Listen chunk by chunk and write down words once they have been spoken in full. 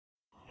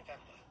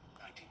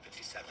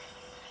1957.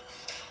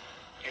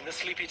 In the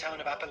sleepy town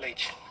of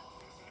Appalachian,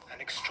 an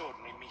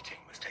extraordinary meeting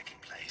was taking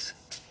place.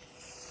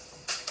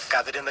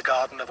 Gathered in the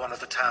garden of one of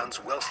the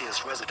town's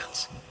wealthiest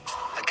residents,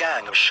 a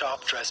gang of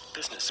sharp-dressed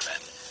businessmen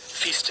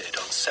feasted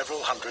on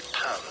several hundred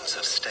pounds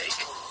of steak.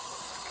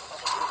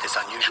 This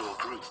unusual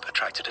group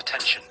attracted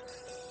attention,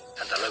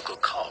 and the local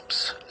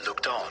cops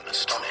looked on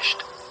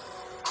astonished.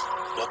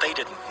 What they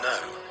didn't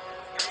know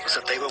was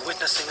that they were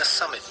witnessing a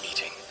summit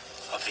meeting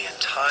of the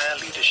entire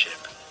leadership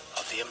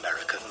of the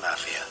American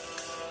Mafia.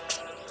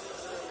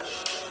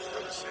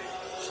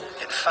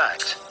 In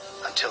fact,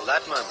 until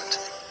that moment,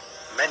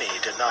 many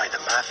denied the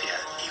Mafia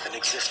even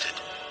existed.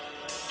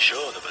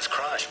 Sure, there was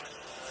crime,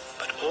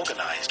 but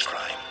organized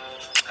crime,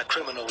 a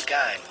criminal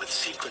gang with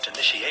secret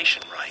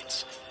initiation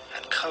rites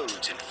and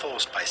codes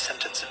enforced by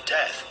sentence of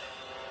death,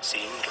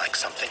 seemed like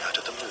something out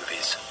of the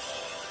movies.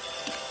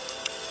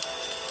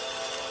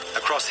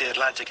 Across the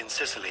Atlantic in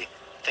Sicily,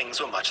 things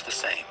were much the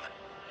same.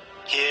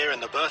 Here, in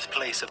the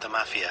birthplace of the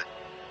Mafia,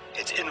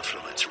 its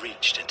influence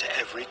reached into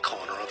every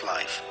corner of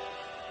life.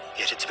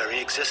 Yet its very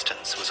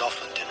existence was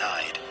often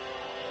denied.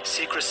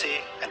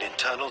 Secrecy and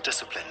internal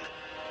discipline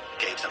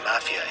gave the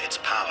Mafia its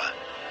power,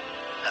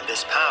 and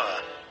this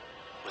power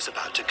was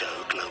about to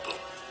go global.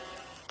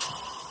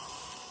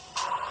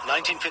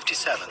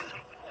 1957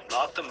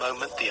 marked the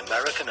moment the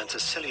American and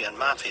Sicilian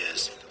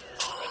Mafias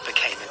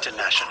became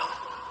international,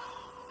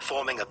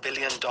 forming a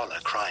billion-dollar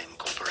crime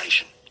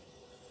corporation.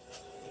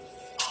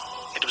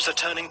 It was a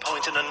turning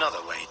point in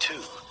another way,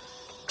 too.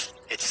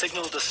 It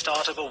signaled the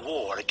start of a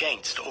war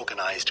against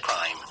organized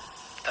crime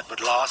that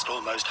would last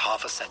almost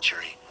half a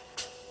century.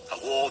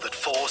 A war that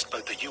forced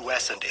both the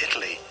US and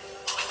Italy,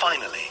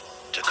 finally,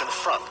 to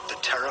confront the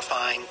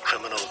terrifying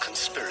criminal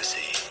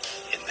conspiracy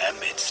in their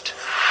midst.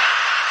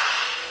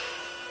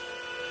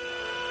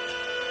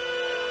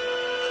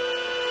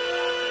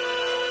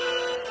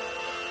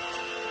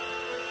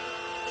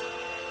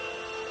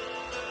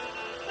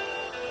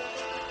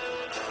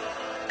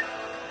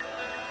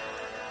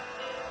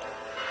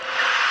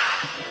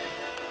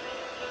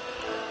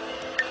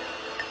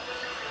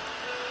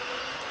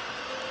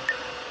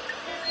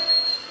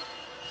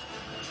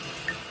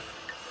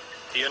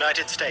 The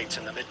United States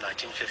in the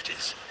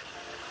mid-1950s.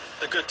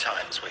 The good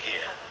times were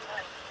here.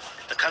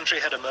 The country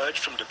had emerged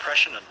from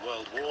depression and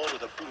World War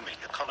with a booming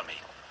economy.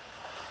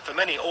 For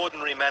many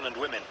ordinary men and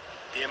women,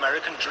 the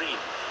American dream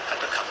had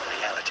become a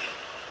reality.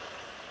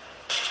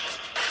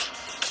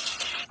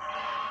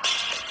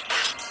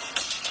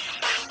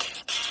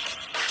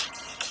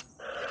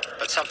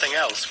 But something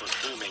else was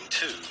booming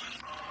too.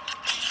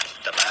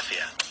 The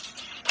Mafia.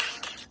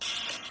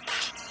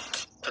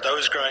 For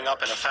those growing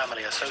up in a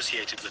family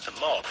associated with the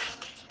mob,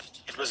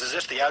 it was as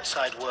if the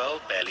outside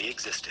world barely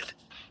existed,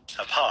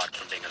 apart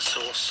from being a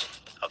source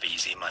of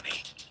easy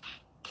money.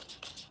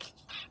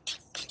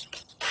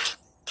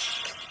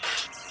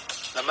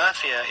 The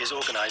Mafia is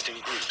organized in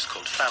groups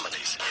called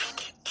families.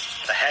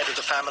 The head of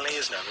the family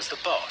is known as the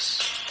boss,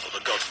 or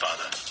the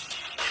godfather.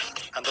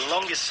 And the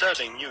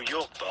longest-serving New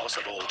York boss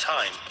of all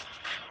time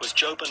was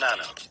Joe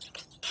Bonanno,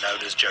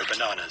 known as Joe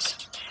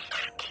Bananas.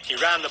 He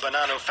ran the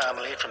Bonanno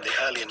family from the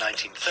early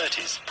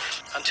 1930s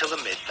until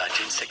the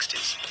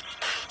mid-1960s.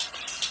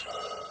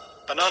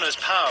 Bonanno's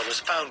power was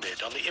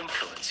founded on the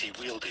influence he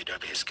wielded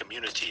over his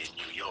community in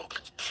New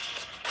York.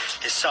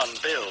 His son,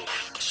 Bill,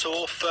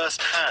 saw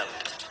firsthand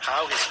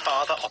how his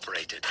father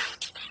operated,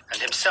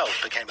 and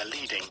himself became a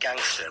leading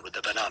gangster with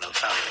the Bonanno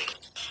family.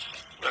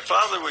 My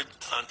father would,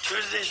 on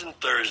Tuesdays and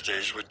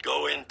Thursdays, would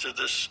go into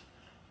this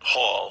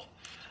hall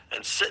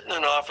and sit in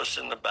an office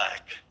in the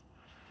back.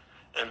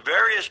 And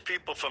various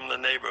people from the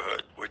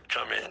neighborhood would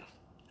come in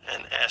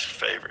and ask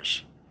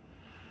favors.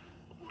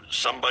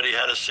 Somebody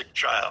had a sick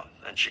child,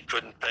 and she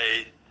couldn't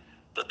pay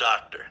the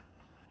doctor.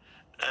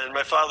 And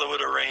my father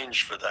would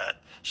arrange for that.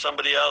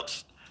 Somebody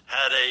else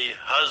had a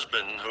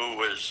husband who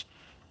was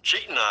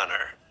cheating on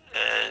her,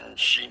 and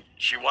she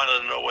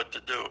wanted to know what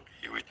to do.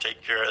 He would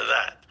take care of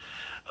that.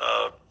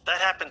 That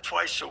happened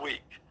twice a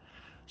week.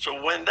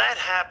 So when that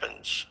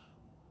happens,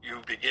 you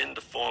begin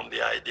to form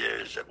the idea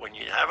is that when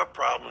you have a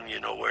problem, you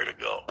know where to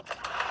go.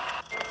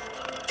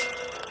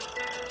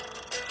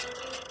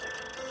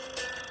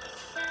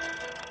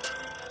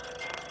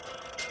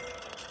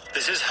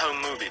 This is home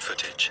movie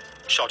footage,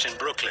 shot in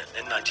Brooklyn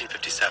in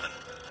 1957.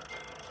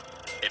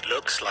 It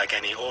looks like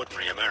any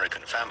ordinary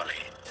American family,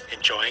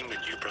 enjoying the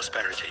new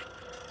prosperity.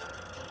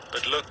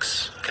 But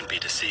looks can be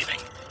deceiving.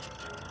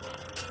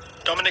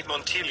 Dominic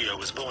Montilio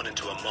was born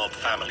into a mob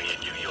family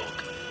in New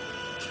York.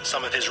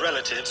 Some of his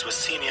relatives were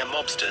senior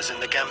mobsters in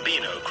the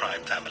Gambino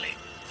crime family,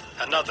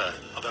 another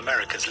of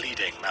America's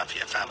leading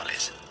mafia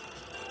families.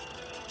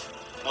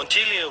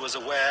 Montilio was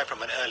aware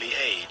from an early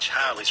age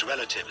how his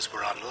relatives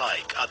were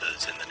unlike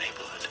others in the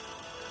neighborhood.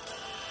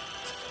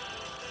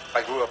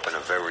 I grew up in a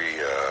very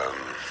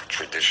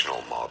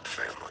traditional mob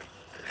family,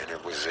 and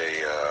it was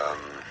a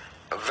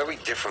very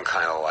different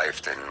kind of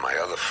life than my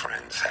other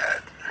friends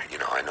had. You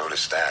know, I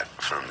noticed that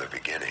from the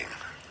beginning,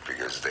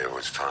 because there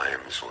was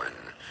times when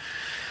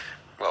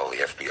Well, the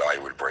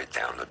FBI would break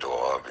down the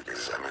door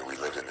because, I mean, we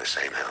lived in the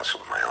same house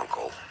with my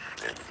uncle,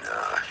 and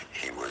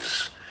he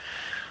was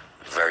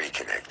very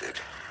connected.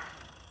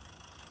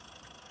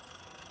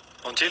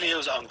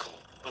 Montilio's uncle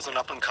was an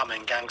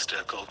up-and-coming gangster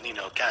called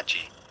Nino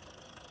Gaggi.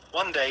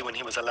 One day when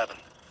he was 11,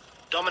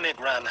 Dominic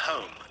ran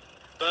home,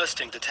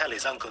 bursting to tell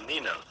his uncle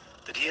Nino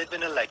that he had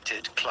been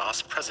elected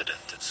class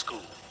president at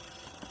school.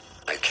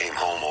 I came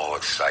home all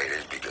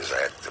excited because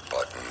I had the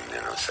button,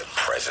 it said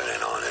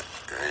president on it.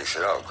 And he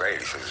said, oh, great.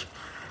 He says,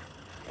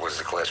 what does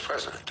the class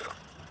president do?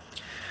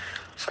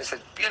 So I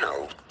said,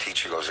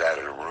 teacher goes out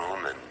of the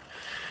room and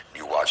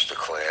you watch the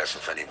class.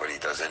 If anybody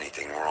does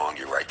anything wrong,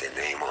 you write their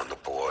name on the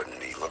board.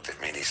 And he looked at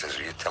me and he says,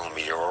 you're telling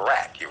me you're a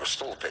rat. You're a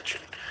stool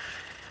pigeon.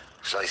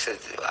 So I said,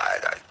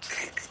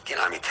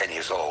 I'm 10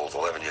 years old,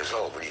 11 years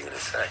old. What are you going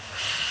to say?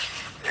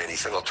 And he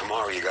said, well,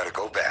 tomorrow you got to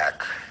go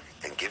back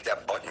and give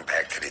that button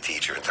back to the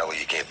teacher and tell her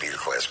you can't be the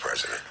class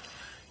president.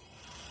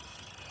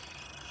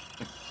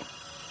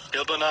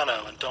 Il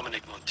Bonanno and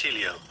Dominic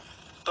Montilio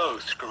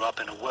both grew up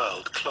in a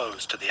world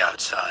closed to the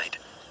outside.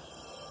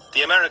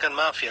 The American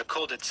Mafia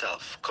called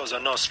itself Cosa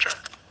Nostra,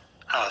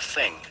 our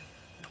thing.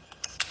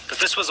 But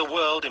this was a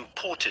world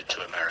imported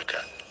to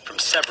America from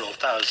several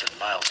thousand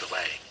miles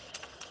away.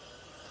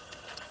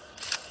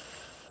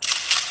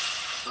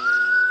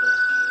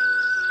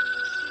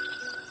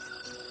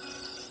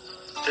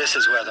 This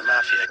is where the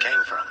Mafia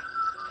came from.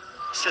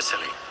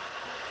 Sicily,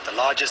 the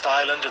largest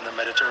island in the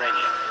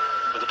Mediterranean,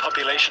 with a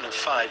population of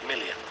 5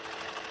 million.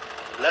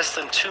 Less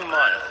than 2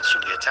 miles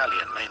from the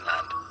Italian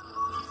mainland.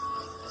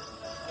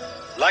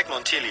 Like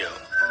Montilio,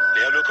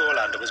 Leoluco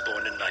Orlando was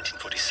born in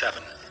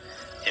 1947,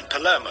 in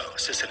Palermo,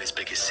 Sicily's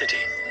biggest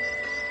city.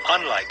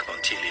 Unlike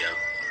Montilio,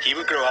 he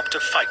would grow up to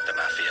fight the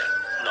Mafia,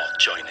 not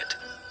join it.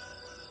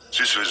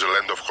 Sicily is a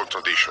land of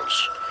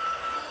contradictions.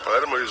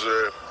 Palermo is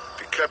the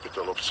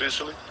capital of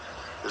Sicily.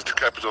 It's the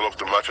capital of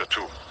the Mafia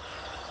too.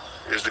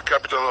 It's the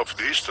capital of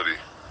the history.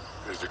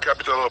 It's the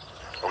capital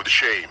of the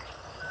shame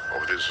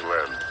of this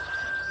land.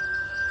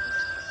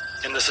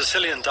 In the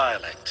Sicilian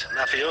dialect,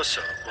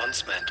 mafioso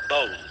once meant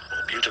bold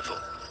or beautiful.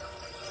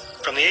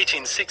 From the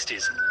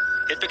 1860s,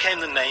 it became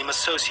the name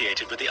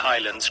associated with the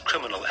island's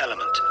criminal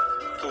element,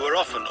 who were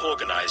often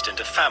organized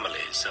into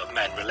families of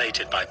men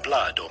related by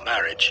blood or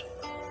marriage.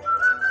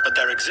 But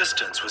their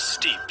existence was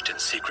steeped in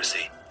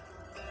secrecy.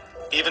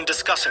 Even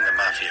discussing the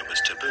Mafia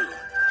was taboo,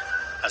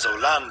 as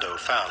Orlando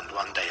found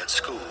one day at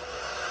school.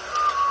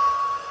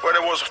 When I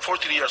was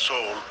 15 years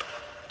old,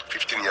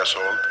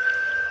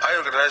 I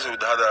organized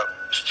with other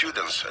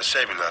students a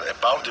seminar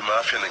about the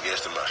Mafia and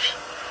against the Mafia.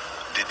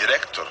 The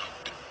director,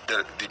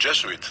 the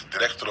Jesuit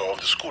director of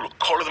the school,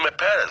 called my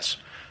parents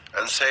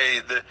and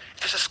said,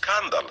 it is a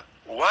scandal.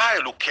 Why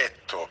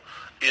Lucchetto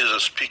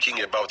is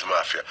speaking about the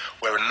Mafia?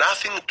 We have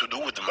nothing to do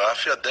with the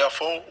Mafia,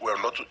 therefore we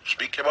are not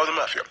speaking about the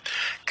Mafia.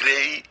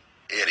 Gray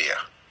area.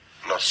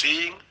 Not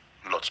seeing,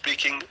 not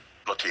speaking,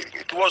 not hearing.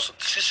 It was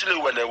Sicily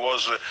when I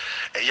was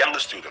a young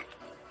student.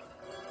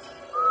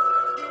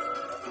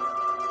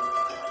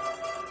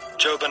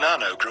 Joe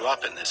Bonanno grew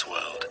up in this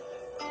world.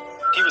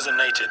 He was a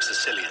native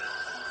Sicilian,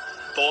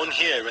 born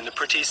here in the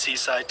pretty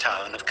seaside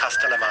town of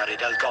Castellammare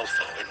del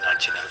Golfo in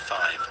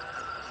 1905.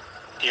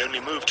 He only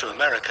moved to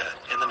America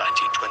in the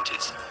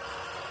 1920s.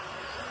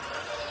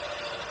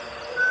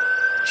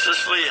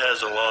 Sicily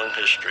has a long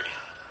history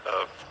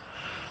of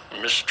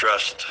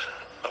mistrust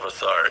of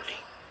authority.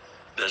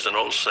 There's an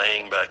old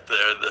saying back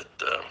there that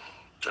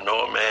to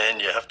know a man,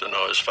 you have to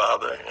know his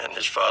father, and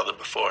his father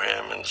before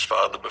him, and his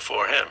father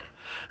before him.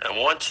 And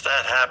once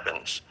that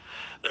happens,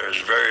 there is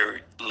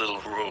very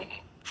little room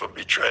for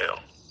betrayal.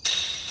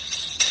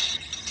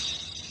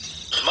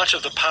 Much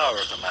of the power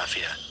of the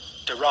Mafia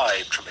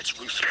derived from its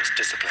ruthless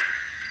discipline.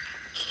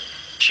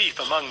 Chief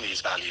among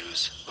these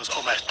values was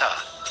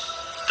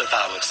omertà, the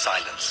vow of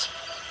silence.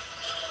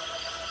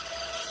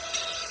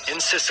 In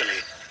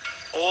Sicily,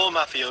 all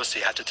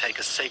mafiosi had to take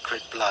a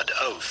sacred blood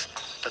oath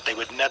that they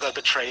would never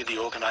betray the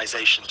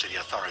organization to the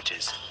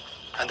authorities,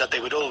 and that they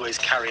would always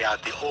carry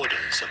out the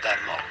orders of their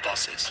mob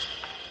bosses.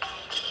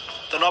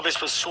 The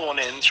novice was sworn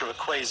in through a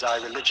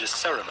quasi-religious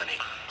ceremony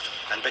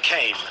and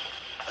became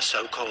a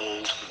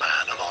so-called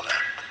man of honor.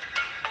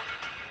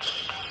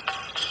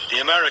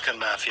 The American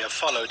Mafia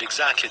followed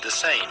exactly the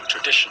same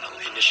traditional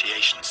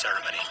initiation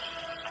ceremony.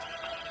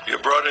 You're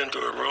brought into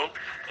a room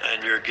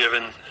and you're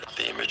given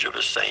the image of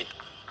a saint.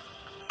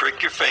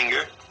 Prick your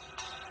finger,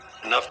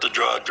 enough to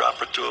draw a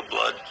drop or two of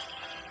blood,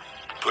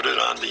 put it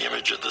on the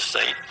image of the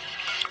saint,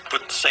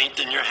 put the saint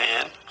in your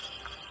hand,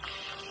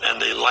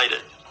 and they light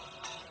it.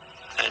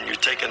 And you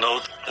take an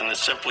oath, and it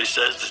simply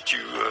says that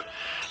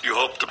you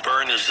hope to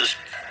burn as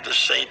the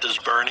saint is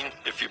burning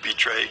if you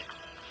betray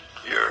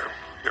your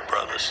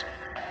brothers.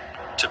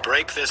 To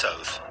break this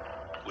oath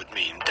would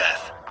mean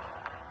death.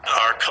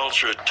 Our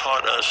culture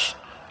taught us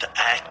to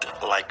act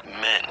like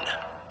men.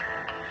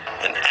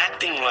 And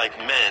acting like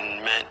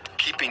men meant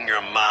keeping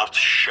your mouth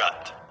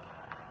shut.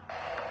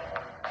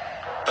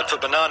 But for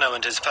Bonanno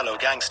and his fellow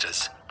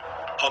gangsters,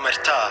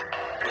 omertà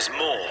was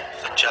more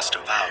than just a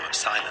vow of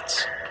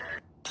silence.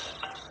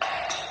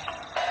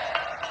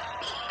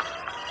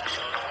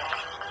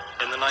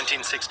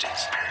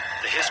 1960s,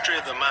 the history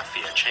of the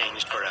Mafia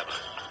changed forever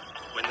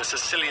when the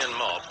Sicilian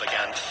mob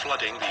began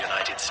flooding the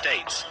United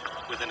States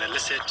with an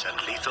illicit and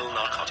lethal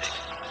narcotic: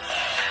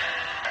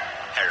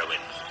 heroin.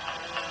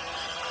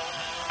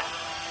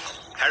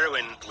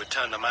 Heroin would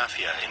turn the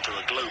Mafia into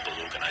a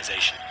global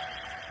organization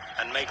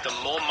and make them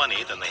more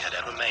money than they had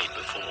ever made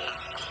before.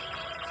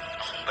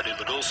 But it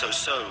would also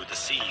sow the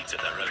seeds of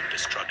their own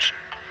destruction.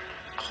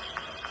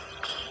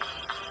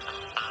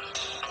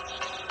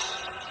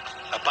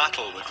 A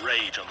battle would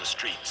rage on the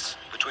streets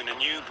between a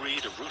new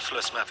breed of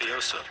ruthless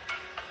mafioso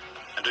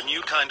and a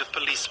new kind of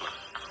policeman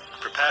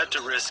prepared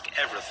to risk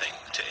everything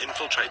to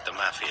infiltrate the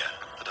Mafia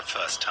for the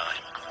first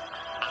time.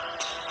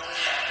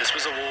 This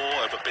was a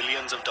war over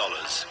billions of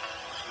dollars,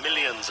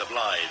 millions of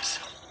lives,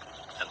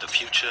 and the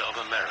future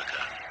of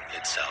America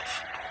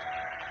itself.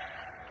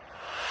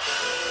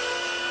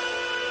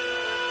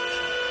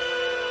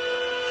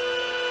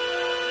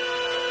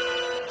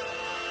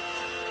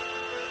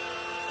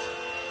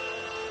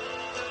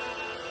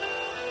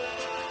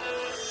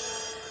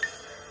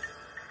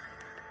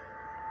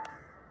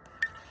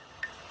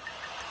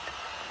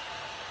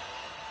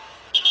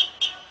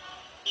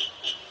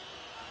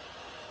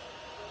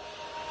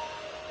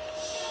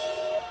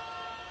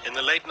 In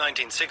the late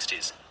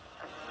 1960s,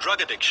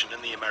 drug addiction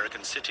in the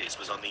American cities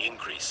was on the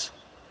increase,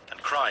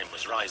 and crime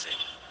was rising.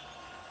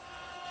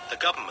 The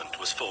government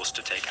was forced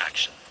to take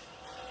action.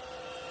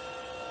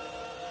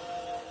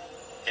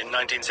 In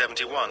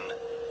 1971,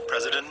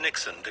 President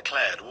Nixon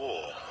declared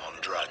war on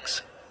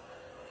drugs.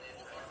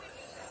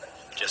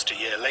 Just a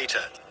year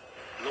later,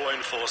 law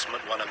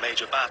enforcement won a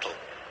major battle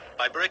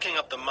by breaking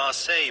up the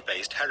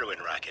Marseille-based heroin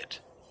racket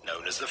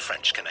known as the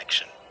French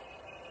Connection.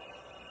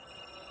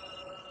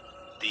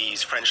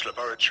 These French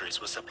laboratories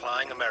were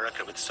supplying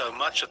America with so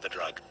much of the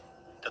drug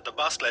that the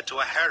bust led to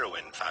a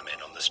heroin famine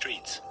on the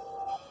streets.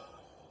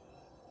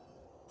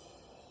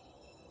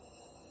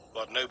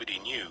 What nobody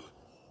knew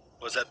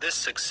was that this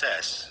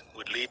success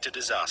would lead to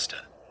disaster.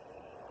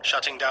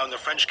 Shutting down the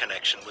French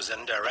Connection was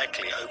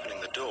indirectly opening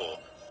the door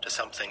to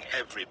something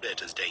every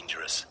bit as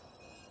dangerous: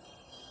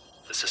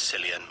 the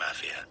Sicilian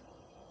Mafia.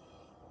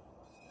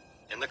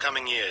 In the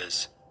coming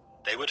years,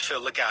 they would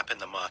fill the gap in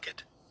the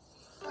market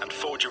and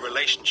forge a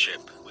relationship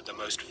with the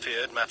most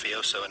feared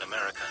mafioso in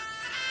America,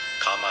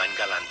 Carmine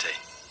Galante.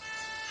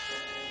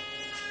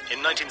 In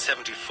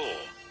 1974,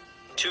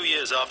 2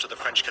 years after the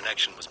French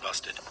Connection was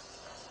busted,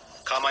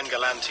 Carmine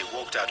Galante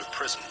walked out of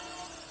prison,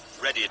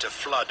 ready to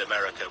flood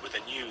America with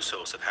a new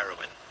source of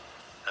heroin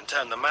and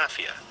turn the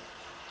Mafia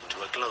into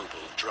a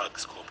global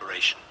drugs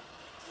corporation.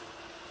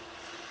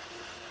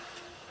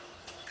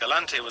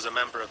 Galante was a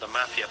member of the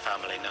Mafia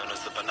family known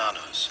as the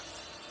Bonanos.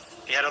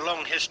 He had a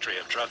long history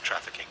of drug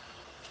trafficking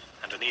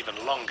and an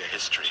even longer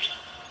history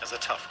as a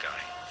tough guy.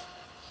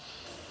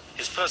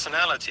 His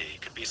personality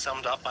could be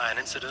summed up by an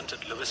incident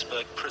at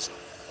Lewisburg Prison,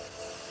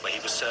 where he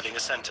was serving a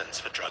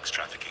sentence for drugs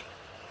trafficking.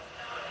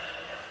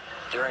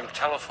 During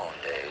telephone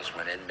days,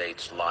 when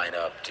inmates line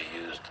up to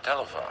use the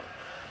telephone,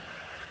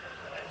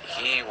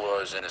 he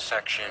was in a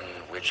section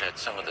which had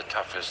some of the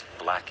toughest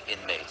black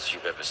inmates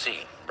you've ever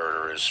seen.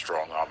 Murderers,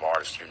 strong-arm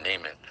artists, you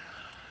name it.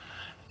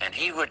 And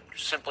he would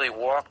simply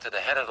walk to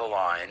the head of the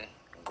line,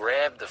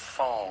 grab the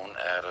phone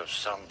out of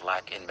some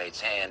black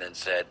inmate's hand and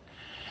said,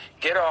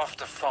 "Get off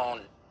the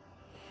phone.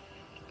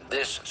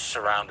 This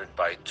surrounded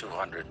by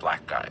 200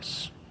 black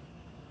guys."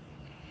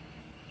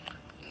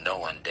 No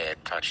one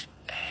dared touch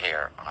a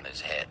hair on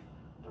his head.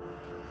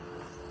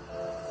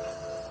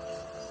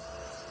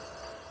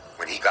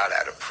 When he got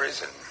out of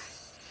prison,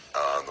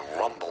 the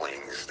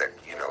rumblings that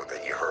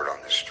you heard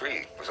on the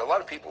street was a lot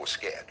of people were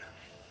scared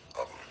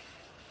of him.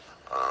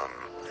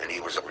 And he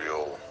was a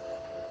real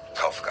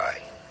tough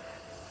guy,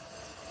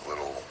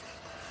 little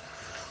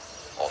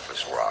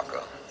office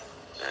rocker,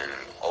 and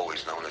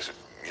always known as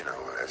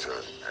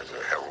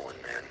a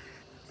heroin man.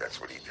 That's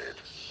what he did.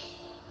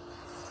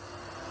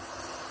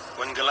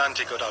 When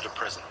Galante got out of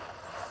prison,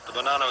 the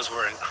Bonanos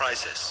were in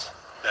crisis.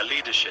 Their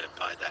leadership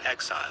either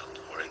exiled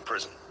or in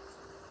prison.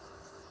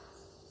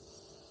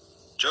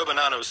 Joe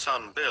Bonanno's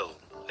son, Bill,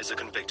 is a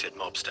convicted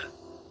mobster.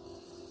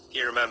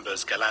 He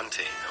remembers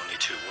Galante only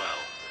too well.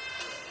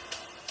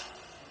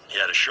 He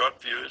had a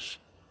short fuse.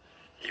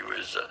 He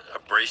was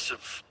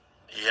abrasive.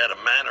 He had a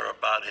manner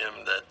about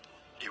him that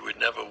he would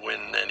never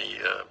win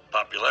any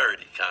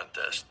popularity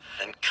contest,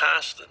 and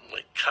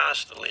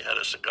constantly had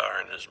a cigar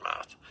in his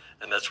mouth.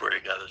 And that's where he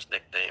got his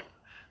nickname,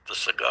 the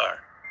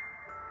Cigar.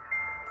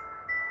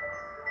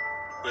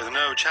 With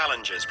no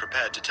challengers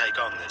prepared to take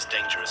on this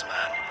dangerous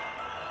man,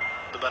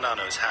 the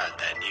Bonanos had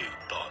their new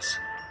boss.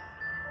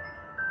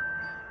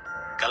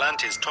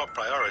 Galante's top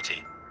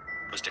priority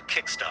was to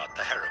kickstart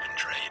the heroin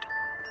trade.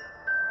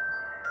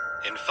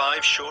 In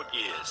 5 short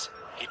years,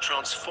 he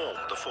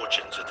transformed the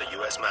fortunes of the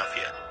U.S.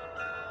 Mafia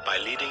by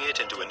leading it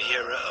into an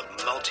era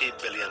of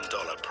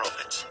multi-billion-dollar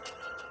profits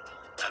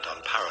and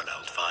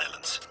unparalleled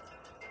violence.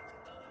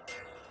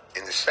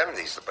 In the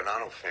 70s, the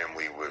Bonanno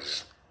family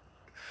was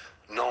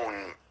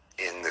known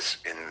in the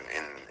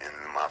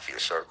mafia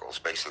circles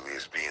basically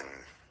as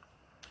being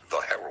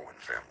the heroin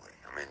family.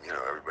 I mean, you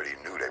know, everybody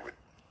knew they were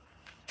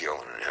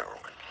dealing in heroin.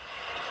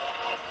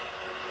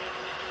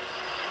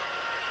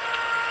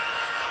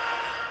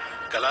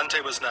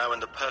 Galante was now in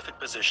the perfect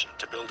position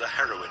to build a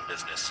heroin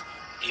business,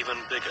 even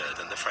bigger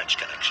than the French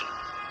connection.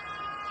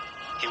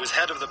 He was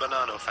head of the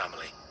Bonanno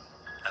family,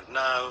 and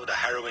now the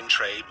heroin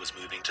trade was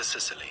moving to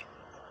Sicily,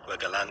 where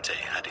Galante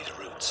had his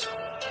roots.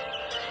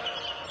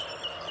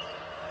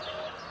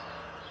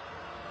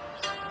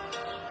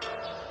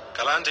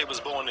 Galante was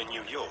born in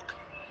New York,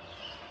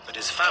 but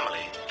his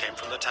family came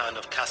from the town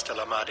of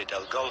Castellammare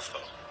del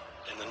Golfo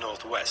in the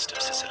northwest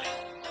of Sicily.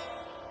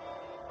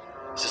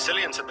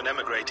 Sicilians had been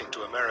emigrating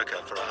to America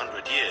for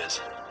 100 years,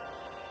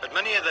 but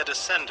many of their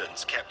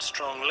descendants kept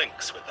strong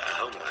links with their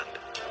homeland.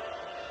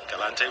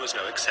 Galante was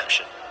no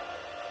exception.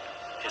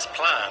 His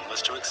plan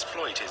was to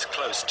exploit his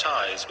close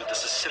ties with the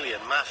Sicilian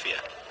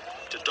mafia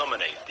to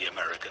dominate the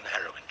American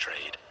heroin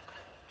trade.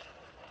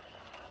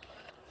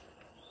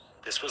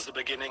 This was the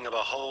beginning of a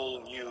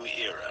whole new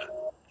era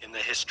in the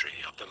history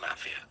of the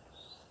mafia.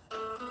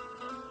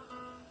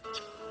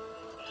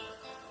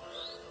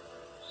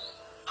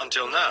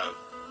 Until now,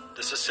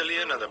 the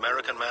Sicilian and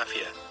American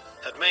mafia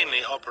had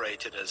mainly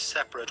operated as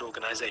separate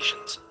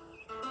organizations.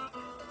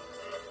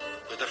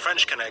 With the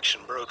French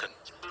connection broken,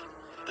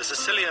 the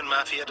Sicilian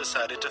mafia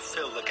decided to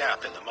fill the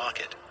gap in the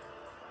market,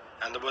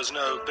 and there was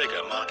no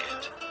bigger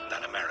market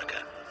than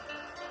America.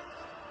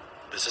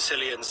 The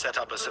Sicilians set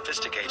up a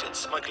sophisticated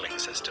smuggling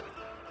system.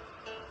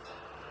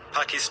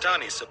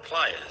 Pakistani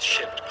suppliers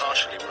shipped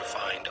partially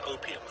refined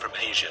opium from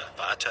Asia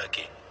via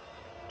Turkey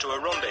to a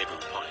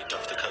rendezvous point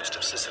off the coast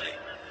of Sicily.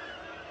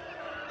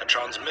 A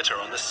transmitter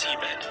on the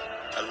seabed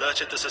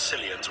alerted the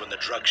Sicilians when the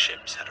drug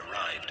ships had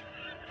arrived.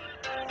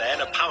 Then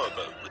a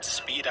powerboat would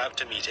speed out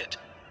to meet it,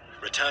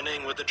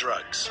 returning with the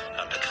drugs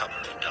under cover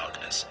of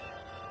darkness.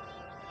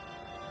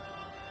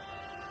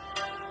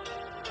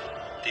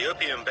 The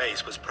opium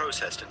base was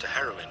processed into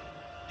heroin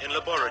in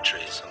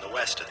laboratories on the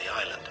west of the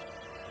island.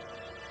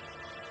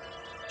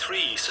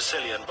 3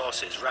 Sicilian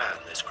bosses ran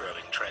this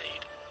growing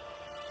trade,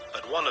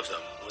 but one of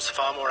them was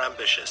far more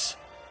ambitious,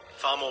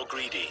 far more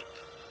greedy,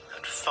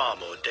 and far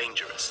more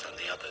dangerous than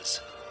the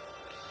others.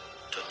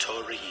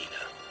 Totò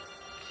Riina.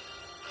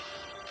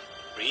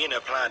 Riina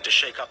planned to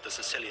shake up the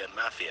Sicilian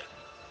mafia,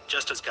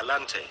 just as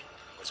Galante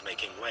was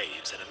making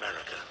waves in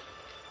America.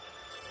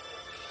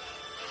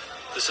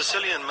 The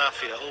Sicilian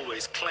mafia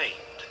always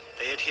claimed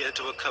they adhered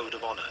to a code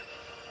of honor,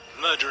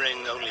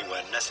 murdering only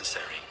when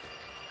necessary,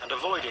 and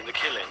avoiding the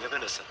killing of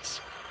innocents,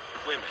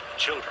 women and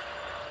children.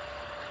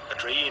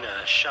 But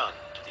Riina shunned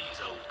these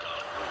old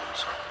guard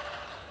rules.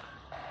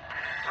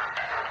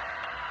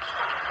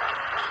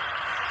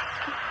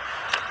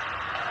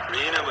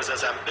 Riina was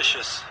as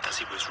ambitious as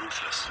he was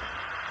ruthless.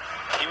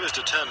 He was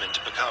determined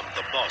to become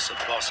the boss of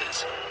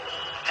bosses,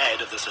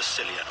 head of the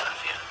Sicilian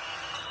mafia.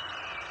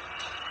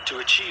 To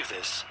achieve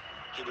this,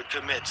 he would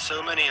commit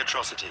so many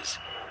atrocities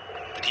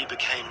that he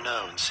became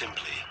known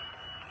simply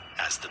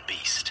as the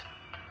Beast.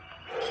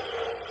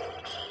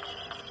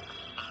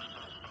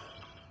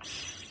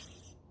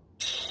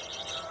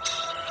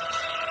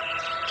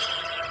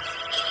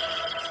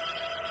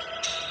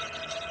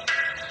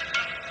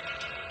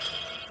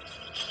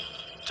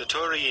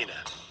 Totò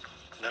Riina,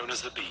 known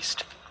as the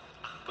Beast,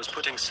 was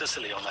putting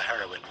Sicily on the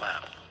heroin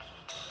map.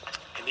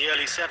 In the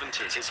early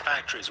 70s, his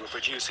factories were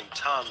producing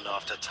ton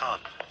after ton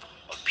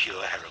of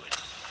pure heroin.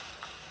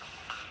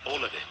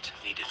 All of it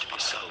needed to be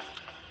sold.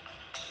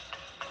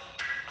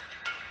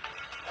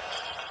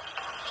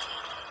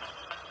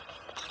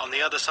 On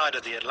the other side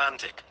of the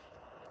Atlantic,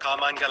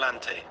 Carmine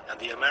Galante and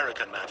the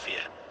American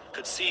mafia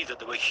could see that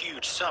there were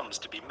huge sums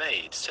to be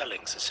made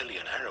selling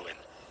Sicilian heroin.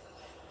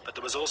 But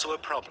there was also a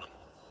problem.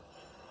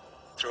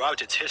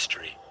 Throughout its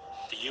history,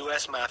 the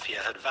US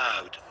mafia had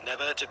vowed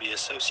never to be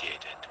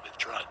associated with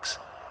drugs.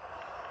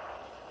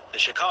 The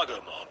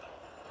Chicago mob,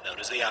 known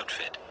as the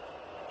Outfit,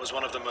 was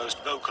one of the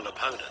most vocal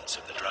opponents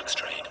of the drugs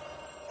trade.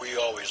 We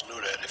always knew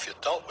that if you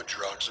dealt with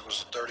drugs, it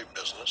was a dirty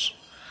business.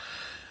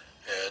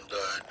 And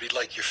it'd be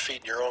like you're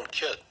feeding your own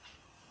kid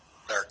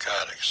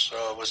narcotics.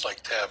 So it was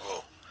like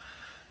taboo.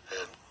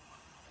 And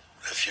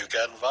if you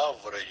got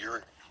involved with it,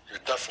 you're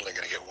definitely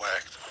going to get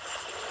whacked.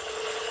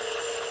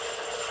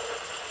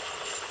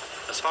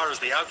 As far as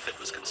the Outfit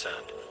was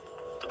concerned,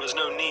 there was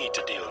no need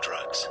to deal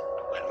drugs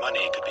when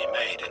money could be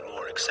made in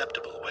more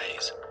acceptable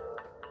ways.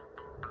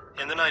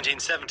 In the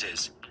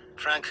 1970s,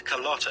 Frank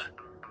Carlotta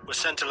was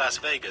sent to Las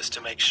Vegas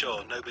to make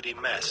sure nobody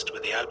messed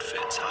with the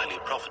Outfit's highly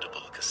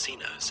profitable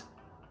casinos.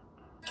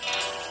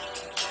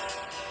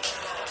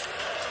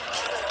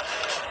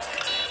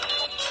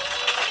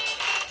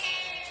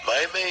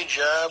 My main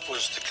job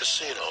was the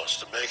casinos,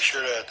 to make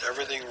sure that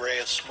everything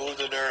ran smooth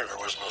in there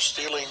was no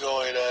stealing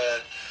going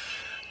on,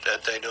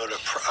 that they knew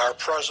that our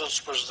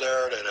presence was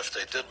there, that if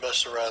they did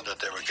mess around, that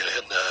they would get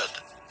hit in the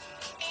head.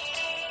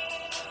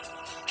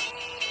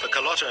 For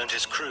Carlotta and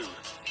his crew,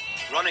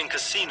 running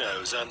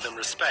casinos earned them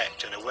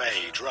respect in a way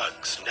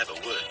drugs never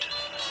would.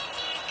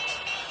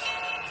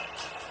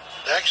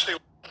 Actually,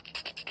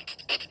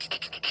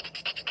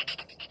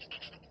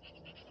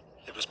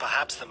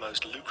 perhaps the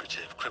most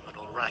lucrative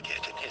criminal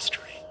racket in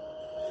history.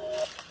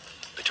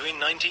 Between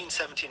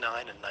 1979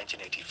 and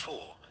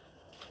 1984,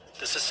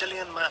 the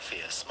Sicilian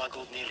Mafia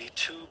smuggled nearly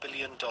 $2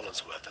 billion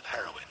worth of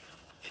heroin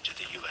into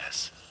the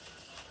US.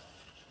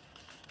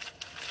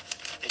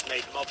 It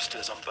made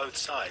mobsters on both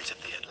sides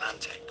of the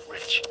Atlantic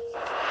rich.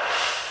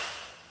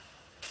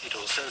 It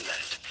also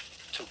led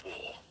to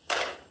war.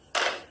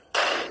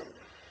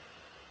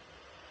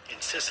 In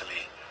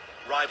Sicily,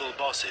 rival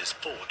bosses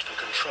fought for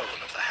control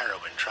of the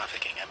heroin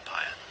trafficking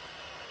empire.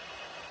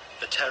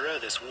 The terror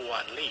this war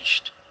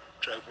unleashed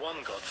drove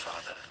one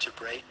godfather to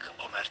break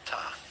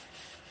omertà,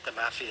 the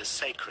mafia's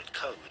sacred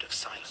code of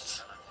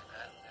silence.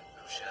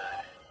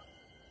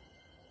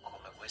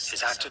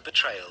 His act of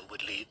betrayal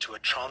would lead to a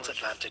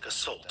transatlantic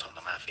assault on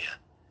the mafia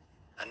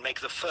and make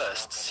the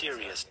first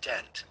serious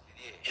dent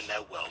in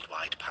their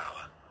worldwide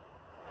power.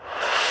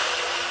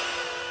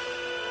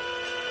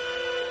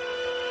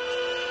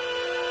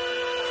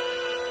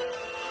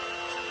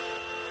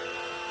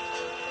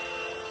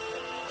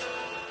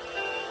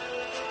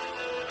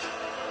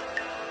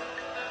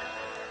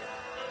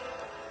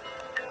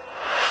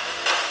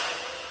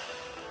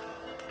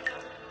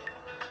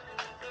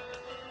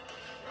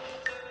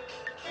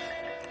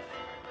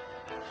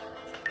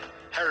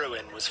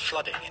 Heroin was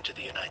flooding into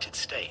the United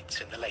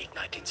States in the late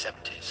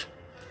 1970s,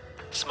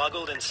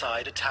 smuggled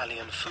inside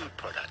Italian food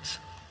products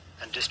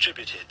and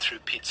distributed through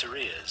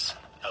pizzerias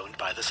owned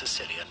by the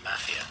Sicilian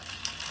Mafia.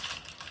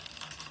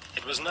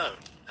 It was known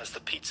as the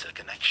Pizza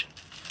Connection.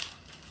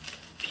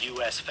 The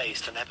US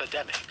faced an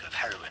epidemic of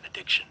heroin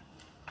addiction.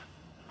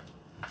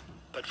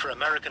 But for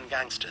American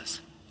gangsters,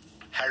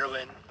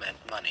 heroin meant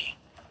money,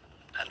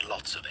 and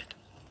lots of it.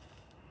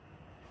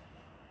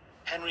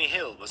 Henry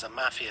Hill was a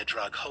mafia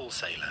drug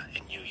wholesaler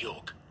in New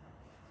York.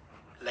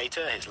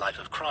 Later, his life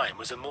of crime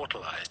was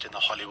immortalized in the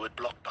Hollywood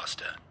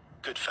blockbuster,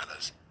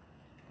 Goodfellas.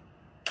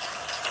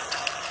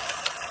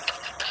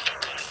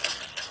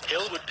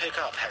 Hill would pick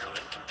up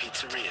heroin from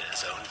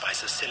pizzerias owned by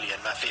Sicilian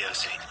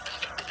mafiosi,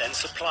 then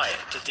supply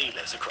it to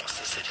dealers across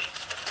the city.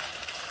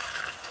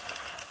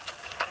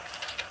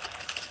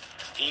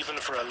 Even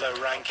for a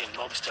low-ranking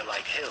mobster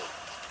like Hill,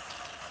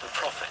 the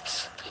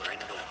profits were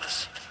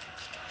enormous.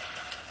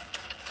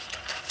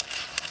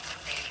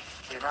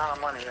 The amount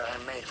of money that I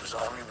made was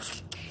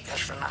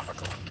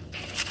astronomical.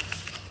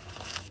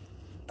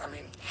 I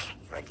mean,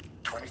 like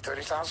 20,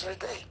 30,000 a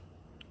day.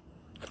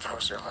 At the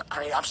wholesale.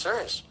 I mean, I'm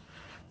serious.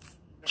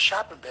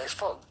 Shopping bags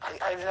full.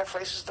 I didn't have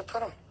places to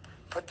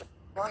put the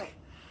money.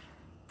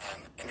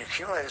 And you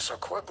accumulate it so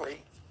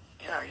quickly,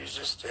 you know,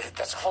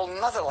 that's a whole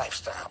nother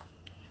lifestyle.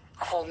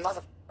 A whole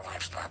nother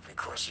lifestyle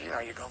because, you know,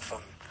 you go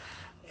from,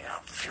 you know,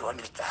 a few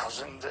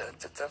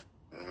 $100,000 to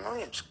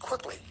millions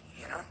quickly,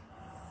 you know.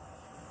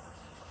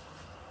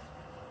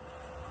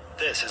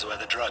 This is where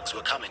the drugs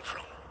were coming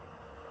from.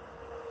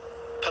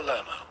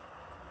 Palermo,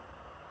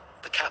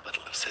 the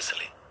capital of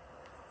Sicily.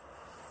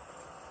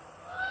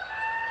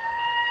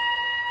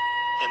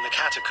 In the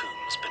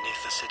catacombs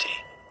beneath the city,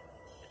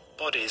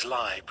 bodies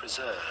lie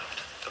preserved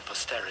for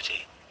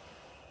posterity.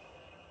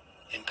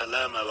 In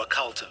Palermo, a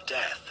cult of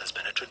death has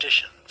been a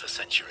tradition for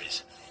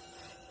centuries.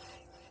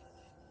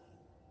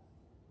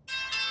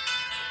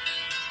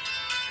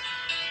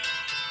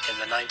 In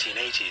the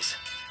 1980s,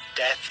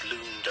 death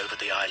loomed over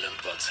the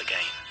island once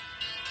again.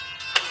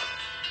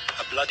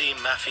 A bloody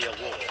mafia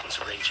war was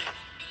raging.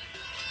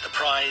 The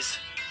prize,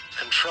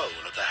 control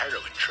of the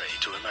heroin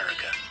trade to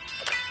America.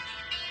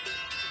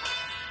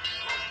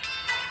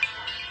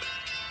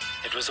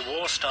 It was a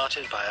war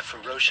started by a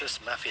ferocious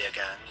mafia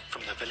gang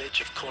from the village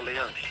of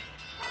Corleone.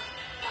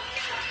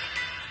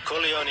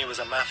 Corleone was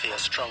a mafia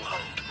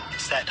stronghold,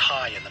 set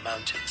high in the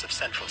mountains of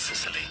central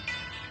Sicily.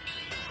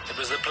 It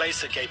was the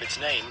place that gave its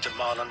name to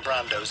Marlon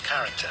Brando's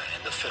character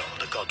in the film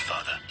The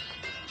Godfather.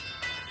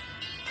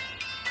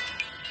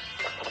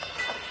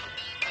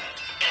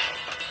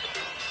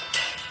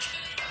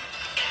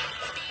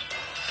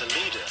 The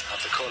leader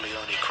of the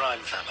Corleone crime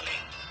family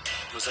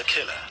was a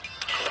killer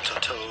called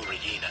Totò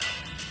Riina.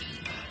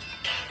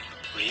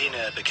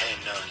 Riina became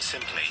known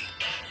simply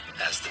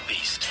as the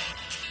Beast.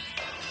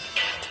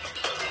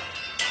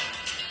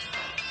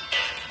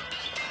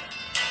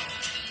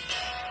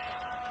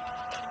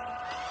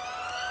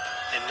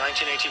 In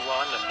 1981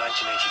 and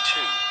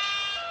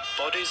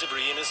 1982, bodies of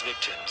Riina's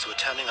victims were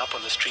turning up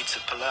on the streets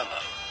of Palermo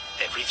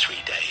every 3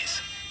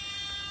 days.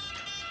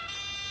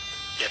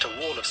 Yet a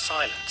wall of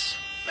silence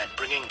meant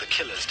bringing the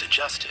killers to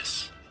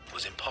justice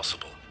was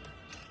impossible.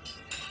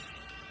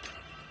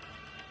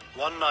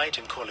 One night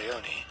in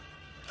Corleone,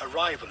 a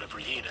rival of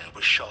Riina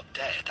was shot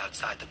dead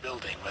outside the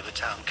building where the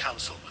town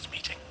council was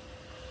meeting.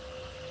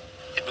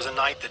 It was a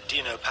night that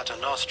Dino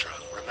Paternostro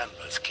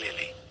remembers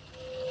clearly.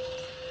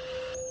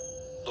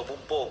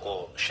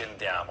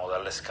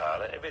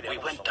 We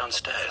went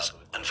downstairs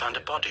and found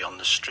a body on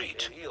the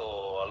street.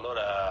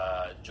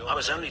 I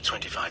was only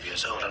 25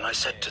 years old and I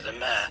said to the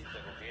mayor,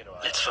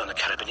 "Let's phone the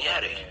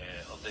Carabinieri."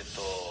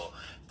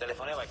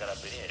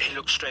 He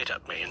looked straight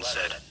at me and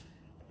said,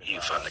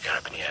 "You phone the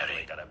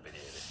Carabinieri."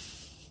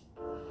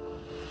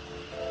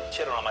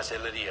 C'era una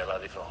macelleria là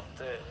di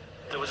fronte.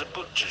 There was a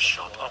butcher's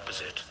shop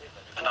opposite,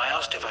 and I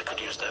asked if I could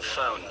use their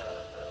phone.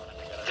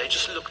 They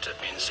just looked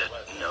at me and said,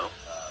 no,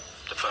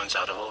 the phone's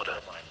out of order.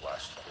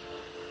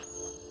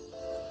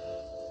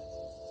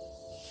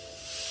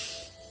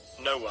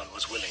 No one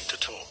was willing to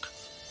talk.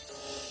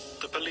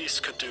 The police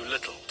could do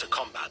little to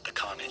combat the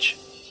carnage.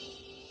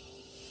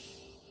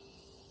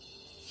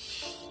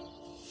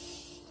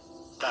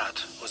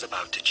 That was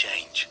about to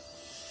change.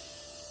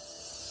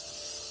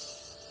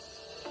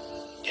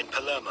 In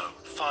Palermo,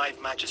 5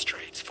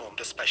 magistrates formed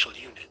a special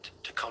unit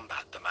to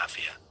combat the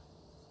mafia.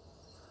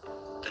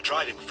 The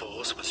driving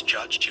force was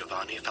Judge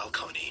Giovanni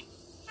Falcone.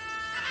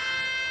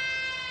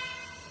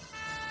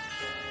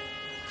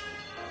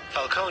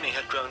 Falcone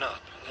had grown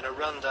up in a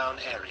rundown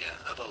area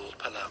of old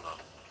Palermo,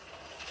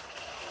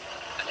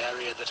 an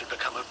area that had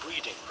become a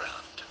breeding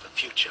ground for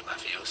future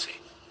mafiosi.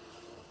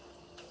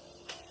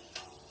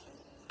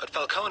 But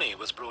Falcone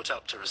was brought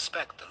up to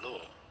respect the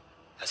law,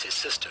 as his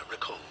sister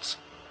recalls.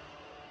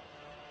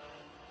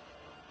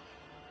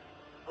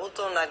 Our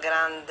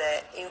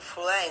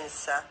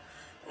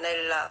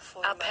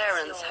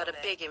parents had a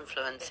big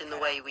influence in the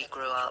way we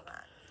grew up,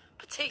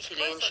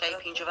 particularly in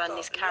shaping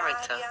Giovanni's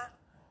character.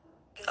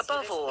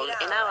 Above all,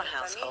 in our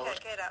household,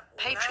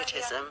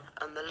 patriotism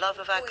and the love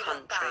of our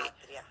country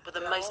were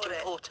the most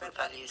important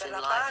values in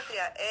life.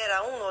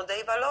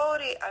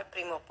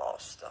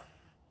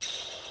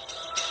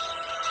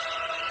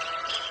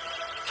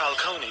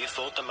 Falcone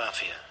fought the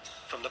mafia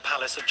from the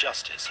Palace of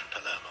Justice in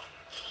Palermo.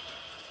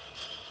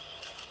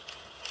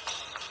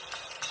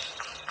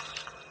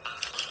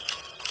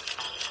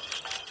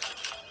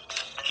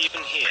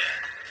 Even here,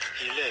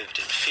 he lived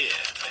in fear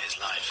for his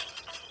life.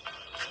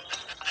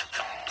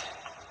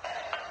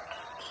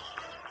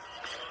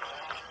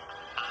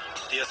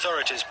 The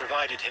authorities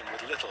provided him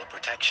with little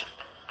protection.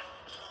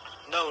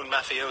 Known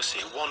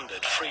mafiosi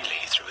wandered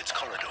freely through its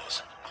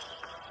corridors.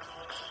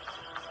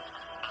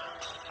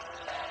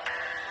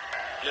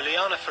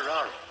 Liliana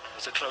Ferraro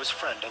was a close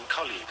friend and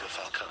colleague of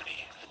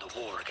Falcone in the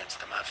war against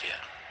the mafia.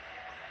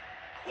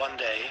 One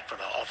day, from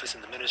her office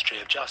in the Ministry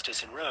of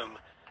Justice in Rome,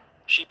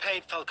 she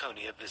paid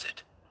Falcone a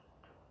visit.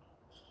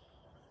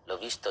 L'ho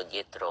visto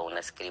dietro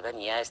una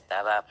scrivania e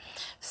stava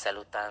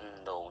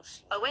salutando un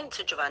signore. I went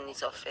to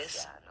Giovanni's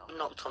office,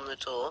 knocked on the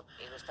door,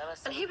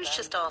 and he was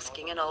just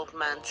asking an old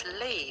man to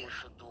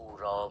leave.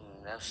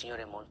 Un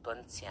signore molto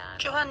anziano.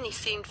 Giovanni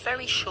seemed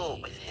very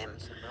short with him,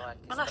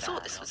 and I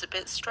thought this was a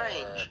bit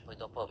strange. Poi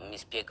dopo mi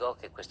spiegò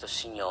che questo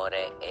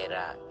signore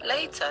era...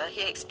 Later,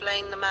 he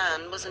explained the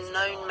man was a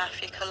known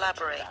mafia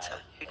collaborator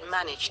who'd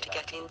managed to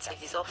get into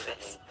his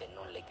office.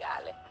 non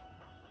legale.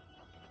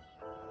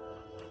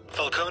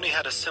 Falcone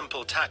had a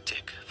simple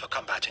tactic for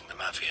combating the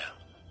mafia.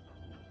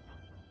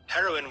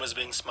 Heroin was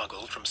being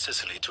smuggled from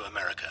Sicily to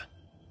America.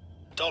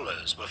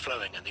 Dollars were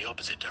flowing in the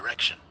opposite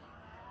direction.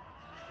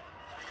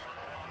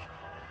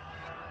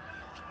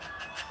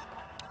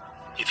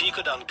 If he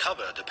could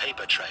uncover the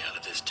paper trail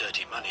of this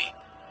dirty money,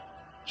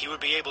 he would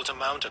be able to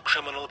mount a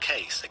criminal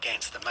case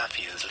against the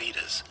mafia's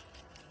leaders.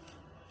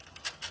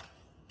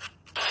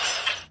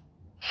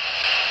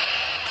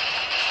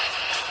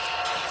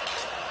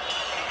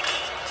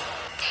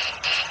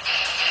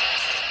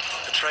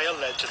 The trail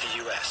led to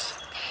the US,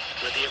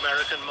 where the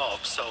American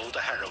mob sold the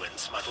heroin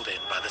smuggled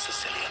in by the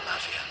Sicilian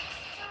mafia.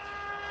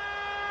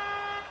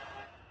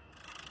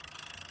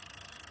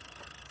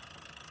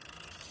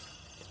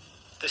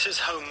 This is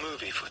home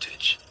movie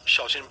footage,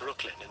 shot in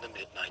Brooklyn in the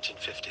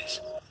mid-1950s.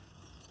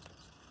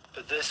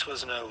 But this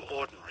was no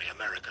ordinary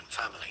American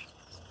family.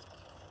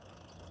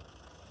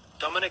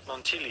 Dominic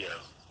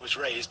Montilio was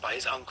raised by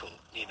his uncle,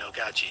 Nino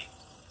Gaggi.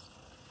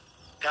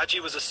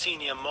 Gaggi was a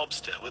senior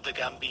mobster with the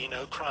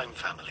Gambino crime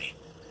family,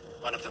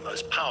 one of the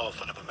most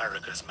powerful of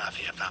America's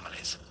mafia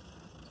families.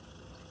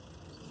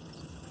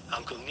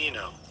 Uncle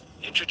Nino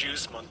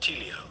introduced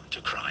Montilio to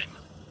crime.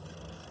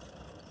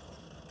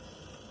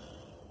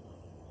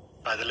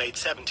 By the late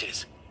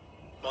 70s,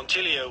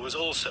 Montilio was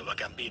also a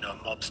Gambino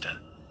mobster,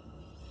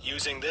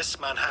 using this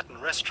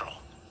Manhattan restaurant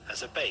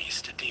as a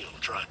base to deal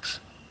drugs.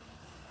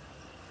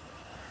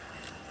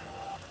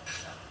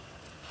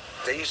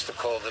 They used to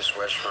call this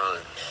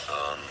restaurant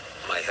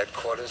my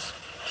headquarters.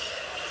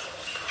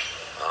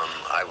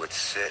 I would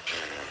sit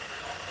and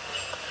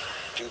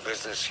do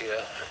business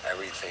here,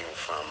 everything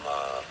from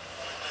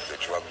the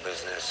drug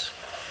business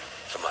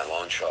to my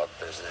loan shark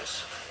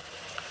business.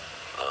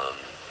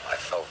 I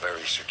felt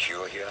very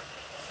secure here.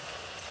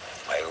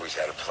 I always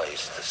had a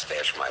place to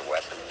stash my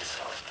weapons.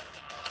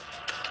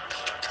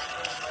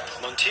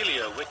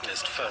 Montilio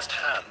witnessed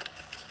firsthand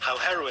how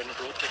heroin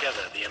brought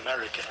together the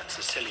American and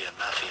Sicilian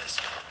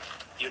mafias,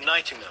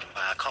 uniting them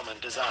by a common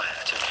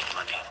desire to make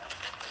money.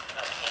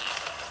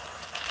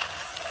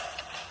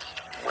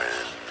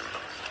 When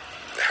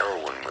the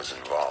heroin was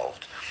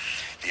involved,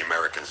 the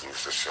Americans and the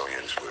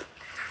Sicilians would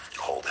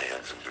hold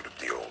hands and do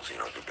the deals,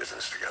 do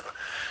business together.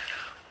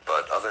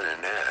 But other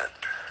than that,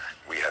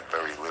 we had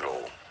very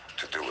little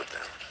to do with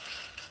them.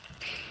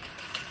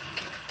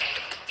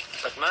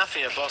 But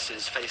mafia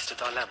bosses faced a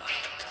dilemma.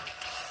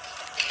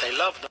 They They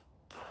loved them.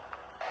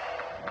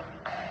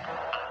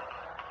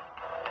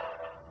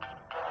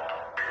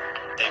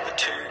 They were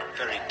two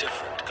very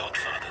different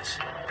godfathers,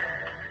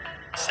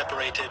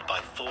 separated by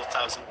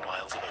 4,000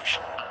 miles of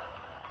ocean.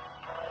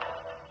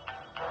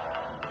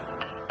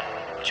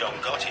 John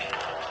Gotti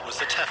was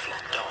the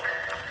Teflon Don,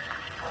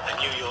 a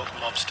New York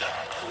mobster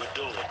who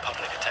adored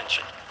public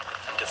attention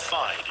and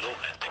defied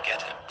lawmen to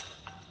get him.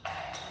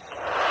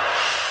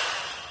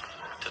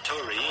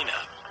 Tito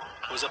Riina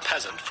was a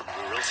peasant from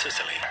rural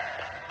Sicily,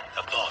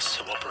 a boss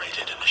who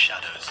operated in the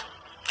shadows.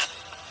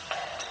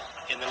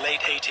 In the late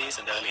 80s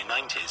and early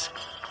 90s,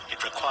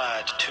 it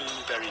required two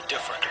very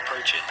different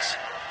approaches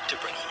to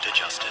bring them to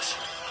justice.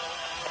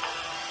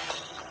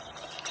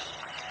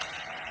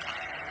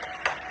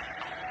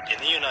 In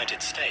the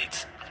United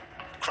States,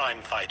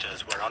 crime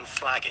fighters were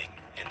unflagging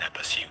in their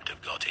pursuit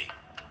of Gotti.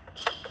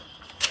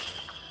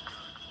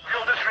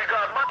 You'll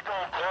disregard my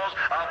phone calls,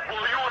 I'll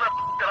pull you in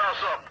the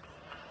house up.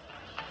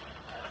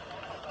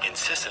 In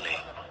Sicily,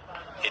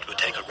 it would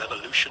take a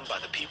revolution by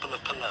the people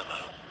of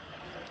Palermo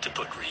to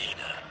put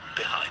Riina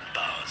behind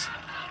bars.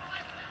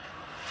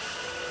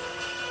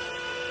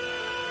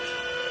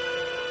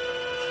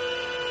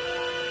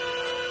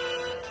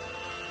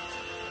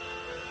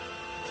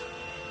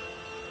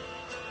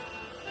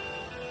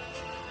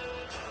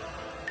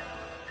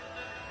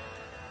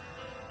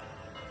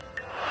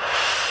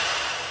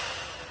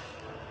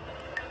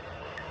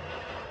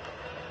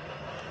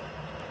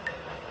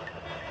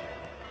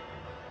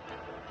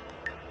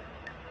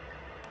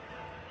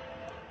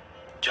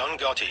 John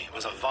Gotti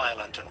was a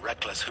violent and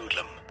reckless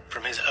hoodlum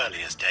from his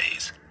earliest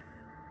days.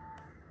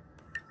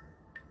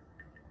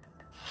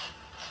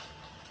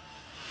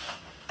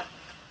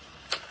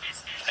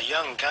 A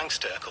young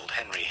gangster called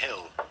Henry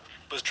Hill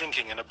was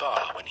drinking in a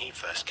bar when he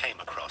first came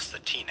across the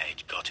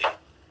teenage Gotti.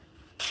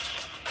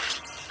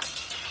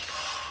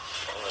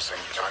 Well, listen,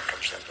 John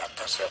comes in,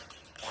 that's it.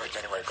 Work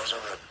anyway, goes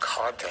over to the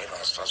card table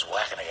and starts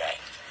whacking the guy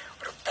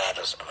with a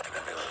batter,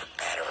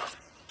 or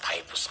a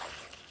pipe or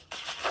something.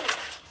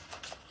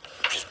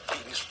 Just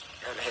beating his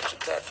head to hit to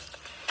death.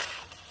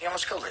 He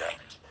almost killed the guy.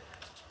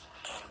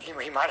 And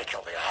he might have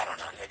killed the guy, I don't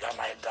know. The guy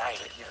might have died,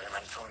 he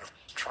might have thrown the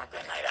trunk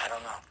that night, I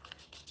don't know.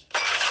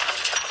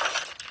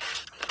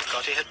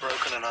 Gotti had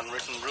broken an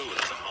unwritten rule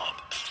of the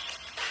mob.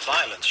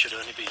 Violence should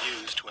only be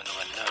used when there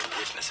were no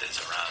witnesses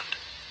around.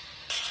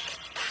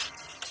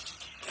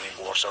 And he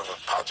walks over and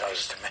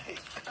apologizes to me.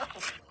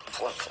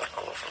 Blood flying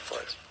all over the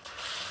place.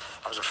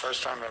 That was the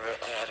first time I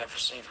had ever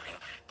seen him.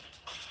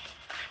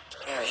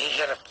 You know, he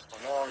had a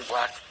long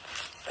black,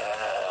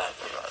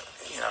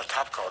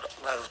 top coat,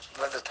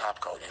 leather top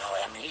coat,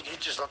 I mean, he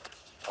just looked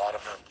part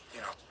of a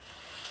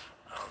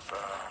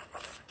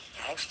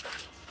gangster.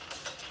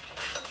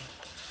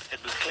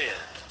 It was clear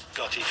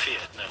Gotti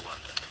feared no one.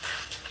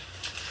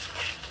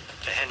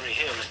 To Henry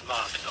Hill, it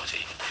marked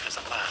Gotti as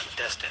a man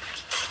destined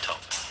for the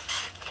top.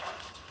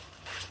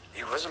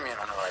 He was a man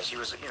on the rise. He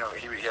was, he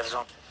had his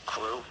own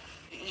crew.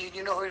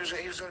 You know he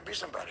was going to be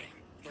somebody,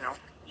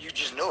 You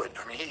just knew it.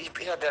 I mean,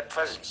 he had that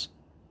presence.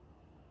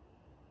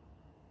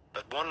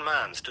 But one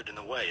man stood in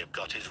the way of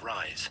Gotti's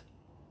rise.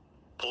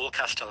 Paul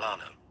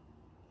Castellano.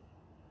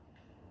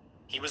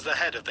 He was the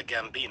head of the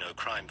Gambino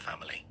crime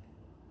family,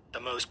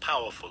 the most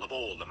powerful of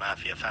all the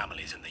mafia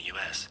families in the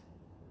US.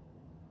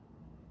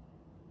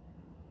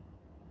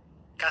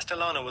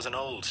 Castellano was an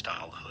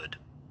old-style hood,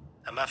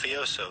 a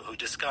mafioso who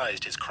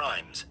disguised his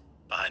crimes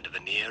behind a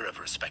veneer of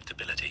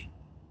respectability.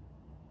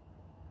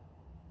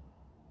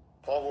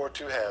 Paul wore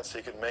two hats.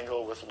 He could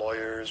mingle with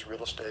lawyers,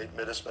 real estate,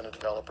 businessmen and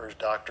developers,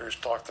 doctors,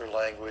 talk their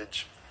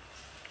language.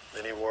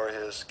 Then he wore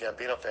his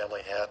Gambino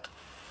family hat,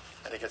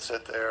 and he could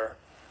sit there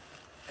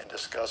and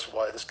discuss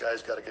why this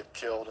guy's got to get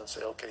killed and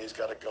say, okay, he's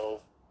got to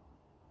go.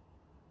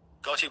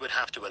 Gotti would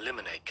have to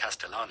eliminate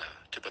Castellano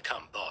to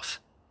become boss.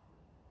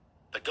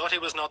 But Gotti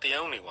was not the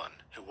only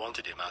one who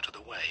wanted him out of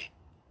the way.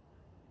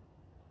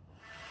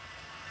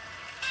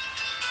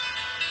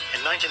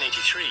 In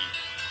 1983,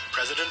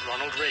 President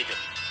Ronald Reagan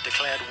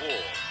declared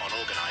war on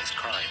organized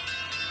crime.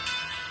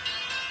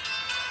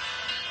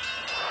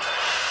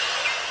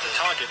 The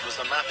target was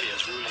the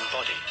mafia's ruling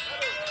body,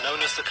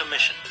 known as the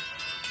Commission.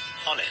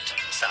 On it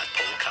sat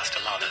Paul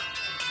Castellano.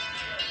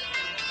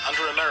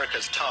 Under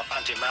America's tough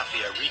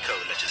anti-mafia RICO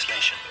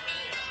legislation,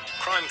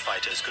 crime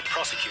fighters could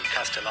prosecute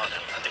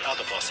Castellano and the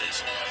other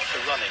bosses for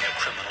running a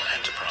criminal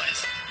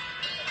enterprise,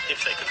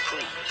 if they could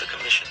prove the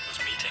Commission was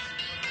meeting.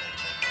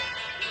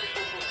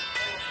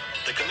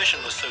 The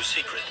Commission was so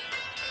secret,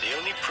 the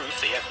only proof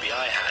the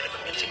FBI had of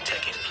a meeting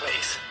taking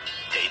place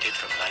dated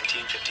from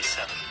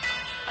 1957.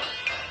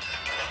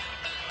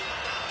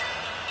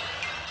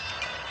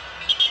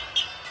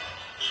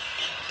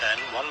 Then,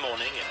 one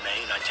morning in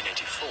May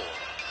 1984,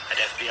 at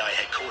FBI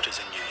headquarters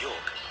in New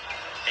York,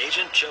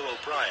 Agent Joe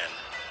O'Brien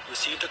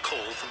received a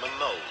call from a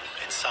mole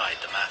inside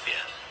the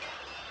mafia.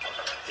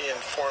 He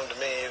informed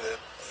me that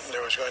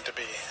there was going to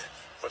be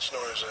what's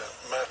known as a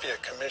Mafia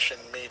Commission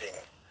meeting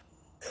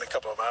in a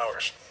couple of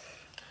hours.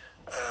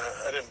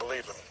 I didn't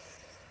believe him,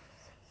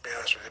 to be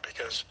honest with you,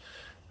 because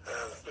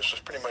This was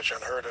pretty much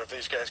unheard of.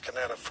 These guys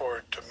cannot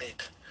afford to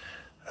meet.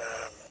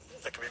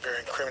 That could be very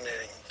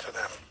incriminating to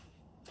them.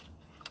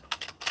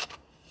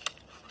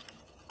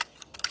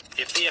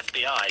 If the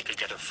FBI could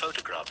get a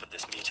photograph of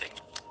this meeting,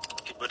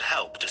 it would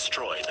help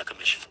destroy the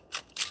commission.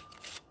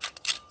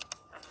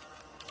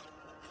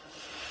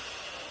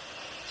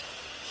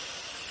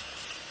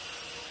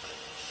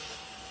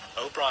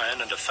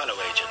 O'Brien and a fellow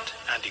agent,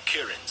 Andy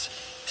Curins,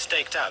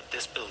 staked out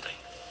this building,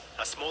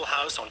 a small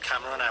house on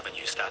Cameron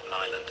Avenue, Staten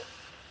Island,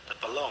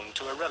 that belonged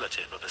to a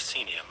relative of a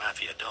senior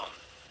mafia don.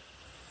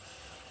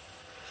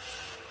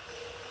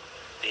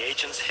 The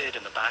agents hid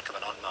in the back of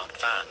an unmarked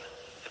van,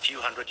 a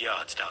few hundred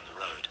yards down the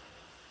road.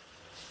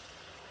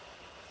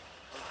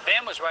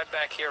 Van was right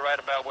back here, right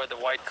about where the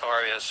white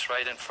car is,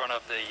 right in front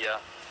of the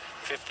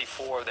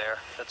 54 there.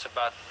 That's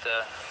about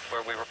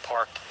where we were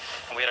parked.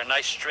 And we had a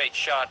nice straight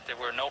shot. There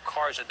were no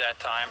cars at that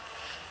time.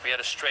 We had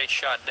a straight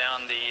shot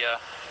down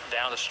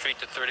the street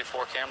to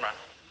 34 Cameron.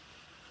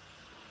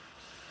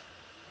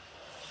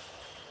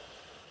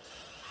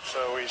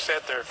 So we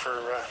sat there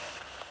for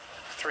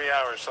 3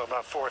 hours, till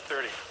about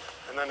 4:30.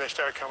 And then they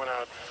started coming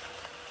out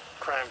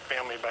crime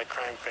family by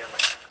crime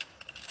family.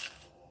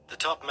 The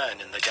top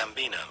men in the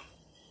Gambino,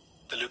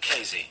 the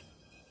Lucchese,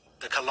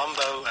 the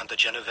Colombo and the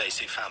Genovese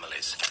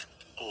families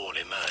all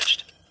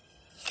emerged.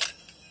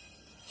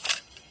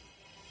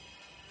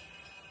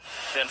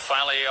 Then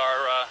finally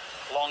our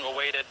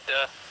long-awaited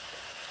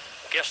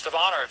guest of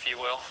honor, if you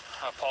will,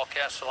 Paul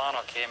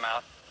Castellano, came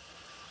out.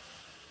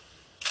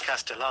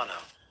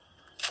 Castellano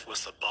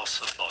was the boss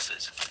of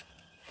bosses.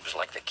 It was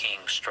like the king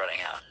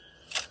strutting out.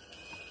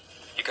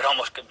 You could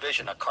almost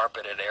envision a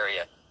carpeted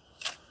area.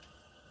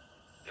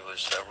 It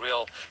was a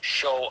real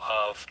show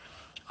of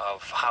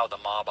how the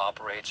mob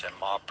operates and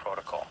mob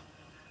protocol.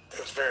 It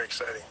was very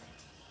exciting.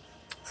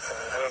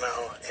 I don't know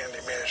how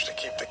Andy managed to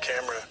keep the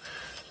camera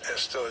as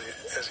still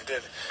as he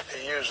did.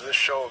 He used this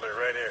shoulder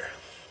right here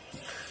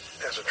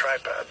as a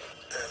tripod,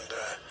 and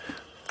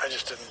I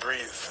just didn't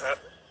breathe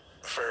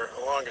for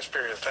the longest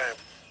period of time.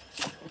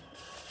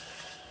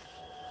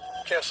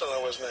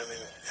 Castellano wasn't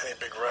in any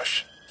big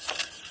rush.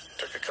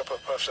 Took a couple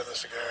of puffs on the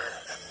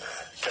cigar and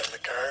got in the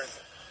car and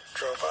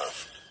drove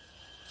off.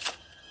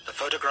 The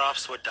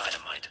photographs were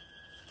dynamite.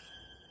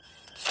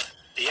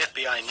 The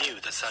FBI knew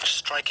that such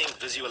striking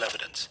visual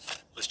evidence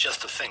was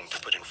just the thing to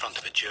put in front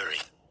of a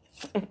jury.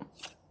 In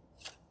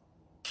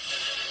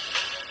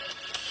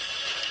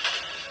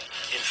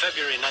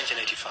February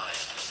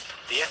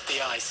 1985, the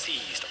FBI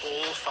seized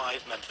all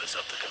 5 members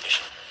of the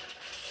commission.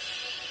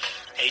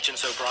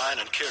 Agents O'Brien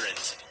and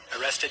Curins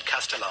arrested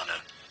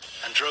Castellano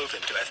and drove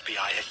him to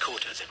FBI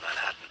headquarters in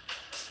Manhattan.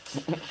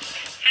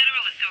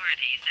 Federal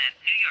authorities at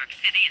New York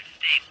City and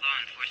state law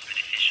enforcement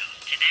officials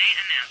today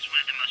announced one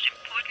of the most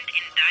important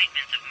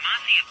indictments of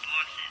mafia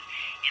bosses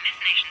in this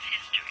nation's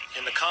history.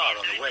 In the car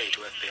on the way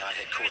to FBI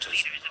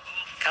headquarters,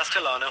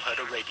 Castellano heard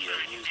a radio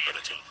news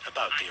bulletin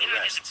about the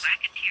arrests.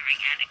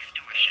 Racketeering and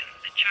extortion.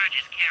 The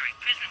charges carry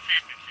prison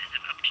sentences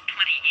of up to 20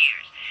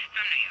 years.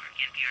 From New York,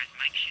 NPR's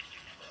Mike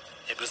Schuster.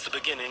 It was the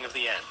beginning of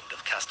the end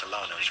of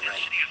Castellano's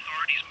reign. The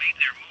authorities made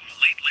their move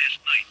late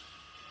last night.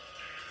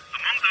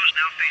 Among those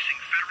now facing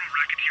federal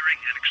racketeering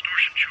and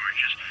extortion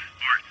charges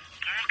are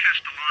Paul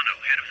Castellano,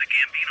 head of the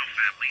Gambino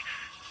family.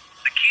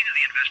 The key to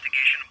the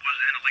investigation was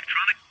an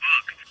electronic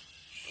bug.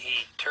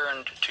 He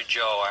turned to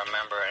Joe, I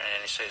remember,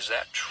 and he said, "Is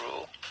that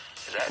true?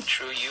 Is that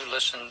true? You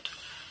listened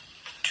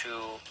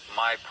to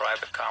my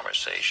private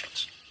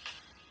conversations."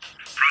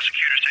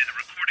 Prosecutors say the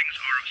recordings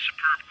are of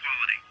superb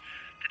quality.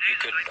 You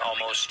could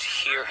almost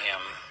hear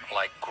him,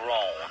 like,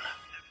 groan.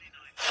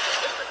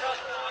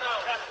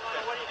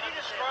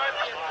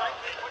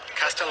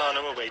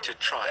 Castellano awaited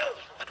trial,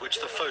 at which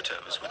the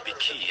photos would be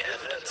key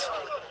evidence.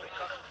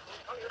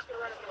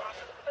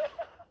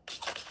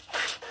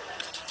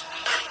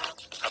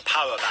 A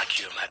power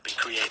vacuum had been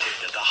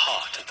created at the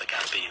heart of the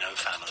Gambino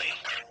family.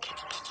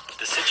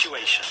 The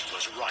situation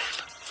was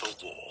ripe for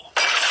war.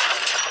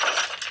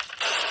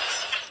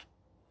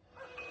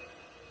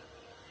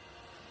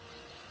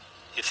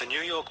 If the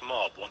New York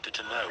mob wanted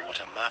to know what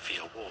a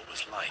mafia war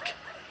was like,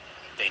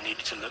 they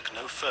needed to look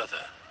no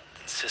further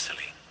than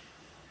Sicily.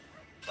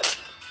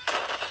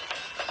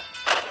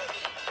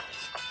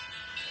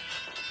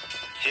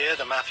 Here,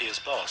 the mafia's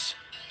boss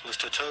was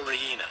Totò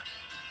Riina,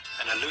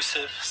 an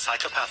elusive,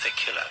 psychopathic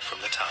killer from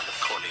the town of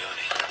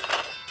Corleone.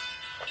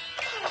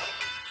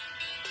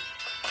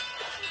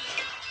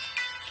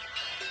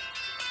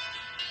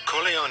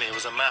 Corleone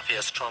was a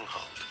mafia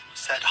stronghold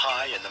set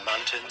high in the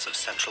mountains of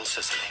central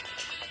Sicily.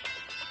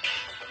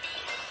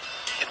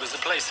 It was the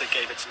place that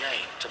gave its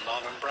name to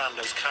Marlon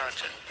Brando's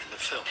character in the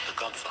film The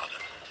Godfather.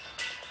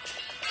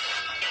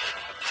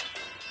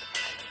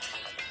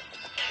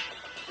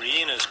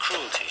 Riina's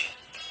cruelty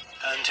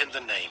earned him the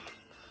name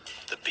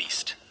The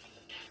Beast.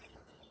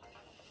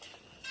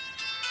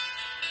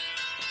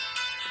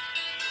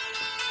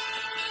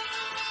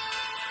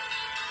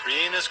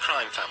 Riina's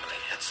crime family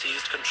had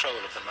seized control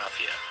of the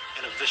mafia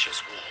in a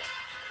vicious war.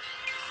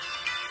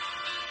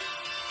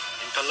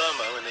 In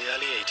Palermo in the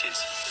early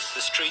 80s,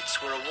 The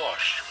streets were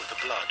awash with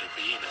the blood of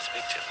Riina's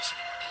victims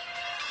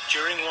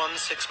during one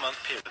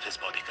 6-month period of his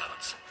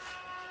bodyguards.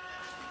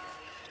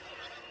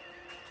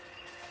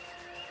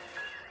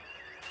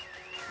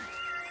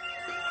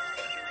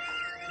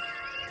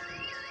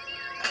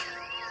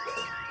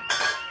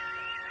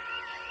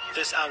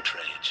 This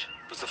outrage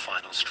was the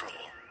final straw.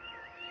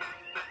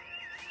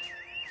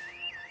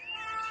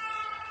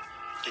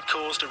 It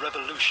caused a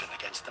revolution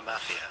against the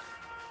mafia,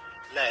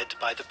 led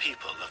by the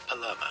people of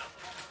Palermo.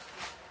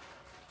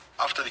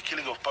 After the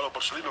killing of Paolo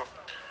Borsellino,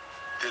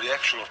 the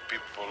reaction of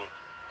people,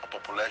 of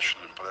population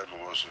in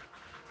Palermo was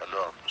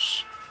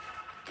enormous.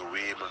 The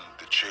women,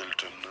 the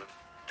children,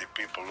 the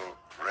people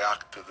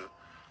reacted,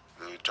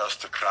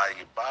 just crying,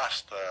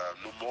 basta,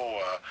 no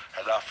more,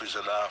 enough is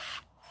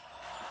enough.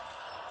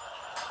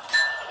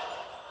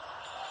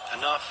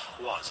 Enough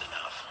was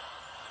enough.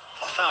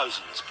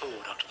 Thousands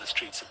poured onto the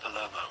streets of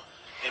Palermo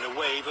in a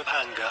wave of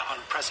anger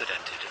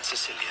unprecedented in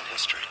Sicilian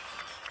history.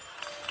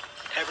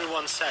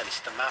 Everyone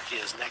sensed the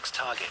mafia's next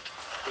target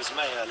was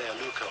Mayor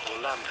Leoluca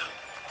Orlando,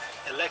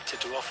 elected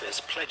to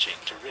office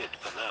pledging to rid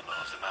Palermo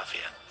of the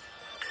mafia.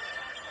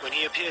 When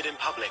he appeared in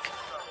public,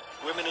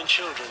 women and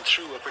children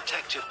threw a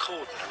protective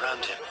cordon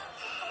around him,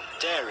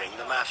 daring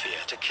the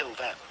mafia to kill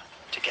them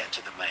to get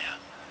to the mayor.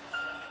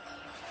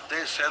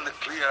 They sent a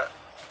clear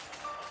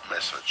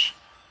message.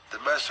 The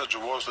message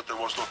was that I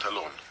was not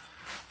alone.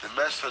 The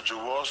message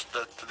was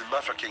that the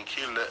mafia can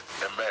kill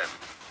a man.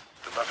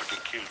 The mafia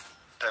can kill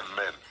 10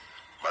 men.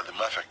 But the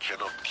mafia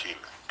cannot kill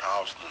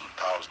thousands and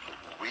thousands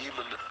of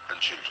women and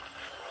children.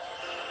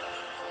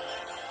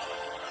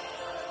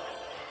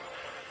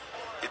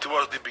 It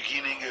was the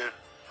beginning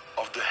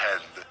of the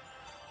end.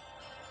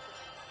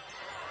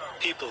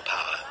 People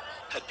power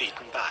had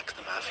beaten back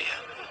the mafia.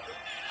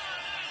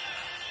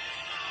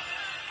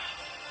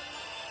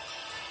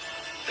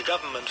 The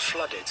government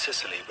flooded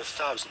Sicily with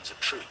thousands of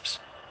troops,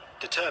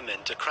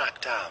 determined to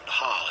crack down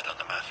hard on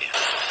the mafia.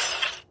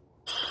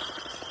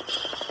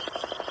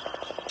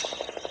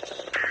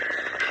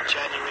 In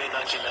January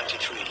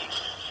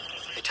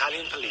 1993,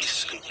 Italian police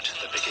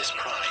scooped the biggest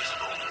prize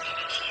of all.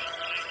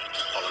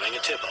 Following a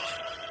tip-off,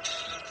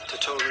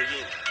 Totò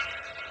Riina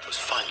was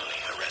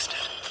finally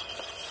arrested.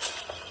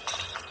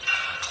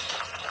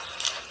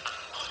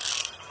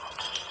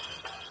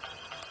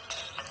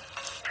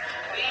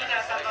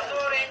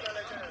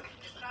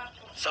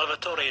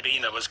 Salvatore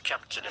Riina was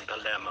captured in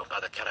Palermo by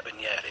the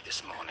Carabinieri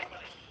this morning.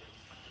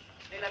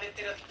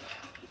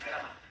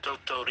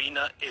 Totò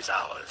Riina is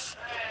ours.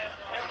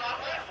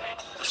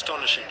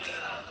 Astonishingly,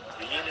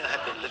 Riina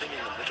had been living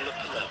in the middle of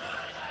Palermo,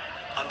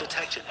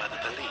 undetected by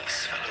the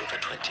police for over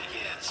 20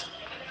 years.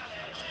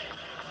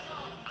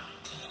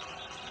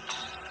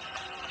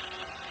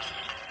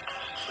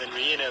 When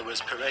Riina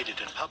was paraded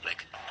in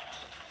public,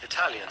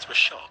 Italians were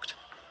shocked.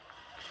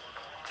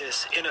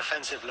 This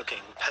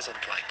inoffensive-looking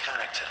peasant-like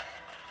character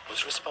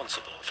was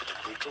responsible for the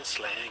brutal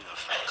slaying of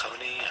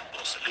Falcone and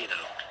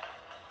Borsellino,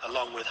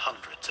 along with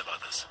hundreds of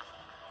others.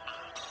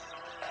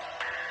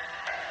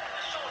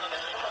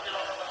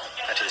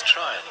 At his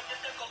trial,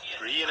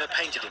 Riina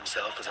painted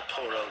himself as a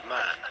poor old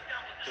man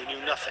who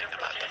knew nothing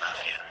about the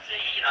mafia.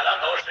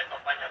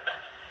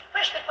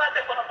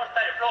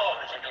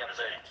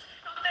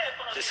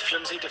 This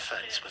flimsy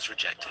defense was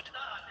rejected.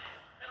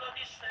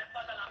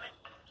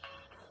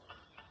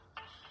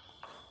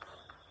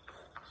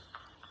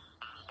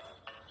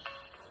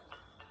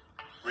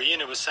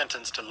 Riina was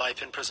sentenced to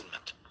life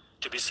imprisonment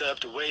to be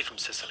served away from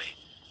Sicily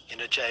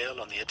in a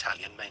jail on the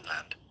Italian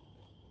mainland.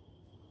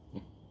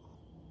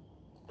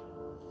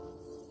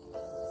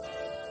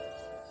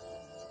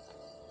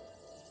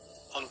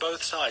 On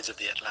both sides of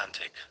the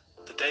Atlantic,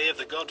 the day of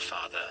the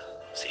Godfather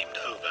seemed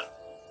over.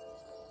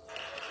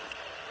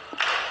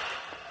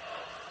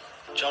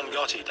 John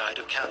Gotti died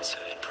of cancer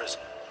in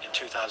prison in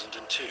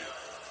 2002,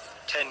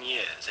 10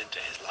 years into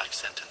his life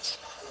sentence.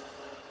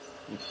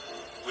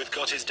 With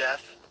Gotti's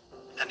death,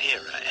 an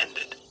era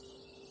ended.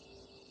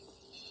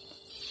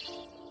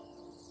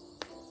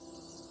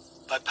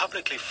 By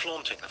publicly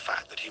flaunting the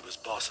fact that he was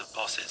boss of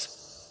bosses,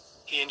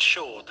 he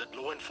ensured that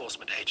law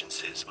enforcement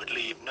agencies would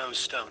leave no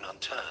stone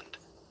unturned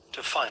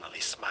to finally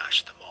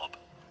smash the mob.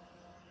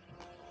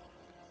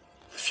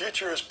 The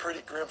future is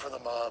pretty grim for the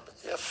mob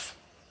if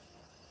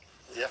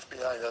the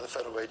FBI and other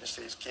federal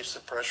agencies keeps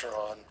the pressure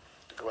on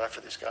to go after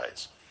these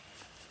guys.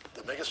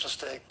 The biggest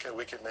mistake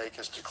we can make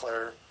is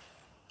declare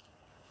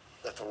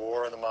that the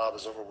war on the mob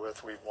is over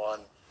with, we've won,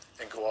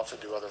 and go off to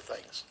do other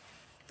things.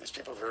 These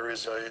people are very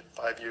resilient.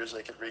 5 years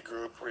they could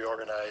regroup,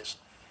 reorganize.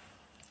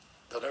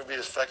 They'll never be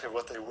as effective as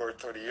what they were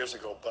 30 years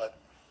ago, but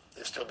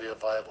they'll still be a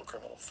viable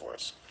criminal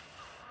force.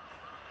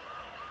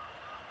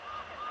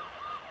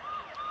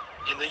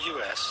 In the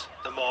US,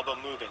 the mob are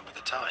moving with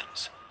the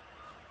times.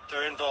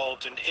 They're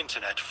involved in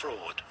internet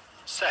fraud,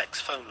 sex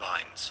phone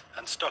lines,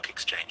 and stock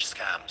exchange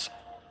scams.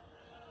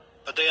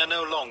 But they are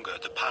no longer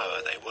the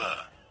power they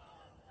were.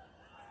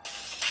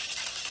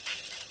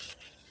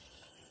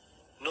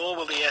 Nor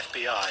will the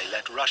FBI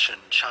let Russian,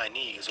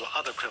 Chinese, or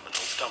other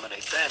criminals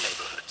dominate their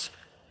neighborhoods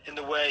in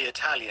the way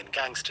Italian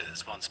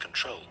gangsters once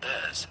controlled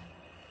theirs.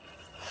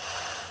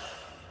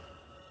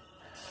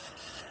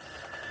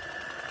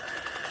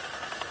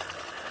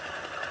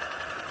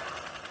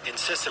 In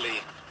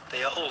Sicily,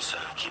 they are also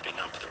keeping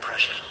up the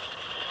pressure.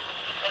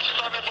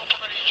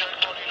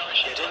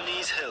 Yet in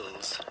these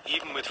hills,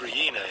 even with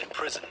Riina in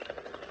prison,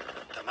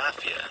 the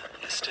mafia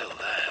is still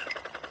there.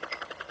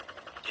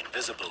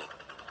 Invisible,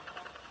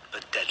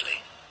 but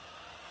deadly.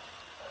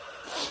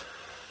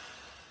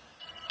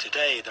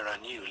 Today there are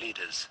new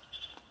leaders.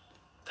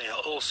 They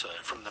are also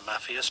from the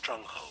mafia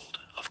stronghold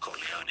of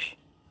Corleone.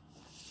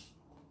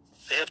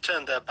 They have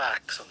turned their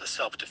backs on the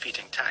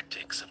self-defeating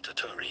tactics of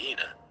Totò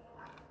Riina.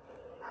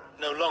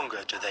 No longer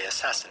do they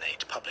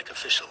assassinate public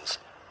officials.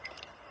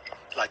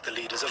 Like the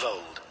leaders of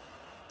old,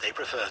 they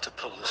prefer to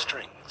pull the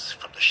strings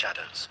from the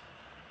shadows.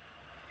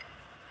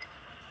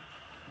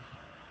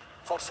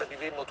 Forse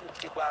vivemmo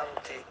tutti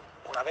quanti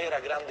una vera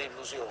grande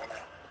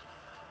illusione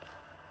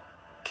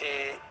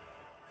che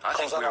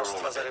cosa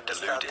nostra sarebbe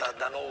stata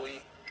da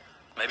noi.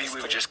 Maybe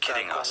we were just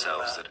kidding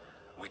ourselves that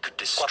we could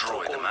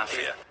destroy the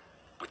mafia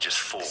with just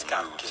 4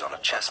 moves on a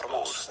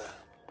chessboard.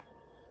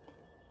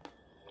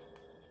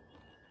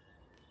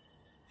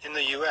 In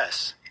the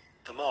US,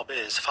 the mob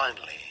is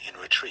finally in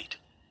retreat.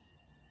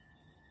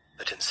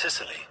 But in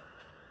Sicily,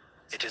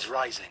 it is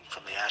rising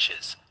from the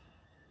ashes,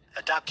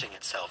 adapting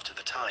itself to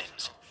the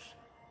times,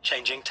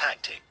 changing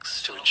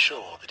tactics to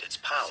ensure that its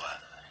power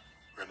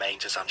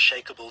remains as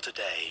unshakable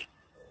today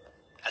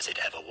as it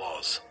ever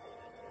was.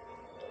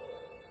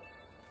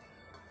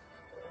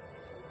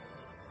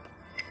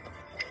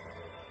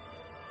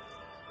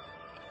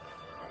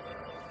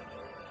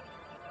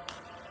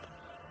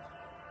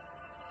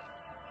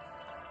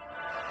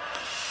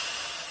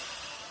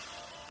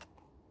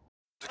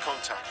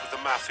 Contact with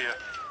the mafia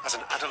as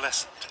an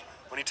adolescent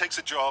when he takes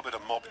a job at a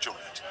mob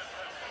joint.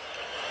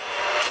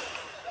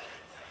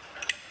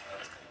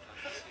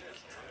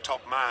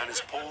 Top man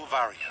is Paul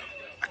Vario,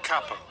 a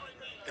capo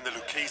in the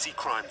Lucchese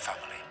crime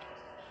family,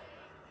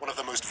 one of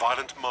the most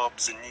violent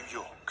mobs in New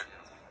York.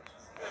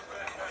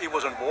 He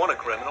wasn't born a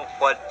criminal,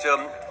 but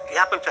he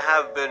happened to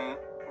have been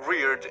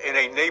reared in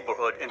a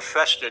neighborhood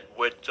infested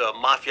with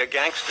mafia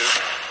gangsters.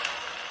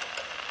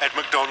 Ed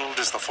McDonald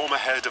is the former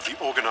head of the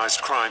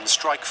organized crime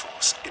strike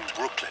force in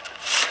Brooklyn.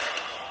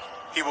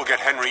 He will get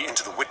Henry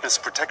into the witness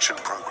protection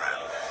program.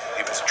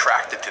 He was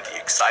attracted to the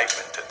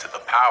excitement, to the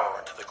power,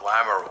 and to the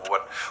glamour of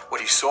what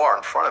he saw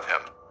in front of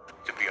him.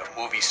 To be a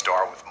movie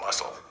star with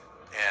muscle.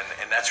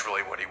 And that's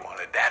really what he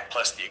wanted. That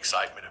plus the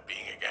excitement of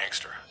being a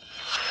gangster.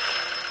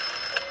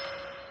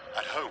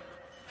 At home,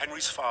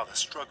 Henry's father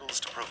struggles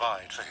to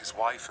provide for his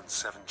wife and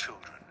 7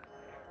 children.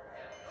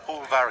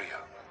 Paul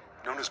Vario,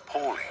 known as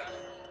Paulie,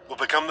 will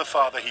become the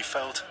father he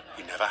felt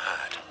he never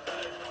had.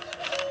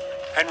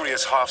 Henry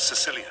is half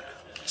Sicilian,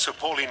 so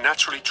Paulie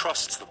naturally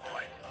trusts the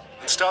boy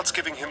and starts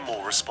giving him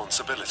more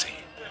responsibility.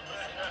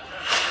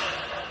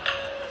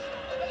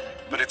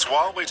 But it's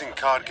while waiting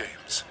card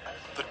games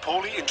that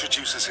Paulie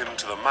introduces him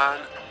to the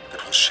man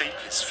that will shape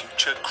his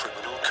future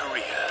criminal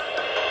career.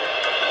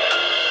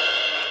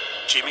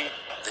 Jimmy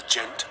the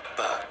Gent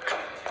Burke.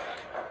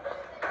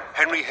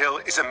 Henry Hill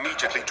is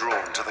immediately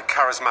drawn to the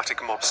charismatic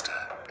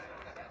mobster.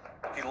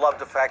 He loved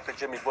the fact that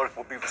Jimmy Burke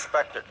would be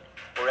respected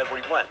wherever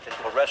he went,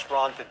 into a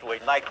restaurant, into a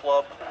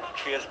nightclub.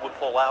 Cheers would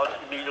pull out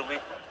immediately.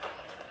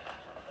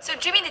 So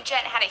Jimmy the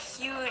Gent had a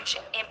huge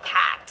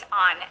impact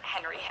on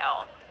Henry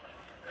Hill.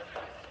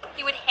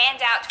 He would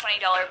hand out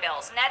 $20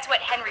 bills, and that's what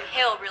Henry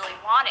Hill really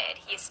wanted.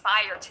 He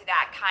aspired to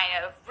that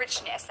kind of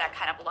richness, that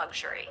kind of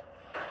luxury.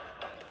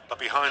 But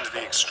behind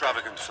the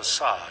extravagant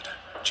facade,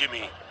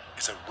 Jimmy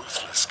is a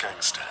ruthless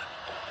gangster.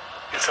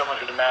 He's someone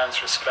who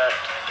demands respect.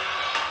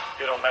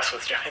 You don't mess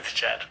with Jimmy the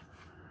Gent.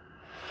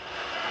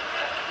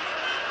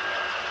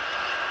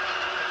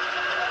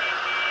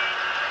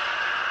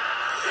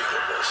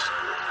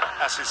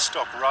 As his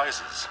stock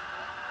rises,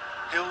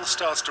 Hill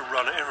starts to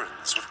run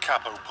errands with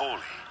Capo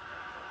Paulie.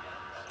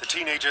 The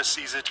teenager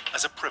sees it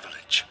as a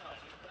privilege,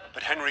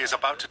 but Henry is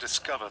about to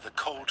discover the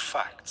cold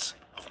facts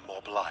of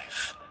mob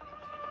life.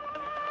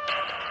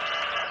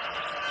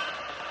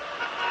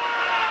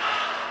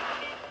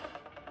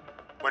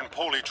 When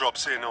Paulie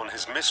drops in on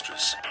his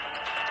mistress,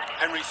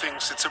 Henry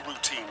thinks it's a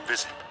routine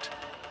visit.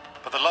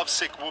 But the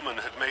lovesick woman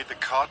had made the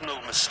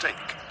cardinal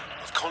mistake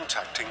of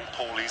contacting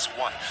Paulie's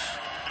wife.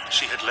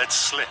 She had let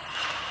slip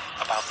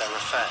about their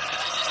affair.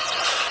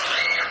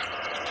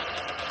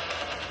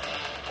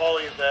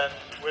 Paulie then,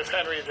 with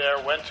Henry there,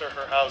 went to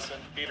her house and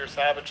beat her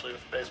savagely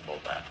with a baseball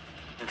bat.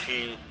 And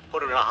he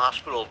put her in a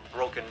hospital,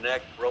 broken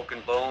neck,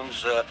 broken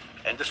bones,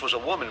 and this was a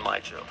woman,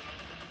 mind you.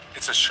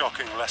 It's a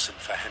shocking lesson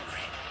for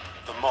Henry.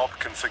 The mob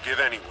can forgive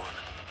anyone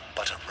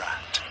but a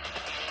rat.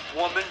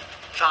 Woman,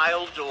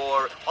 child,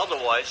 or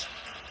otherwise,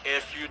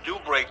 if you do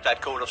break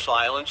that code of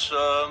silence,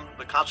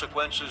 the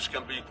consequences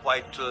can be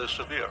quite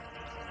severe.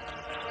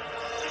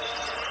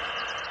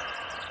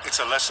 It's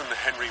a lesson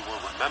Henry will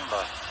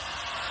remember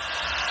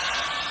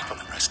for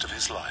the rest of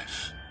his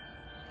life.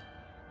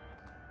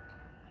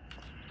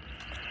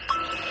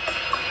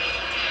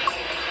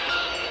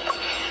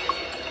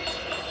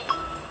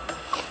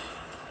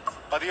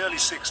 the early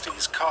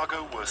 60s,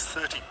 cargo worth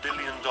 $30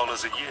 billion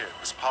a year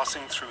was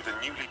passing through the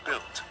newly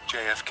built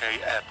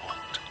JFK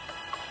airport.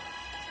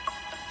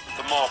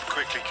 The mob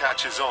quickly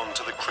catches on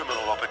to the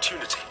criminal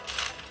opportunity,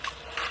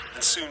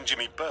 and soon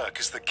Jimmy Burke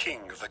is the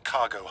king of the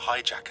cargo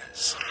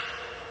hijackers.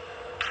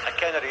 At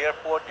Kennedy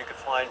Airport, you could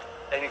find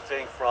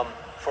anything from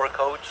fur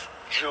coats,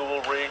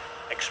 jewelry,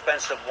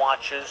 expensive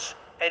watches,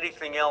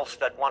 anything else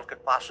that one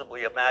could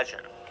possibly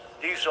imagine.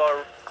 These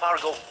are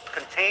cargo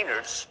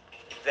containers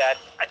that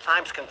at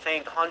times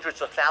contained hundreds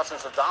of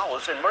thousands of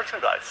dollars in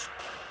merchandise.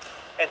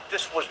 And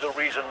this was the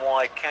reason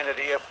why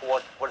Kennedy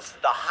Airport was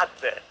the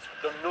hotbed,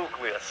 the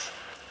nucleus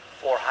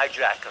for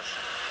hijackers.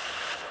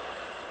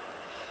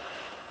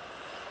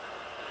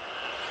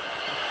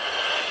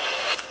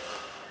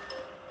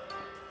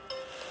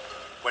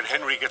 When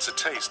Henry gets a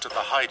taste of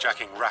the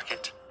hijacking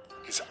racket,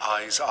 his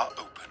eyes are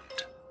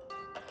opened.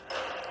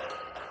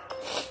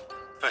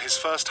 For his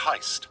first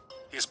heist,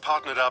 he is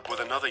partnered up with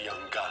another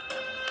young gun,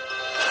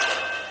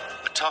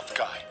 a tough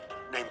guy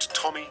named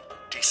Tommy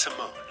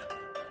DeSimone.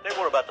 They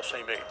were about the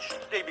same age.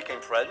 They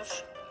became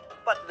friends,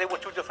 but they were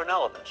two different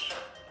elements.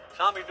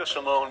 Tommy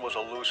DeSimone was a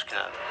loose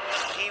cannon.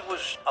 He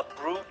was a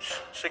brute,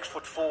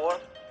 6'4",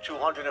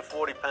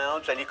 240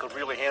 pounds, and he could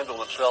really handle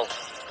himself.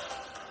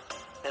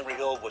 Henry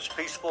Hill was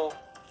peaceful,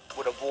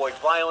 would avoid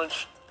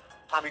violence.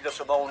 Tommy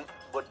DeSimone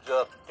would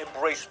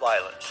embrace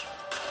violence.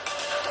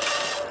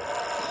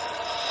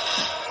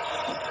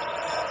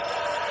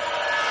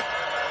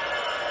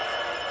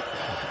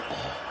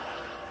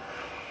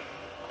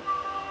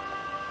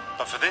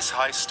 But for this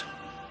heist,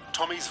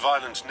 Tommy's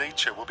violent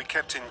nature will be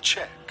kept in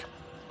check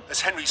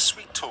as Henry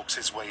sweet-talks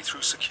his way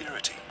through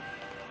security.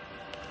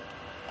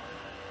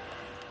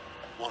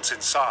 Once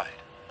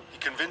inside, he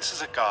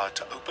convinces a guard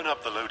to open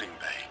up the loading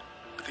bay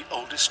with the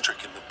oldest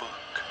trick in the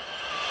book.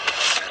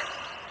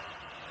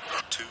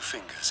 2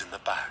 fingers in the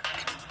back.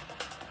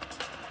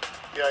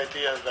 The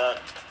idea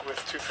that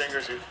with 2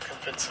 fingers you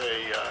convince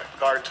a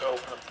guard to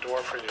open up the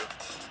door for you.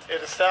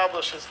 It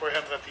establishes for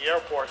him that the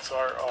airports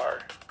are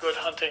good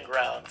hunting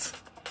grounds.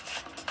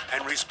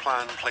 Henry's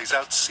plan plays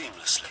out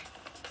seamlessly.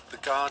 The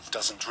guard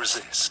doesn't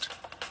resist.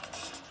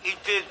 He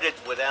did it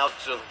without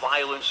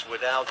violence,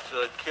 without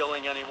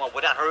killing anyone,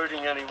 without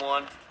hurting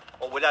anyone,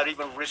 or without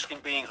even risking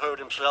being hurt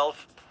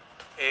himself.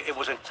 It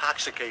was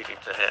intoxicating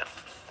to him.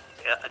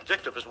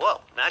 Addictive as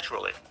well,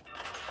 naturally.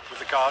 With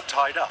the guard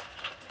tied up,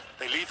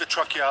 they leave the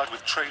truck yard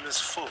with trailers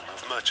full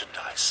of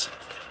merchandise.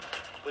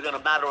 Within a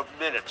matter of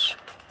minutes,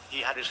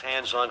 he had his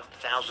hands on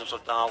thousands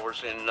of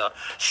dollars in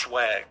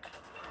swag.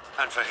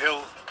 And for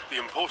Hill, the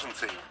important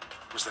thing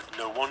was that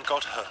no one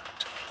got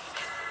hurt.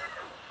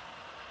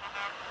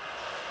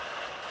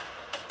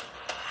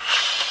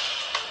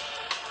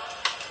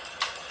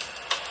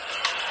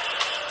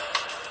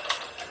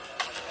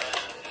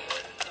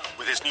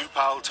 With his new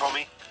pal,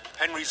 Tommy,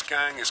 Henry's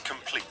gang is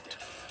complete.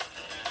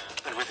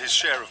 And with his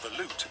share of the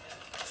loot,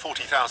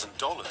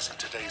 $40,000 in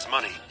today's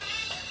money,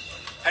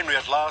 Henry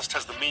at last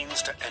has the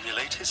means to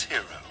emulate his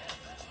hero.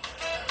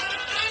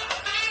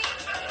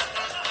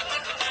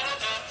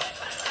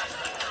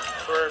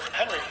 For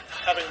Henry,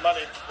 having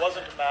money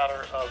wasn't a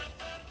matter of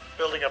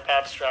building up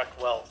abstract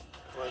wealth.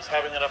 It was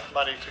having enough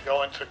money to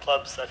go into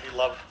clubs that he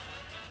loved.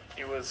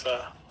 He was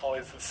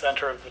always the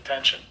center of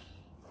attention.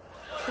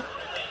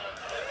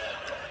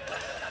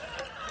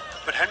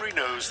 But Henry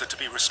knows that to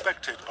be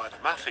respected by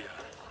the mafia,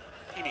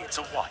 he needs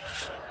a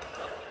wife.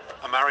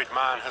 A married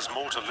man has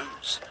more to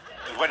lose,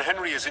 and when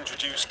Henry is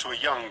introduced to a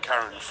young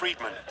Karen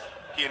Friedman,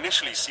 he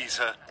initially sees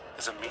her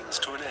as a means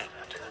to an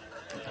end.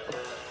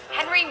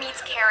 Henry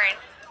meets Karen,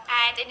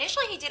 and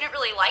initially he didn't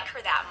really like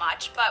her that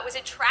much, but was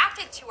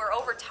attracted to her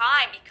over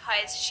time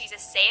because she's a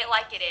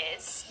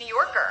say-it-like-it-is New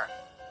Yorker.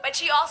 But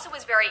she also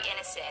was very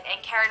innocent,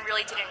 and Karen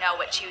really didn't know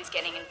what she was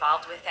getting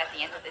involved with at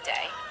the end of the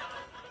day.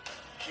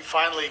 He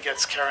finally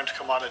gets Karen to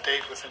come on a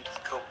date with him to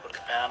the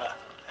Copacabana,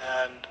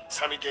 and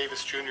Sammy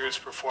Davis Jr. is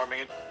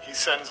performing. He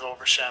sends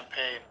over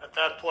champagne. At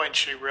that point,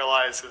 she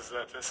realizes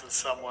that this is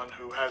someone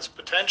who has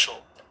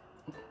potential.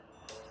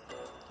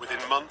 Within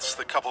months,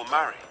 the couple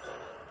marry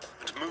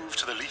and move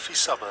to the leafy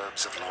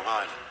suburbs of Long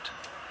Island.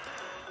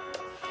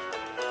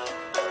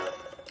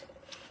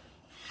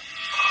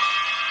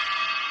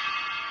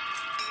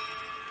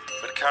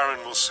 But Karen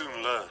will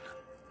soon learn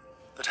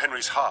that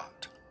Henry's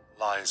heart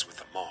lies with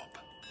the mob.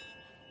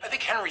 I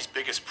think Henry's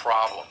biggest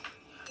problem,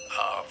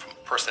 from a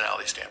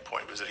personality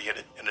standpoint, was that he had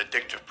an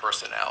addictive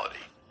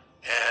personality.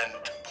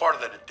 And part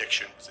of that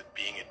addiction was that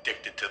being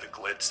addicted to the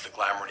glitz, the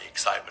glamour, and the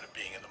excitement of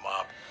being in the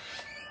mob.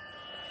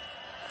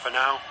 For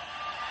now,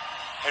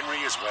 Henry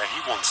is where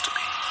he wants to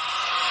be.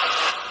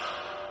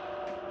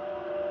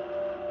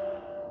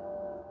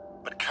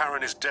 But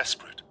Karen is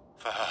desperate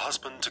for her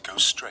husband to go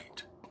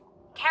straight.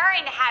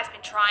 Karen has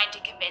been trying to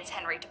convince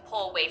Henry to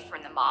pull away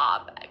from the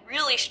mob,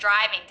 really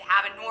striving to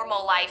have a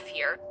normal life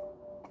here.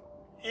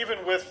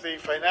 Even with the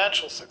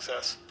financial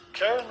success,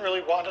 Karen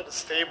really wanted a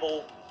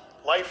stable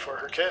life for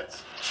her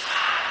kids.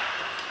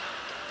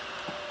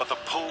 But the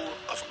pull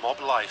of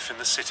mob life in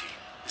the city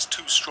is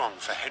too strong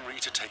for Henry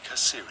to take her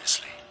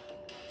seriously.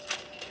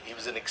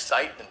 was an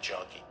excitement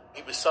junkie.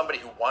 He was somebody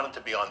who wanted to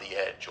be on the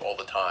edge all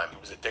the time.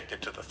 He was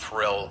addicted to the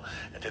thrill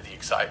and to the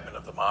excitement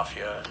of the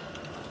mafia.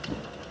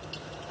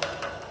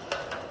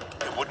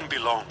 It wouldn't be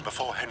long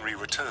before Henry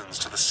returns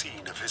to the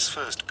scene of his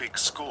first big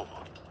score.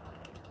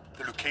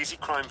 The Lucchese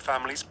crime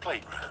family's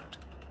playground,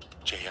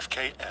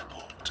 JFK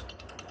Airport.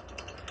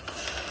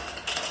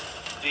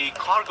 The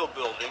cargo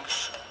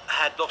buildings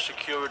had no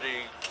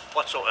security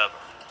whatsoever.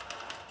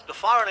 The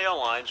foreign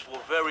airlines were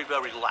very,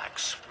 very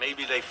lax.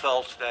 Maybe they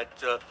felt that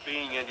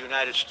being in the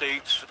United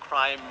States,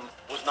 crime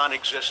was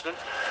non-existent.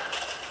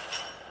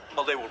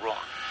 Well, they were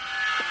wrong.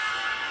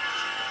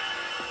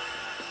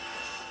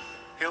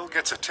 Hill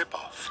gets a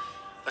tip-off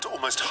that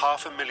almost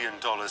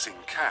 $500,000 in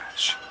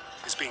cash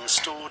is being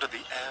stored at the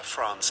Air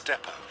France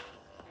depot.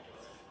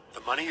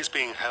 The money is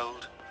being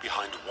held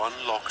behind one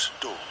locked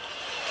door.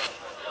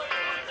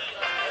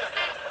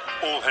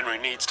 All Henry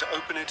needs to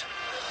open it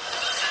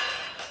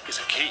is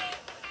a key.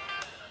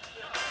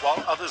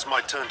 While others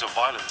might turn to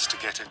violence to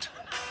get it,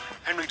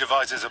 Henry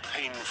devises a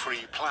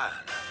pain-free plan.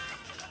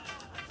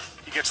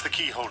 He gets the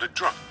key holder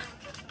drunk,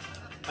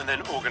 and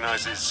then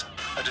organizes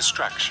a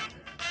distraction.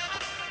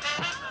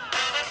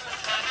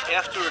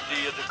 After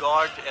the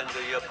guard and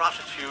the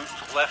prostitute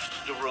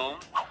left the room,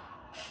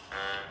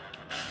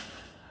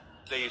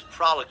 they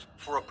frolicked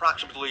for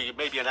approximately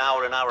maybe an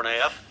hour and a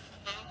half.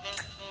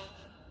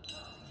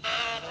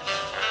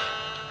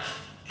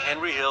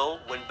 Henry Hill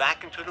went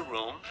back into the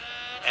room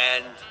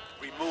and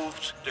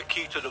removed the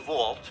key to the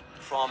vault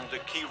from the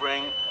key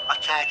ring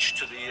attached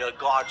to the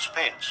guard's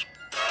pants.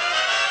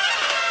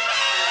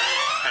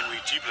 Henry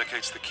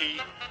duplicates the key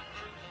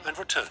and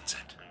returns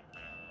it,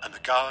 and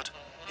the guard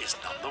is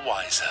none the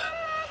wiser.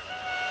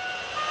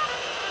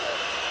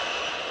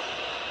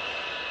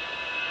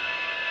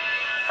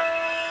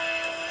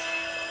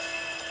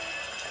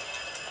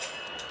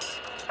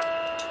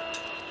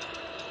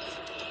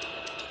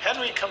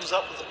 Henry comes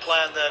up with a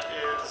plan that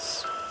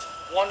is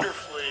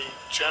wonderfully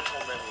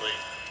gentlemanly,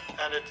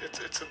 and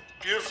it's a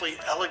beautifully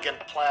elegant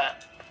plan.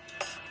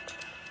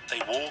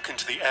 They walk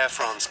into the Air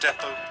France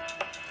depot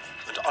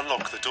and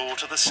unlock the door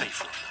to the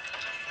safe room.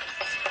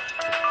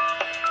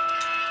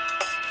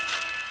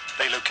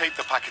 They locate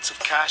the packets of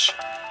cash,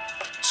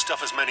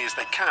 stuff as many as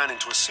they can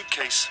into a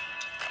suitcase,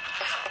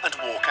 and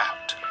walk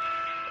out.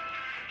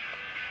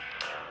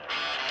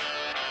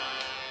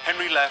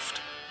 Henry left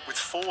with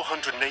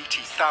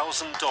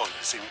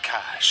 $480,000 in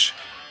cash,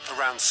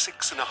 around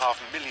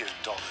 $6.5 million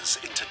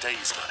in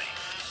today's money.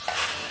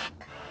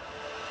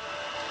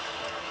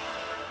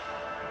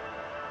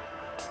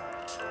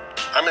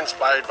 I'm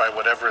inspired by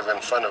whatever is in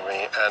front of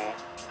me, and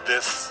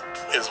this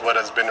is what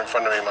has been in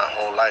front of me my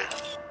whole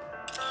life.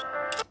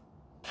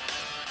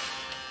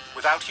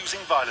 Without using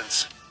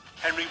violence,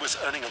 Henry was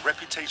earning a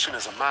reputation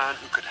as a man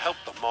who could help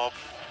the mob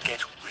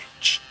get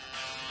rich.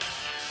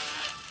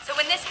 So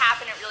when this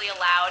happened, it really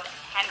allowed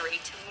Henry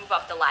to move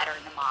up the ladder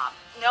in the mob,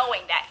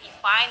 knowing that he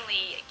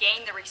finally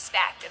gained the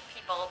respect of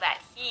people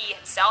that he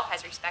himself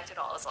has respected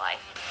all his life.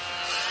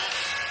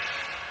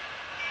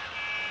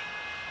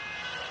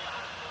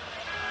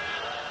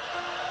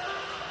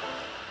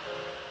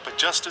 But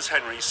just as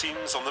Henry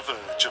seems on the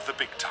verge of the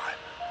big time,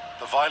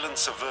 the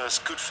violence-averse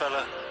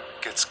Goodfella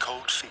gets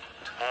cold feet.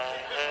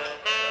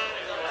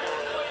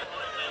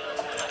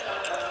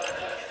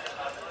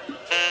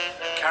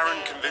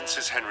 Karen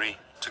convinces Henry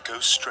to go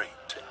straight.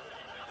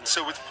 And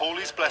so with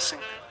Paulie's blessing,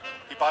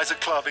 he buys a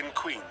club in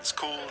Queens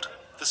called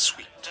The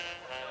Suite.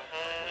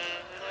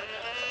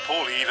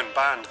 Paulie even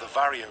banned the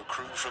Vario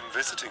crew from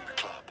visiting the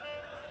club.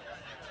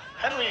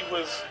 Henry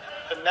was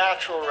a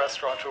natural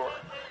restaurateur.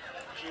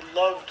 He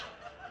loved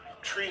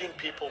treating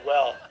people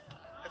well.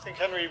 I think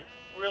Henry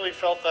really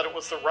felt that it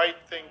was the right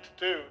thing to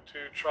do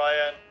to try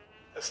and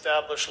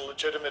establish a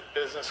legitimate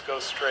business, go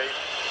straight.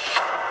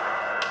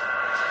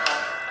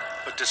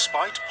 But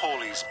despite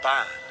Paulie's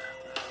ban,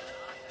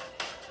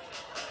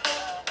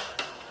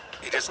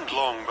 it isn't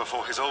long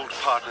before his old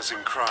partners in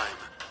crime,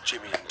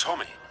 Jimmy and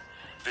Tommy,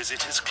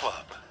 visit his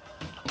club.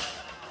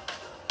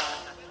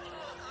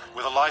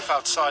 With a life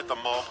outside the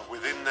mob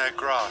within their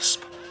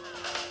grasp,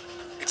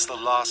 it's the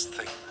last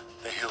thing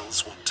the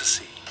Hills want to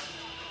see.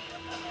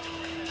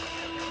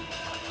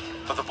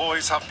 But the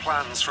boys have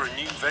plans for a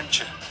new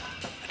venture,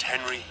 and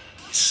Henry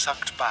is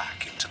sucked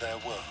back into their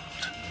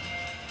world.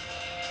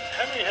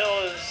 Henry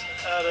Hill is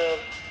at a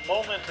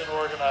moment in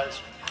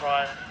organized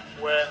crime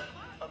when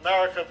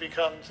America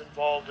becomes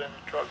involved in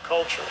drug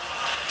culture.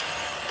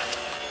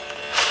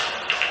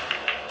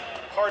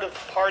 Part of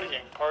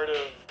partying, part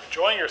of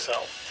enjoying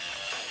yourself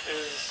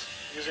is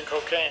using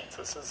cocaine.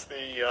 This is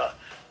the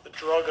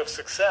drug of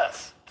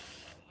success.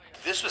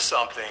 This was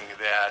something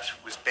that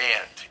was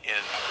banned in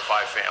the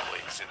five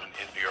families in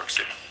New York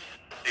City.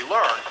 They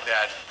learned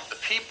that the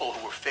people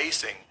who were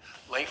facing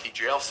lengthy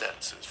jail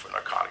sentences for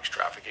narcotics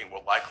trafficking were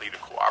likely to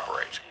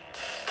cooperate.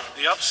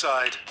 The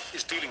upside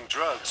is dealing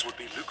drugs would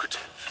be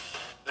lucrative,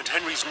 and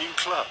Henry's new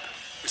club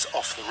is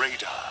off the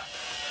radar.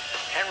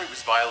 Henry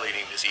was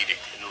violating this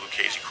edict in the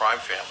Lucchese crime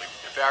family.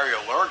 If Vario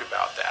learned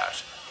about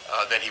that,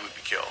 then he would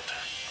be killed.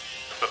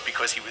 But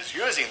because he was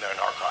using the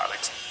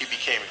narcotics, he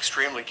became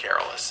extremely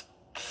careless.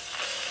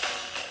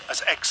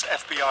 As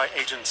ex-FBI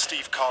agent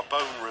Steve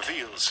Carbone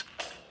reveals,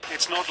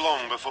 it's not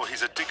long before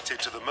he's addicted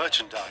to the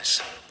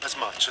merchandise as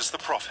much as the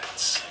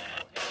profits.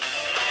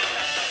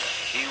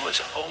 He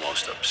was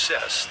almost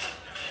obsessed.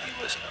 He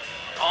was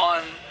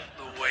on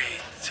the way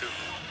to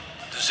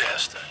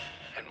disaster.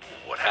 And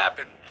what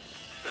happened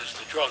was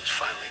the drugs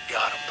finally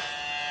got him.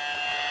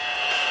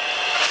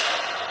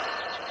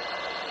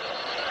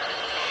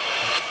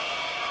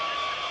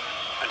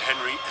 And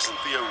Henry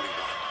isn't the only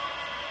one.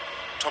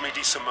 Tommy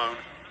DeSimone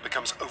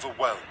becomes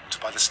overwhelmed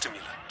by the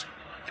stimulant.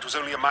 It was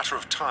only a matter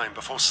of time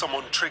before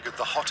someone triggered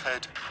the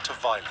hothead to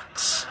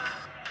violence.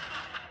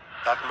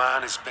 That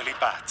man is Billy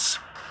Batts,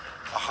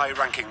 a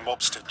high-ranking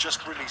mobster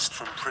just released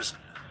from prison.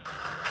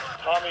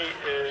 Tommy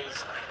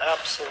is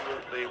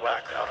absolutely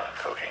whacked out on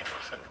cocaine.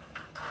 He's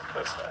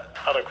just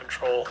out of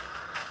control.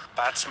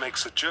 Batts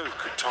makes a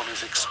joke at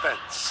Tommy's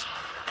expense.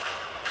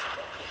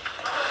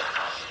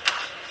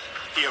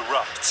 He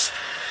erupts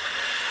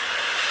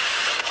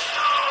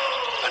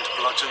and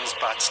bludgeons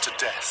Batts to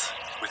death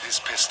with his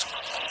pistol.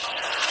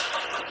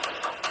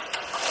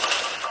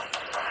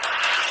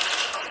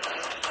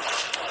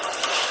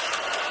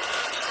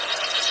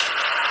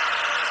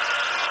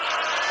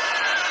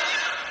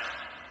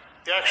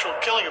 The actual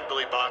killing of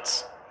Billy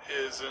Batts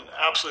is an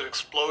absolute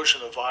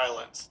explosion of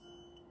violence.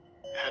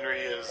 Henry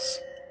is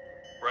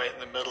right in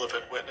the middle of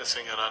it,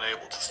 witnessing it,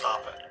 unable to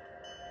stop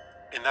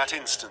it. In that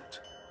instant,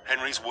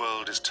 Henry's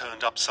world is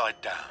turned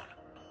upside down.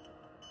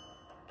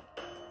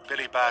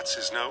 Billy Batts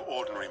is no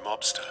ordinary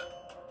mobster.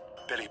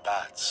 Billy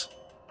Batts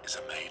is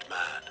a made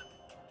man.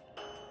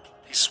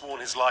 He's sworn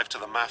his life to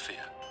the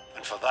Mafia,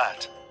 and for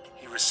that,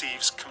 he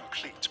receives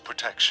complete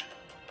protection.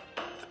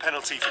 The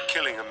penalty for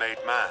killing a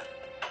made man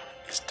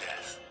is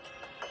death.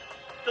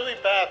 Billy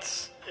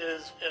Batts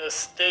is in a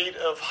state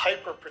of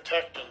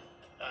hyper-protection,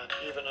 and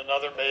even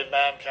another made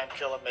man can't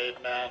kill a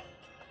made man.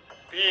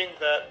 Being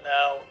that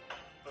now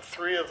the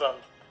three of them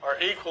are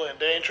equally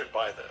endangered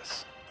by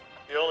this,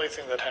 the only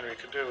thing that Henry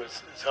could do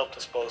is help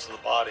dispose of the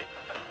body.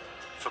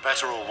 For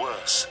better or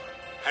worse,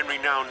 Henry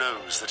now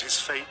knows that his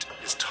fate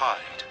is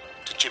tied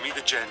to Jimmy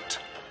the Gent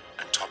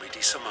and Tommy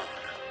DeSimone.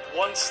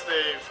 Once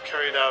they've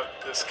carried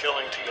out this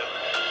killing together,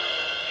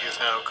 he is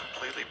now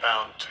completely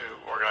bound to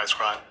organized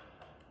crime.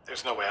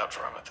 There's no way out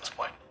for him at this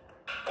point.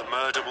 The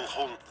murder will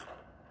haunt them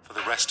for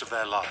the rest of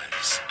their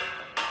lives.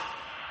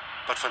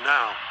 But for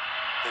now,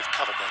 they've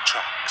covered their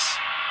tracks.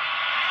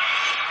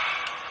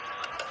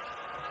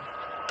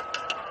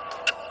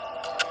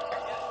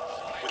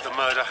 With the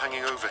murder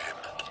hanging over him,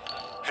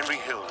 Henry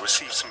Hill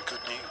receives some good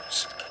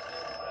news.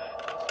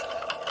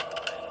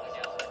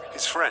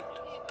 His friend,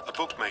 a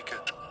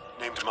bookmaker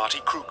named Marty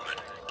Krugman,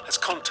 has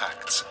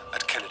contacts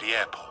at Kennedy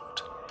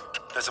Airport.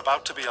 There's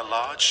about to be a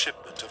large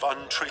shipment of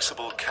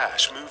untraceable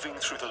cash moving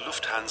through the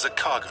Lufthansa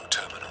cargo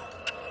terminal.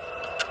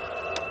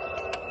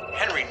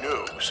 Henry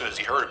knew, as soon as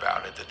he heard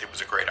about it, that there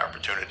was a great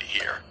opportunity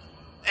here.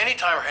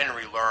 Anytime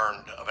Henry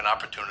learned of an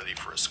opportunity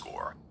for a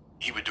score,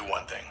 he would do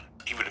one thing.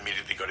 He would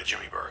immediately go to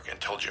Jimmy Burke and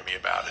tell Jimmy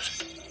about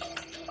it.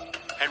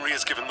 Henry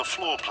is given the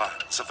floor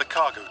plans of the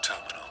cargo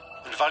terminal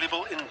and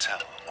valuable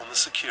intel on the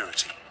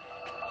security.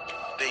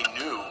 They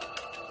knew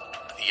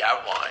the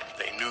outline.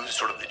 They knew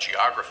sort of the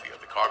geography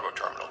of the cargo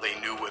terminal. They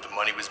knew where the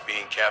money was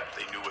being kept.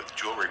 They knew where the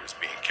jewelry was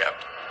being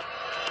kept.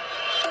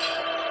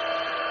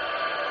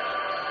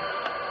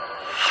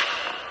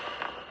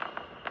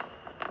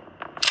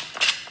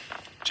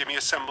 Jimmy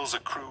assembles a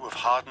crew of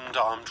hardened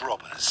armed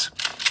robbers.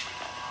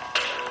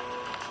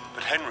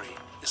 But Henry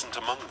isn't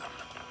among them.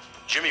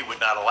 Jimmy would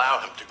not allow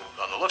him to go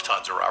on the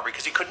Lufthansa robbery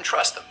because he couldn't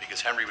trust him,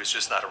 because Henry was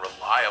just not a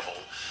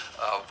reliable,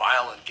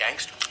 violent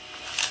gangster.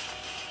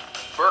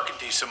 Burke and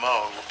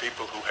DeSimone were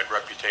people who had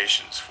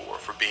reputations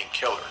for being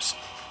killers.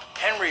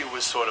 Henry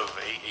was sort of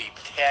a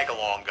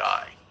tag-along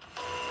guy.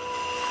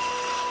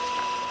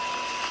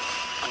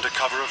 Under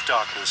cover of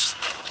darkness,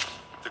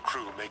 the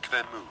crew make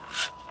their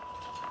move.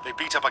 They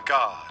beat up a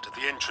guard at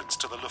the entrance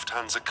to the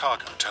Lufthansa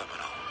cargo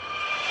terminal.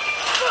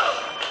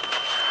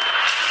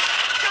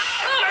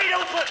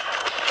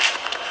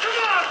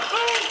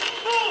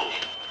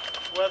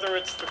 Whether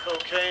it's the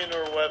cocaine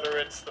or whether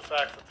it's the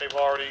fact that they've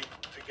already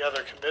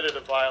together committed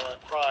a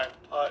violent crime,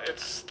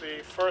 it's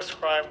the first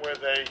crime where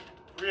they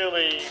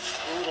really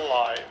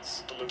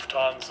brutalize the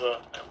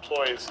Lufthansa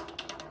employees.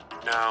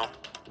 Now,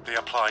 they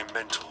apply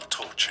mental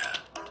torture.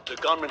 The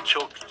gunman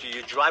took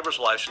the driver's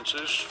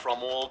licenses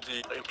from all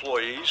the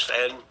employees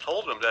and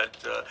told them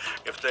that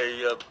if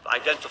they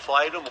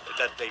identified them,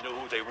 that they knew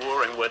who they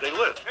were and where they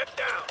lived. Get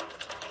down!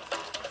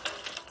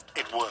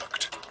 It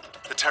worked.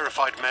 The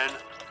terrified men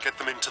get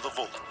them into the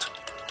vault.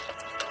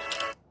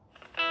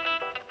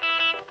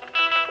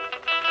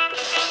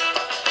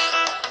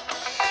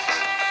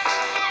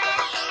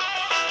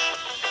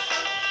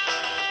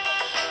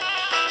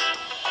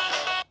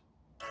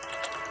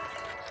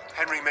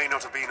 Henry may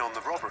not have been on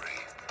the robbery,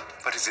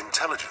 but his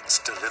intelligence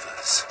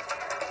delivers.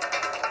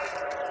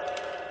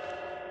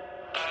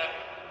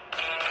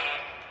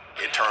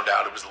 It turned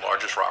out it was the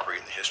largest robbery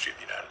in the history of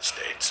the United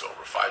States,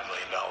 over $5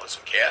 million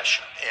in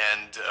cash,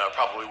 and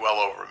probably well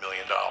over $1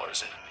 million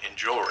in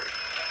jewelry.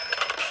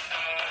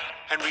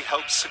 Henry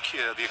helped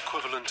secure the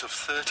equivalent of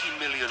 $30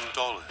 million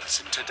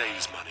in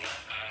today's money,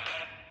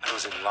 and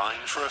was in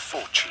line for a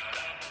fortune.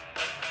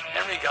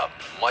 Henry got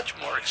much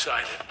more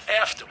excited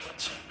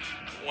afterwards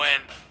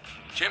when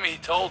Jimmy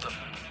told him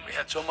we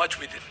had so much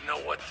we didn't know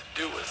what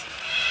to do with it.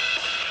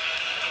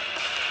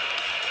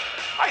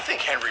 I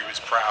think Henry was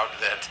proud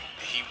that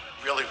he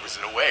really was,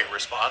 in a way,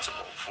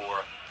 responsible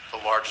for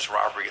the largest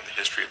robbery in the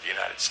history of the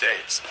United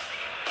States.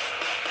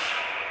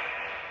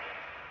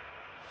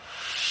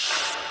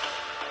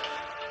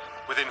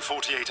 Within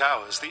 48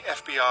 hours, the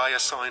FBI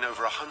assign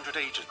over 100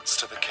 agents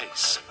to the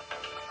case.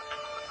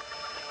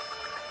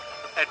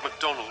 Ed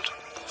McDonald,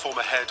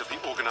 former head of the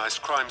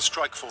organized crime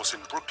strike force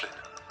in Brooklyn,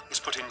 is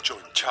put in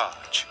joint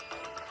charge.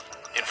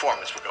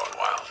 Informants were going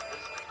wild.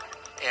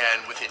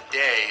 And within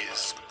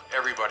days,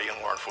 everybody in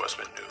law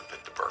enforcement knew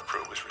that the Burke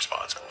crew was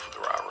responsible for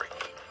the robbery.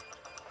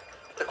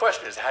 The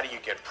question is, how do you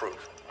get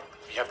proof?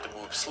 You have to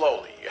move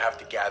slowly. You have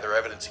to gather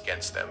evidence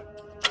against them.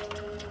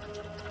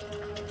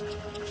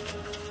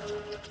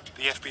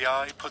 The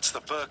FBI puts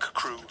the Burke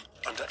crew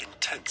under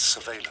intense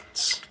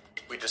surveillance.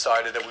 We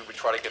decided that we would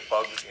try to get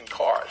bugs in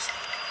cars.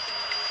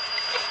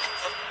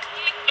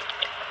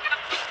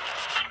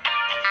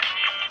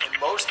 And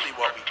mostly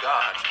what we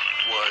got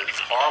was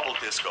horrible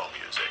disco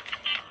music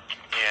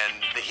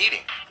and the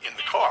heating in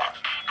the car.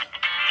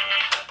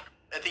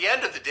 At the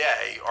end of the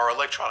day, our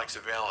electronic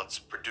surveillance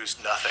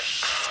produced nothing.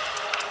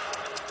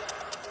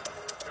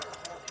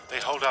 They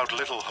hold out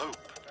little hope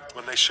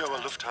when they show a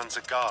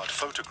Lufthansa guard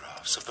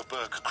photographs of the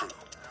Burke crew.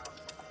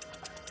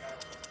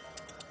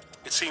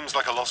 It seems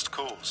like a lost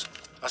cause,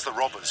 as the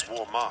robbers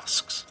wore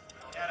masks.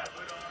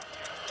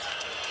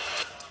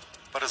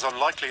 But as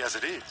unlikely as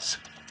it is,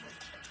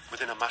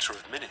 within a matter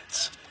of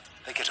minutes,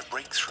 they get a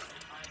breakthrough.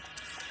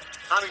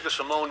 Tommy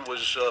DeSimone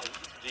was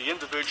the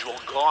individual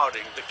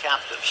guarding the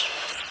captives.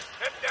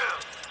 Head down.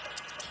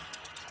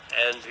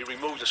 And he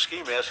removed the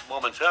ski mask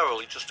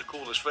momentarily just to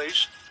cool his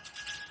face.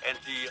 And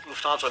the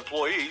Lufthansa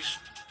employees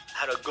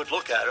had a good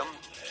look at him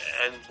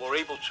and were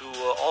able to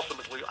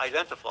ultimately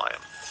identify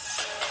him.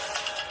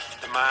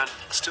 The man,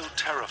 still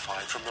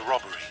terrified from the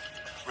robbery,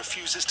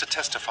 refuses to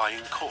testify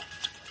in court.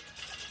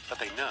 But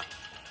they know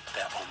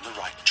they're on the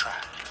right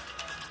track.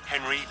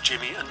 Henry,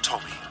 Jimmy, and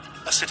Tommy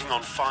are sitting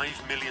on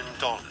 $5 million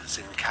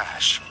in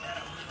cash.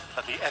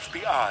 But the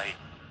FBI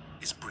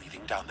is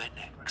breathing down their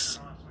necks.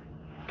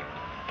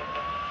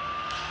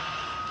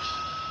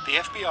 The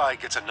FBI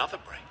gets another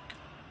break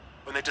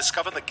when they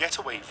discover the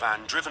getaway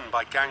van driven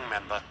by gang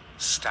member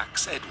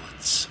Stax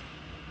Edwards.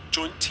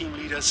 Joint team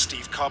leader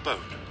Steve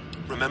Carbone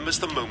remembers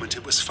the moment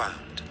it was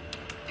found.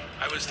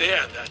 I was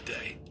there that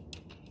day.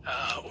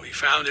 We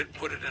found it,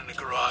 put it in the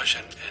garage,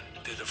 and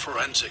did a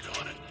forensic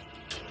on it.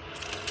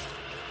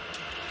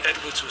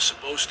 Edwards was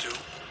supposed to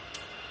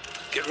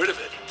get rid of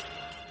it,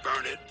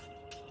 burn it,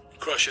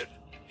 crush it.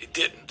 He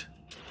didn't.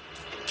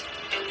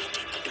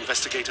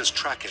 Investigators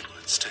track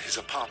Edwards to his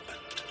apartment.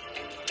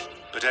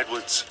 But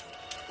Edwards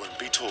won't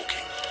be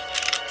talking.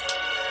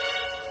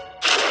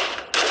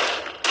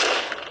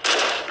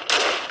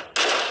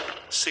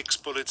 Six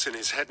bullets in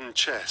his head and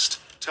chest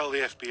tell the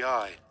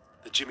FBI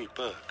that Jimmy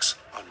Burke's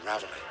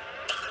unraveling.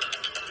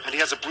 And he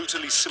has a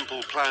brutally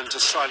simple plan to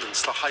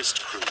silence the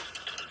heist crew.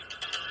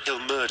 He'll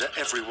murder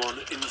everyone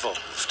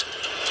involved.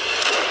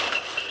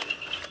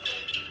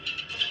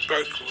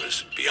 Burke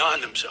was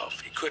beyond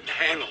himself. He couldn't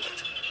handle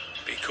it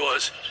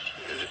because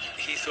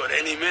he thought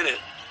any minute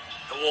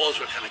the walls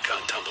were going to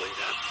come tumbling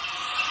down.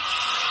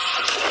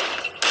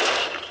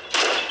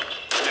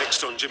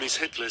 Next on Jimmy's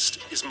hit list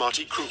is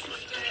Marty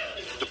Krugman,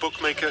 the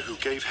bookmaker who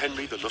gave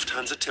Henry the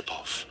Lufthansa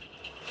tip-off.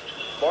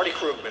 Marty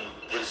Krugman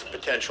was a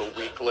potential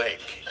weak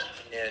link,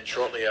 and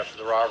shortly after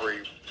the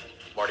robbery,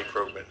 Marty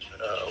Krugman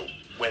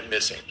went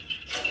missing.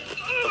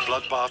 The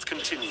bloodbath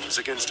continues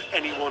against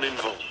anyone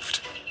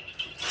involved,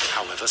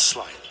 however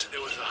slight.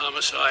 There was a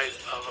homicide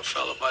of a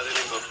fellow by the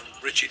name of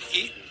Richard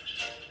Eaton,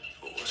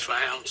 who was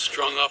found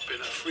strung up in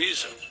a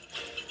freezer,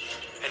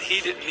 and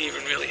he didn't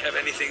even really have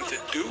anything to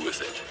do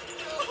with it.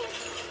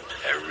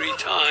 Every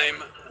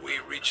time we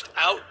reached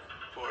out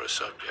for a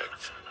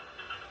subject,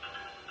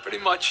 pretty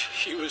much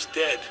he was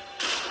dead.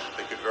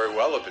 They could very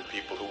well have been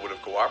people who would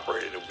have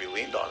cooperated if we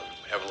leaned on them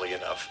heavily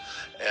enough.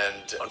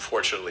 And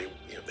unfortunately,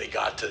 they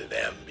got to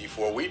them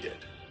before we did.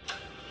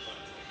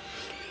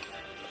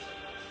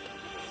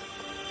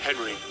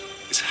 Henry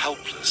is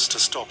helpless to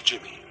stop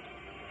Jimmy.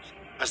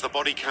 As the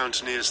body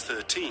count nears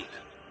 13,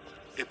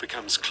 it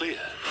becomes clear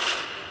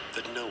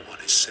that no one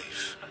is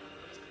safe.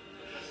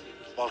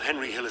 While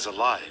Henry Hill is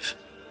alive,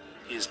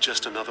 he is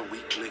just another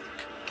weak link.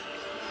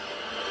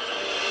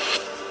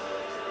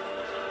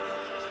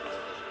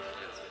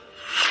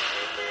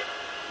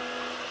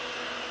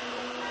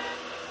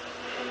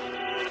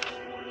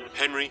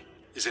 Henry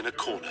is in a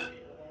corner.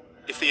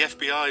 If the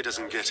FBI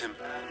doesn't get him,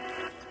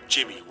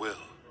 Jimmy will.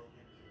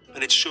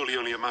 And it's surely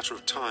only a matter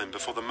of time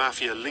before the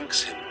Mafia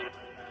links him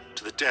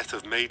to the death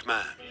of made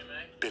man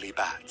Billy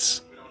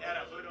Batts.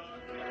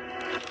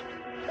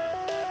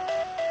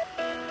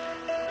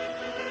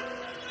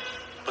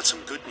 But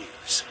some good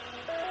news.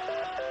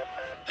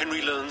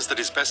 Henry learns that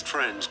his best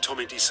friend,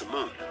 Tommy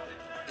DeSimone,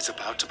 is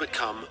about to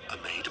become a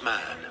made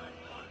man.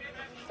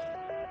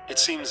 It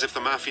seems if the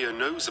Mafia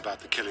knows about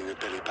the killing of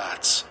Billy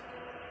Batts,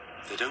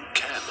 they don't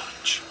care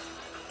much.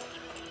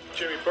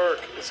 Jimmy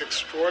Burke is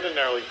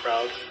extraordinarily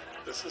proud.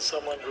 This is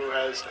someone who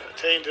has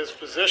attained his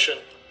position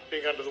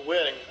being under the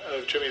wing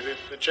of Jimmy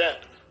the Gent.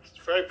 It's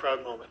a very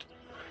proud moment.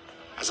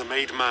 As a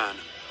made man,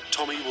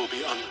 Tommy will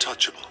be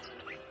untouchable,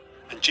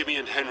 and Jimmy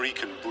and Henry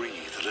can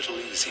breathe a little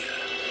easier.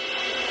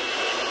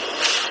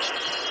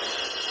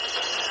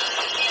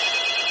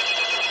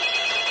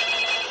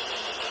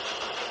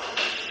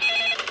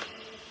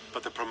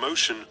 But the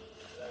promotion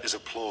is a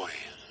ploy.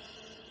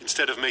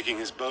 Instead of making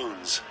his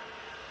bones,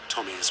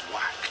 Tommy is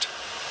whacked.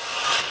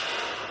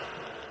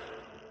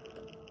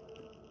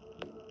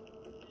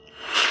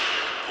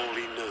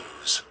 Paulie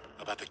knows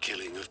about the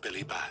killing of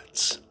Billy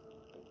Batts.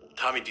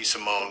 Tommy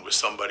DeSimone was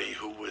somebody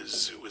who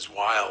was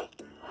wild.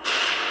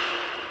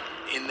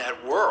 In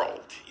that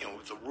world, you know,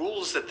 the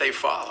rules that they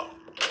follow,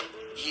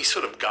 he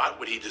sort of got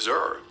what he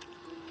deserved.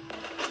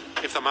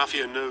 If the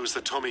Mafia knows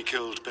that Tommy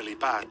killed Billy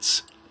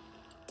Batts,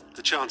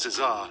 the chances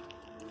are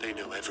they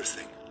know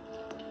everything.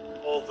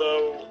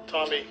 Although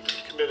Tommy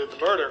committed the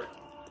murder,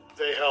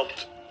 they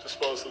helped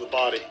dispose of the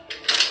body.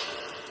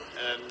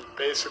 And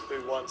basically,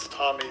 once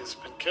Tommy's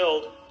been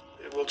killed,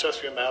 it will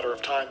just be a matter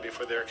of time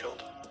before they're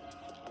killed.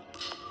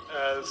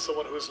 As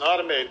someone who's not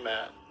a made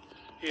man,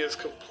 he is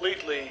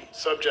completely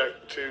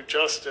subject to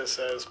justice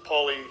as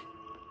Paulie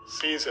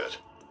sees it.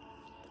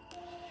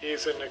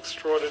 He's in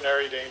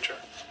extraordinary danger.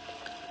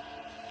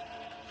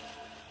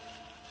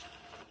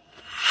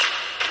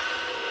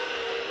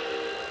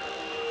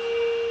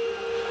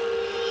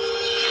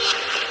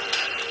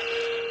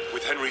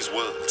 With Henry's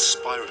world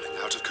spiraling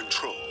out of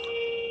control,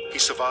 he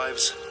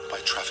survives by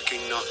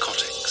trafficking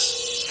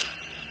narcotics.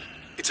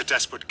 It's a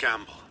desperate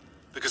gamble,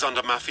 because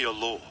under Mafia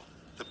law,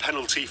 the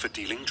penalty for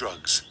dealing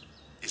drugs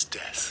is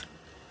death.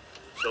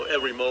 So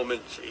every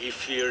moment he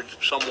feared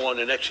someone,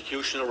 an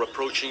executioner,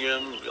 approaching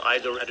him,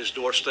 either at his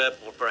doorstep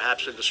or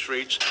perhaps in the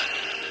streets.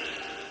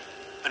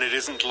 And it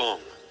isn't long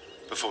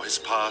before his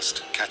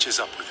past catches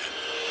up with him.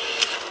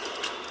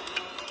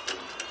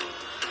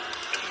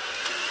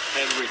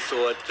 Henry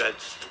thought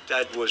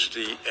that was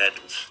the end.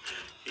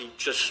 He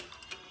just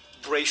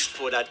braced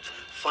for that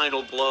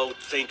final blow,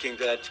 thinking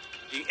that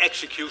the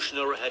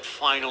executioner had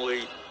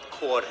finally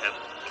caught him.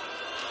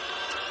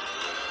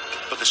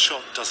 But the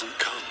shot doesn't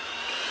come.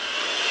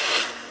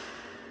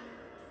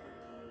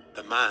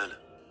 The man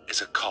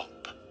is a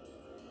cop.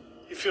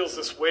 He feels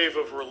this wave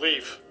of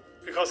relief,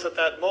 because at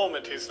that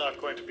moment he's not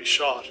going to be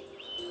shot.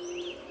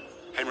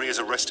 Henry is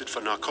arrested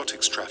for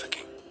narcotics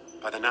trafficking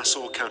by the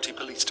Nassau County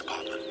Police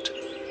Department.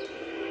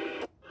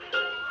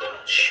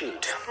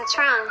 Shoot. What's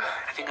wrong?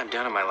 I think I'm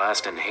down to my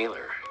last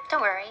inhaler.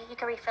 Don't worry, you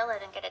can refill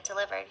it and get it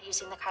delivered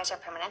using the Kaiser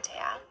Permanente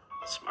app.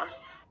 Smart.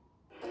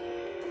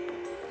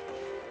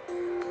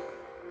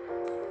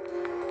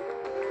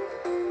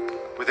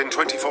 Within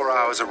 24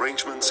 hours,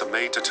 arrangements are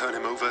made to turn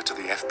him over to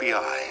the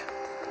FBI.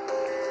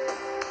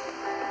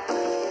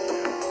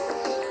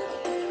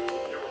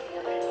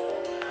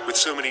 With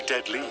so many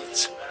dead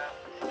leads,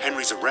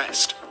 Henry's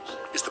arrest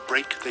is the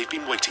break they've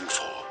been waiting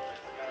for.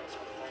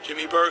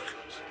 Jimmy Burke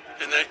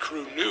and that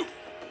crew knew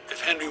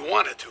if Henry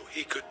wanted to,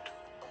 he could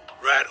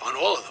rat on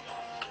all of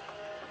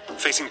them.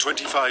 Facing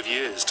 25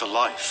 years to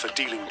life for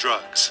dealing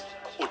drugs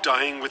or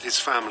dying with his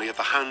family at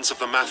the hands of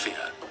the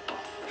Mafia,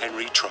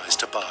 Henry tries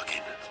to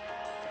bargain.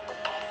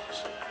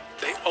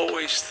 They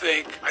always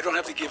think, I don't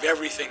have to give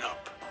everything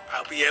up.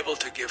 I'll be able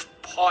to give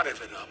part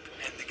of it up,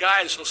 and the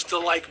guys will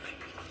still like me.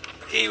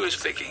 He was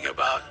thinking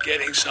about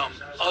getting some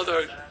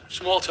other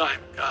small-time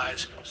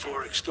guys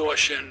for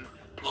extortion,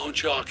 loan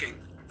sharking,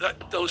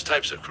 those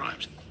types of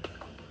crimes.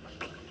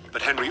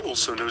 But Henry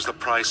also knows the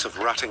price of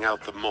ratting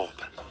out the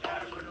mob.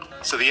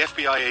 So the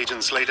FBI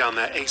agents lay down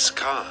their ace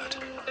card,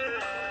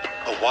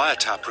 a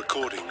wiretap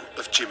recording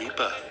of Jimmy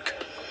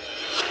Burke.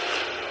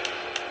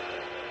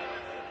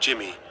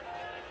 Jimmy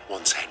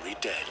wants Henry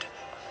dead.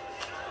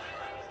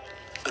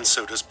 And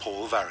so does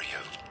Paul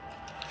Vario,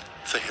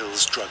 for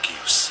Hill's drug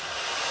use.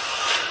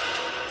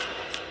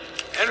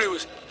 Henry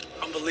was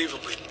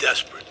unbelievably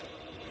desperate.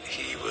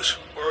 He was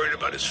worried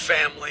about his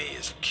family,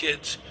 his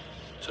kids,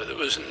 so there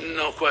was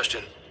no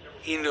question.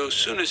 He knew as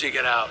soon as he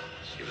got out,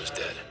 he was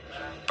dead.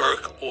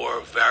 Burke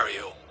or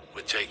Vario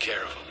would take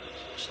care of him.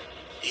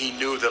 He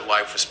knew that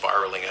life was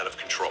spiraling out of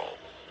control.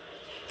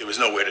 There was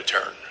no way to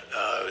turn.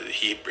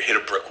 He hit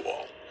a brick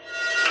wall.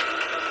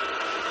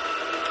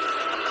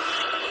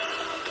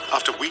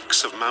 After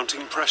weeks of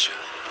mounting pressure,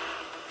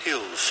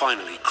 Hill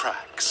finally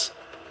cracks.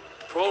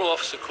 The parole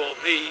officer called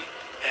me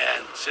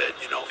and said,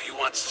 he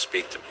wants to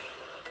speak to me.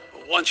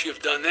 But once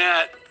you've done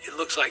that, it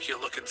looks like you're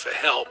looking for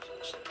help.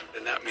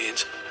 And that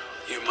means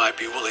you might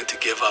be willing to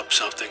give up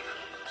something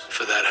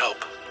for that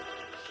help.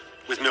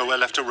 With nowhere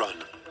left to run,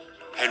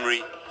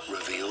 Henry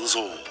reveals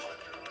all.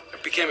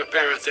 It became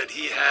apparent that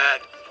he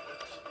had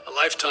a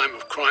lifetime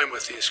of crime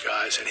with these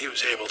guys, and he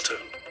was able to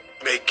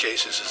make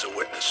cases as a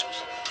witness.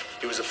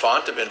 He was a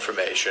font of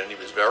information, he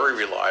was very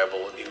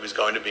reliable, and he was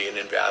going to be an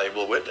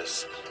invaluable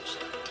witness.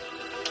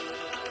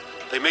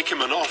 They make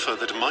him an offer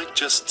that might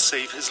just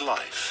save his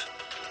life.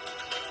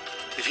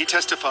 If he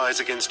testifies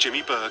against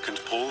Jimmy Burke and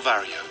Paul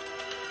Vario,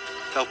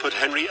 they'll put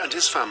Henry and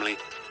his family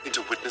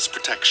into witness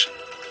protection.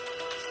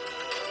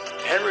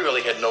 Henry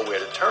really had nowhere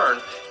to turn.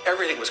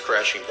 Everything was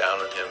crashing down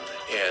on him,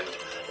 and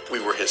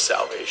we were his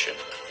salvation.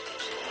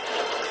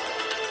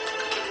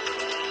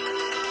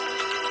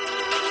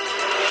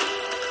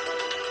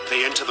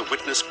 They enter the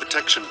witness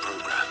protection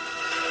program,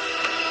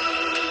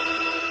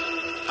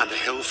 and the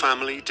Hill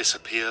family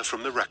disappear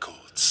from the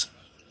records.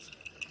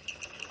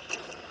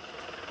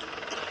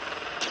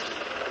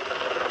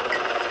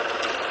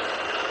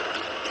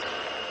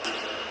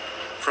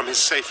 From his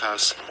safe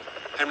house,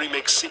 Henry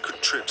makes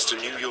secret trips to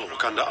New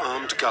York under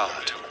armed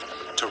guard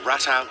to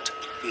rat out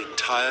the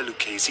entire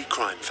Lucchese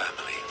crime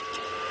family.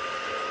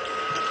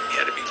 He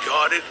had to be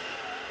guarded,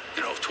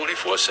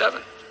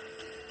 24/7.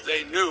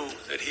 They knew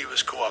that he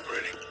was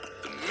cooperating.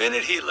 The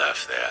minute he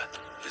left there,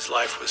 his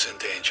life was in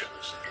danger.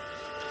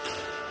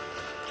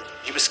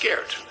 He was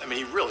scared. I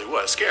mean, he really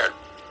was scared.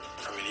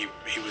 I mean,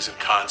 he was in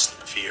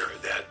constant fear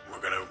that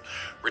we're going to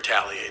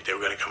retaliate. They were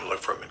going to come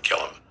look for him and kill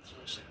him.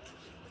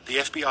 The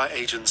FBI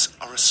agents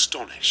are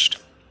astonished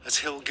as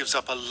Hill gives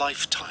up a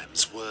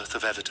lifetime's worth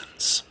of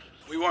evidence.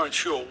 We weren't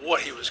sure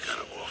what he was going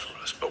to offer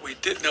us, but we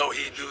did know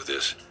he knew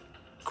this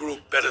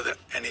group better than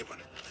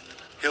anyone.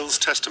 Hill's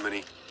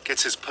testimony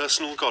gets his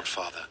personal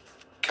godfather,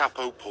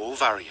 Capo Paul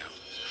Vario,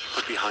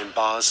 put behind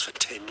bars for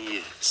 10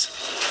 years.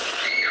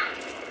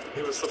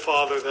 He was the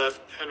father that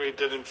Henry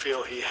didn't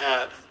feel he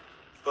had,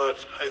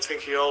 but I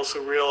think he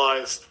also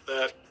realized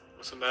that it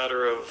was a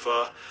matter of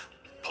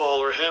Paul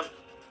or him.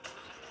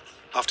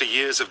 After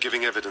years of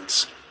giving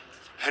evidence,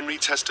 Henry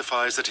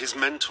testifies that his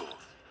mentor,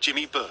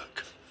 Jimmy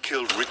Burke,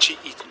 killed Richie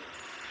Eaton,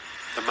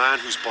 the man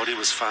whose body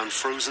was found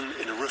frozen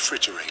in a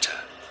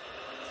refrigerator.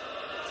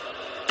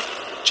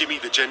 Jimmy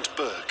the Gent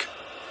Burke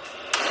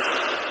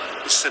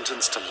is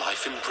sentenced to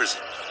life in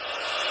prison.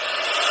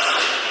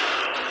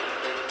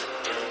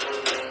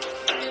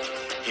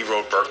 He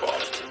wrote Burke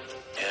off,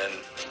 and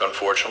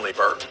unfortunately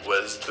Burke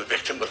was the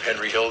victim of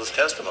Henry Hill's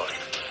testimony.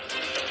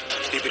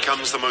 He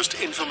becomes the most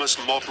infamous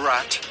mob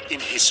rat in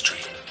history.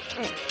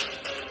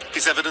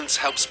 His evidence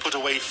helps put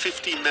away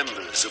 50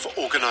 members of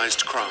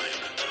organized crime.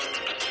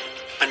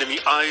 And in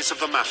the eyes of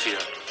the mafia,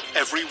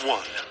 every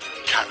one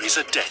carries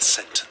a death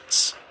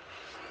sentence.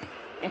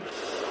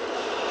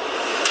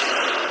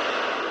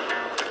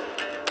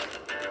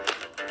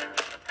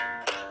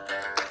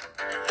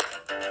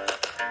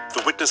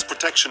 The witness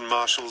protection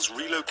marshals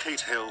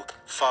relocate Hill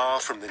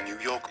far from the New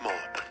York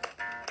mob.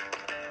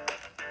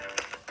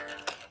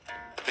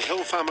 The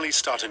Hill family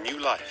start a new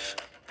life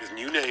with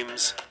new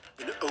names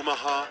in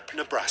Omaha,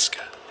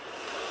 Nebraska.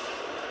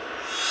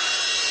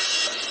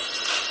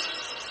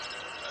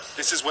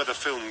 This is where the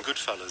film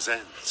Goodfellas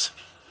ends,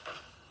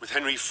 with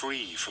Henry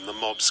free from the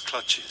mob's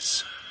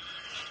clutches.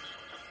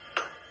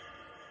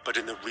 But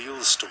in the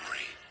real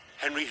story,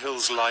 Henry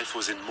Hill's life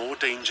was in more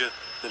danger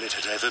than it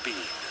had ever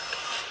been.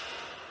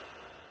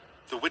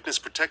 The witness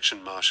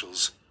protection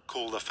marshals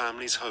call the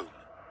family's home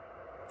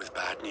with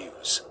bad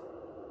news.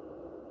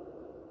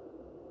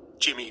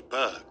 Jimmy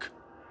Burke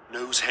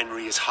knows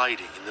Henry is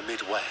hiding in the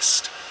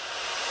Midwest.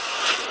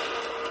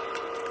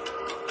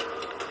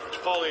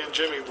 Paulie and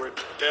Jimmy were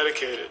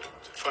dedicated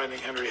to finding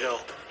Henry Hill.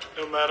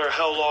 No matter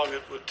how long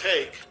it would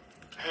take,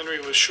 Henry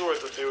was sure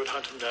that they would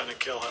hunt him down and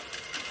kill him.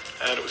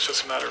 And it was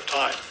just a matter of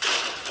time.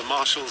 The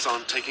marshals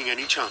aren't taking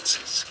any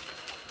chances.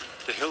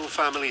 The Hill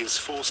family is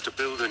forced to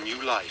build a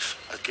new life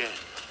again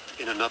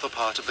in another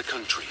part of the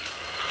country.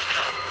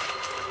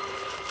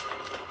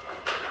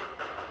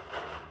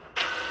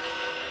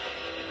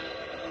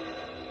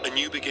 A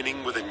new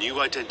beginning with a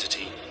new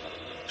identity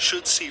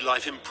should see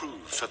life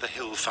improve for the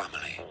Hill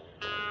family.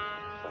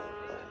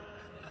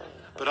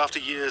 But after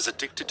years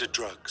addicted to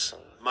drugs,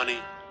 money,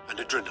 and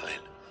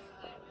adrenaline,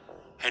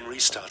 Henry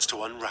starts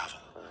to unravel.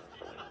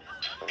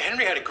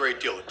 Henry had a great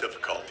deal of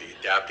difficulty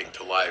adapting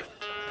to life.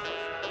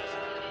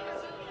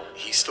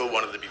 He still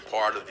wanted to be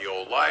part of the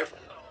old life.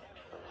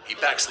 He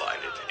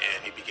backslided,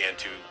 and he began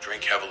to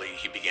drink heavily.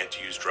 He began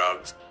to use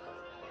drugs.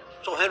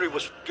 So Henry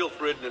was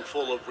guilt-ridden and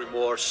full of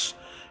remorse.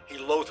 He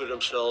loathed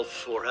himself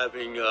for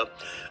having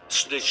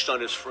snitched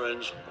on his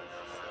friends.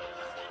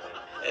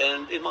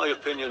 And in my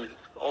opinion,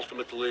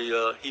 ultimately,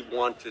 he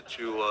wanted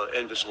to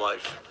end his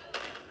life.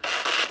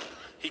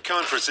 He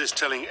can't resist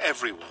telling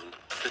everyone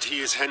that he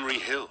is Henry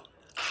Hill,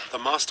 the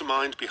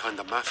mastermind behind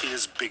the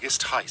mafia's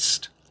biggest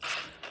heist.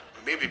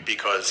 Maybe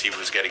because he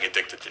was getting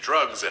addicted to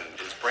drugs and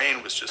his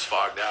brain was just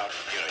fogged out.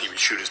 He would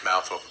shoot his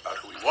mouth off about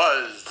who he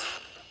was.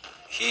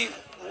 He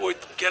would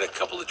get a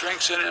couple of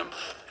drinks in him,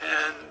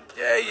 and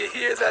you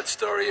hear that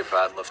story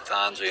about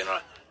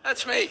Lufthansa,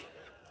 that's me.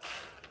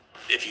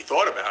 If he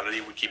thought about it,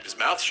 he would keep his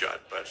mouth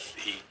shut, but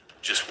he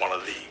just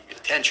wanted the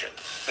attention.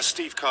 As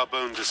Steve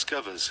Carbone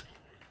discovers,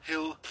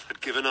 Hill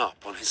had given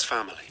up on his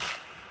family.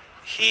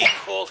 He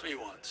called me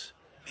once.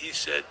 He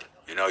said,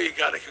 you know, you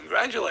got to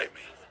congratulate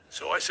me.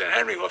 So I said,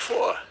 Henry, what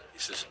for? He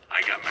says,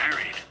 I got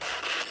married.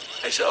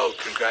 I said, oh,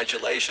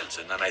 congratulations.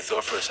 And then I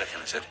thought for a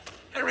second. I said,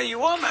 Henry,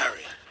 you are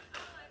married.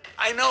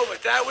 I know,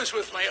 but that was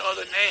with my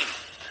other name.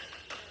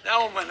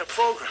 Now I'm in the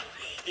program.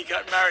 He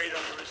got married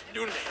under his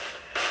new name.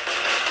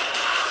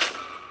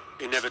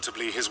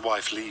 Inevitably, his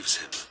wife leaves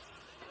him.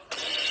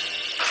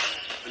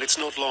 And it's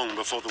not long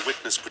before the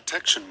witness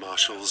protection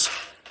marshals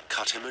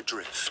cut him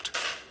adrift.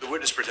 The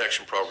witness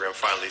protection program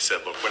finally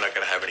said, look, we're not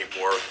going to have any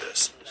more of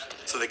this.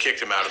 So they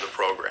kicked him out of the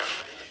program.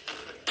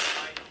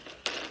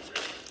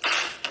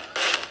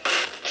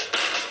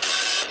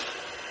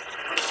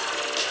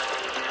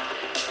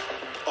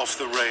 Off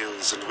the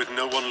rails and with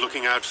no one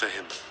looking out for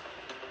him,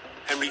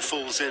 Henry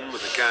falls in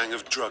with a gang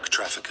of drug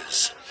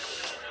traffickers.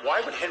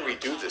 Why would Henry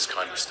do this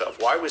kind of stuff?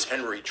 Why was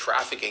Henry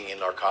trafficking in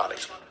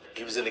narcotics?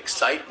 He was an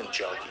excitement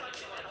junkie.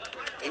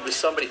 He was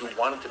somebody who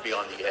wanted to be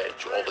on the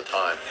edge all the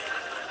time.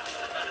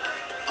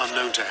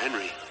 Unknown to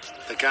Henry,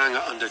 the gang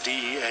are under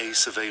DEA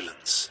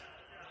surveillance.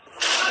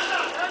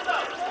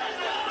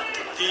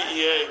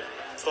 DEA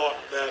thought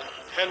that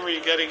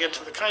Henry getting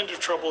into the kind of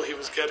trouble he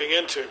was getting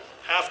into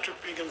after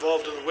being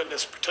involved in the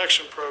witness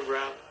protection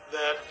program,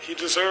 that he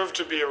deserved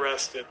to be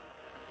arrested.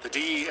 The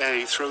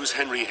DEA throws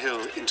Henry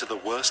Hill into the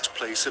worst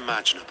place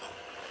imaginable.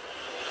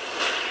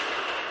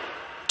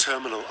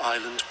 Terminal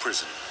Island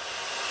Prison.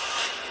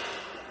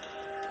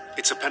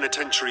 It's a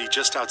penitentiary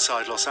just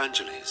outside Los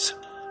Angeles,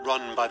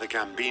 run by the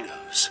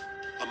Gambinos,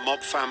 a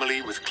mob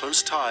family with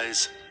close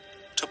ties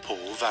to Paul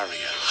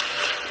Vario.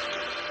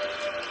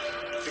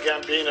 The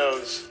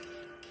Gambinos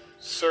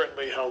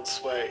certainly held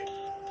sway.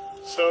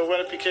 So when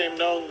it became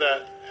known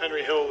that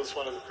Henry Hill was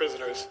one of the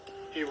prisoners,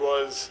 he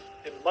was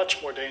in much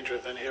more danger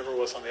than he ever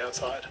was on the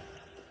outside.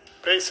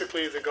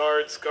 Basically, the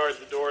guards guard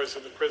the doors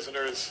of the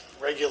prisoners,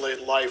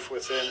 regulate life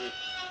within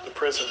the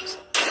prisons.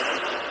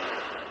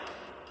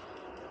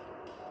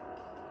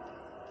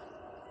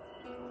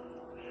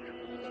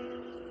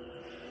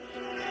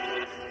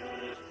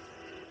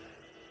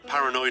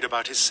 Paranoid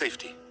about his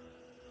safety,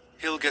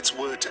 Hill gets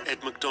word to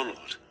Ed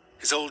McDonald,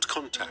 his old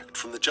contact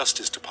from the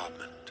Justice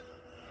Department.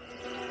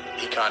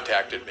 He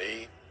contacted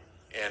me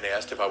and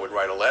asked if I would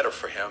write a letter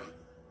for him.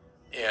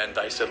 And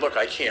I said, look,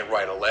 I can't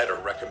write a letter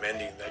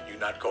recommending that you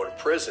not go to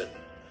prison.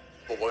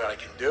 But what I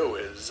can do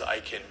is I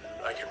can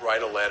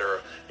write a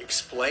letter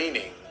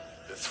explaining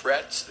the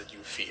threats that you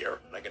fear.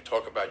 And I can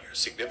talk about your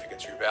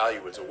significance, your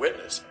value as a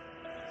witness.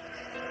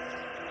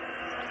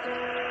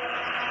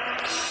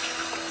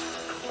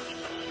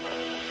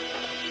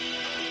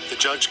 The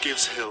judge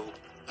gives Hill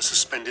a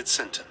suspended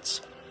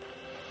sentence,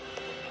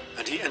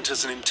 and he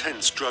enters an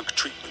intense drug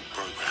treatment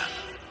program.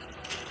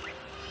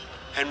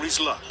 Henry's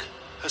luck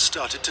has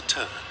started to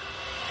turn.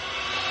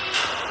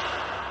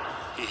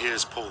 He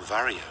hears Paul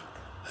Vario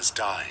has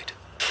died.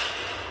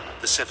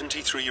 The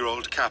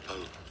 73-year-old capo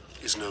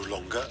is no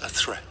longer a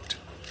threat.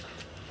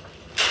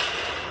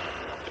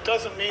 It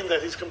doesn't mean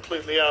that he's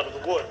completely out of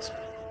the woods,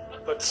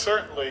 but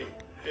certainly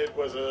it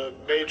was a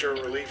major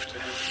relief to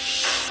him.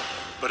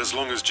 But as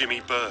long as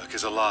Jimmy Burke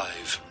is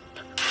alive,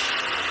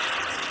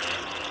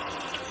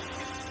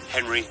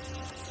 Henry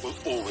will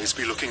always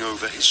be looking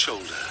over his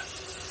shoulder.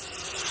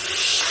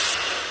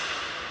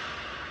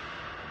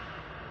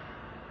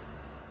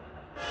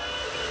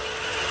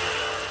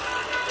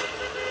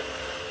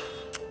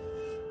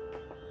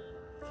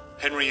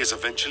 Henry is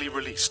eventually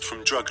released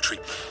from drug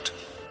treatment,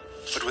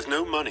 but with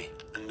no money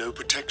and no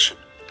protection,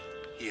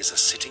 he is a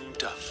sitting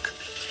duck.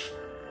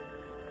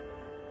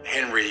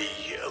 Henry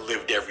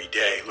lived every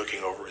day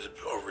looking over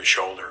his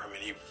shoulder. I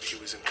mean, he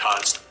was in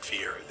constant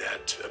fear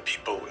that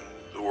people in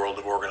the world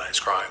of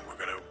organized crime were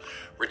going to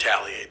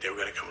retaliate. They were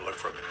going to come and look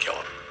for him and kill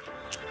him.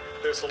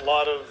 There's a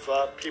lot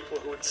of people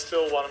who would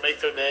still want to make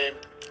their name,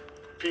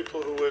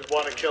 people who would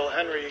want to kill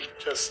Henry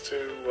just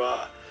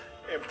to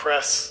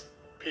impress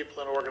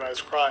people in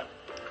organized crime.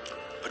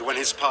 But when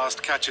his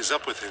past catches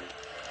up with him,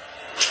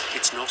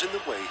 it's not in the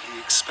way he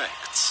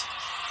expects.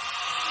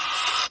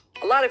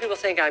 A lot of people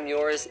think I'm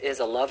Yours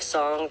is a love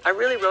song. I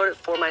really wrote it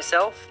for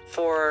myself,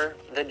 for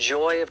the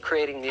joy of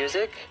creating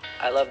music.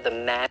 I love the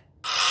magic.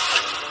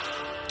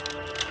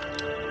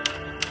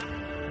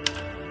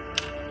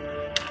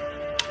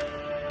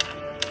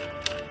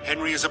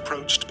 Henry is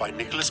approached by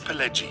Nicholas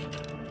Pileggi,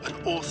 an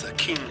author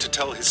keen to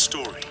tell his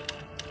story,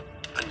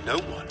 and no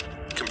one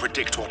can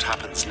predict what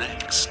happens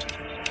next.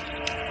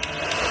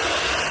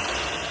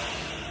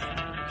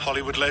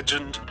 Hollywood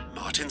legend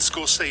Martin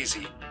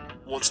Scorsese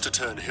wants to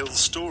turn Hill's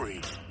story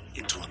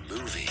into a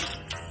movie.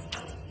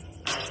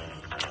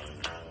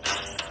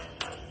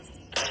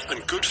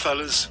 And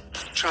Goodfellas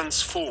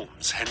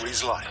transforms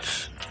Henry's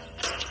life.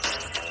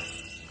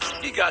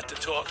 He got to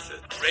talk to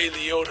Ray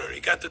Liotta.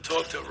 He got to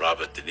talk to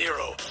Robert De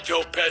Niro,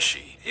 Joe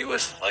Pesci. He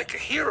was like a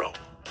hero.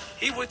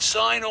 He would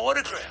sign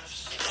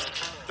autographs.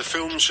 The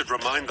film should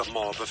remind the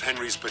mob of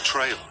Henry's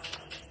betrayal.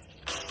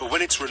 But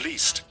when it's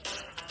released,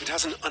 it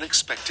has an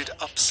unexpected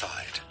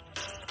upside.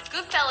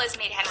 Goodfellas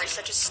made Henry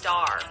such a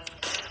star.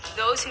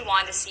 Those who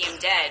wanted to see him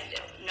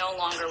dead no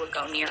longer would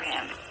go near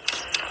him.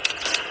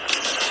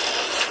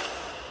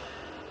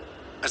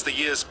 As the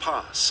years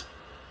pass,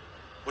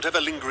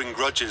 whatever lingering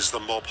grudges the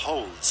mob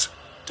holds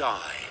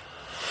die.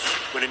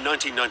 When in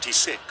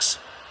 1996,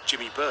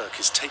 Jimmy Burke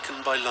is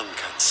taken by lung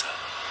cancer.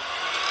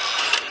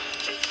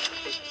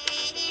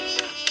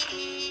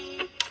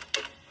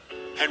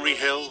 Henry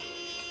Hill,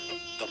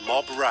 the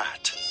mob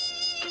rat,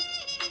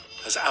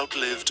 has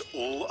outlived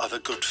all other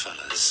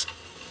Goodfellas.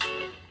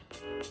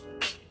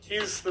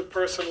 He's the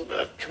person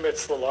that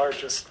commits the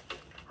largest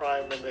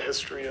crime in the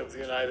history of the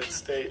United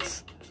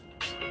States,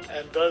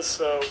 and does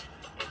so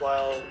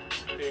while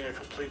being a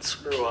complete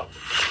screw-up.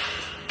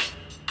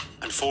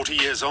 And 40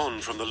 years on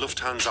from the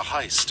Lufthansa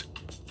heist,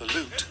 the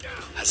loot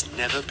has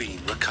never been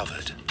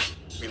recovered.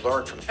 We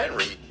learned from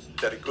Henry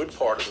that a good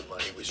part of the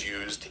money was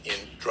used in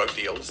drug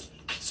deals.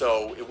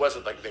 So it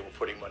wasn't like they were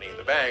putting money in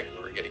the bank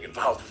or getting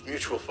involved with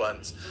mutual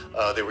funds.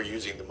 They were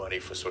using the money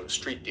for sort of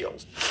street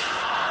deals.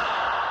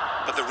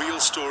 But the real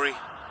story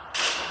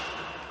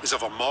is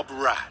of a mob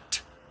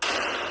rat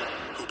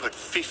who put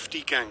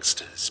 50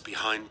 gangsters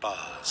behind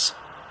bars.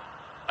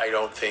 I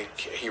don't think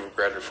he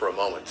regretted it for a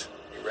moment.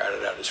 He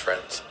ratted out his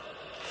friends.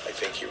 I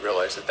think he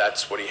realized that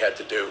that's what he had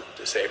to do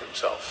to save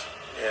himself.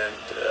 And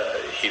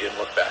he didn't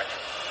look back.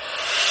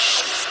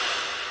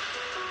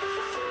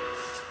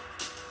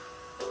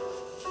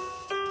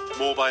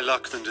 More by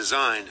luck than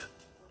design,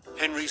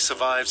 Henry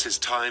survives his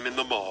time in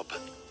the mob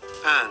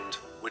and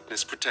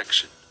witness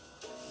protection.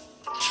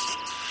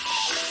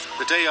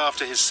 The day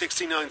after his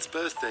 69th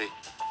birthday,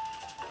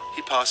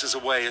 he passes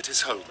away at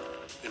his home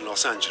in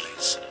Los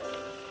Angeles.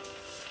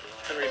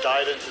 Henry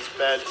died in his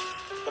bed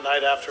the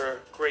night after a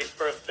great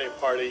birthday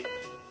party.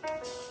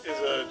 Is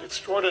an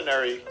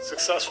extraordinary,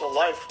 successful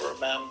life for a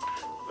man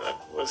that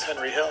was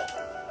Henry Hill.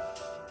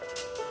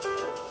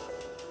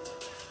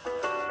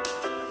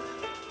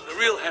 The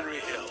real Henry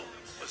Hill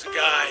was a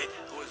guy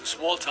who was a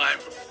small-time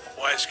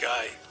wise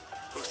guy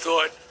who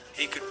thought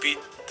he could beat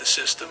the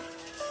system.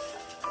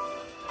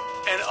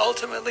 And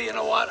ultimately, you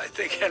know what? I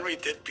think Henry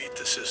did beat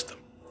the system.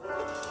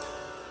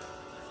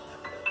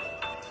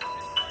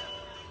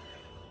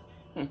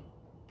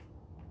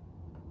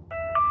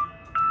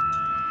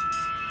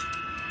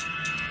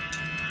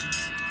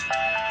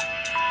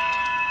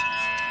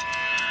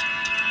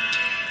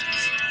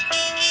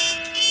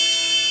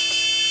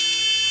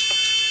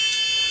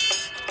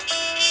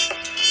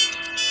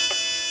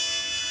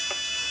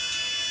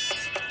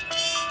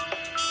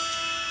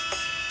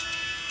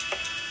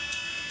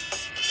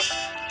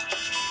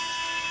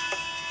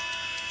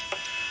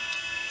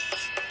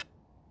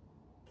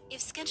 If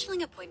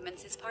scheduling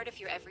appointments is part of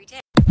your everyday.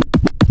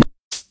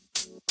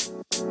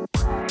 You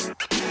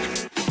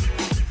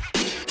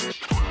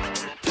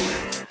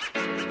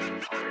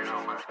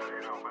know, man.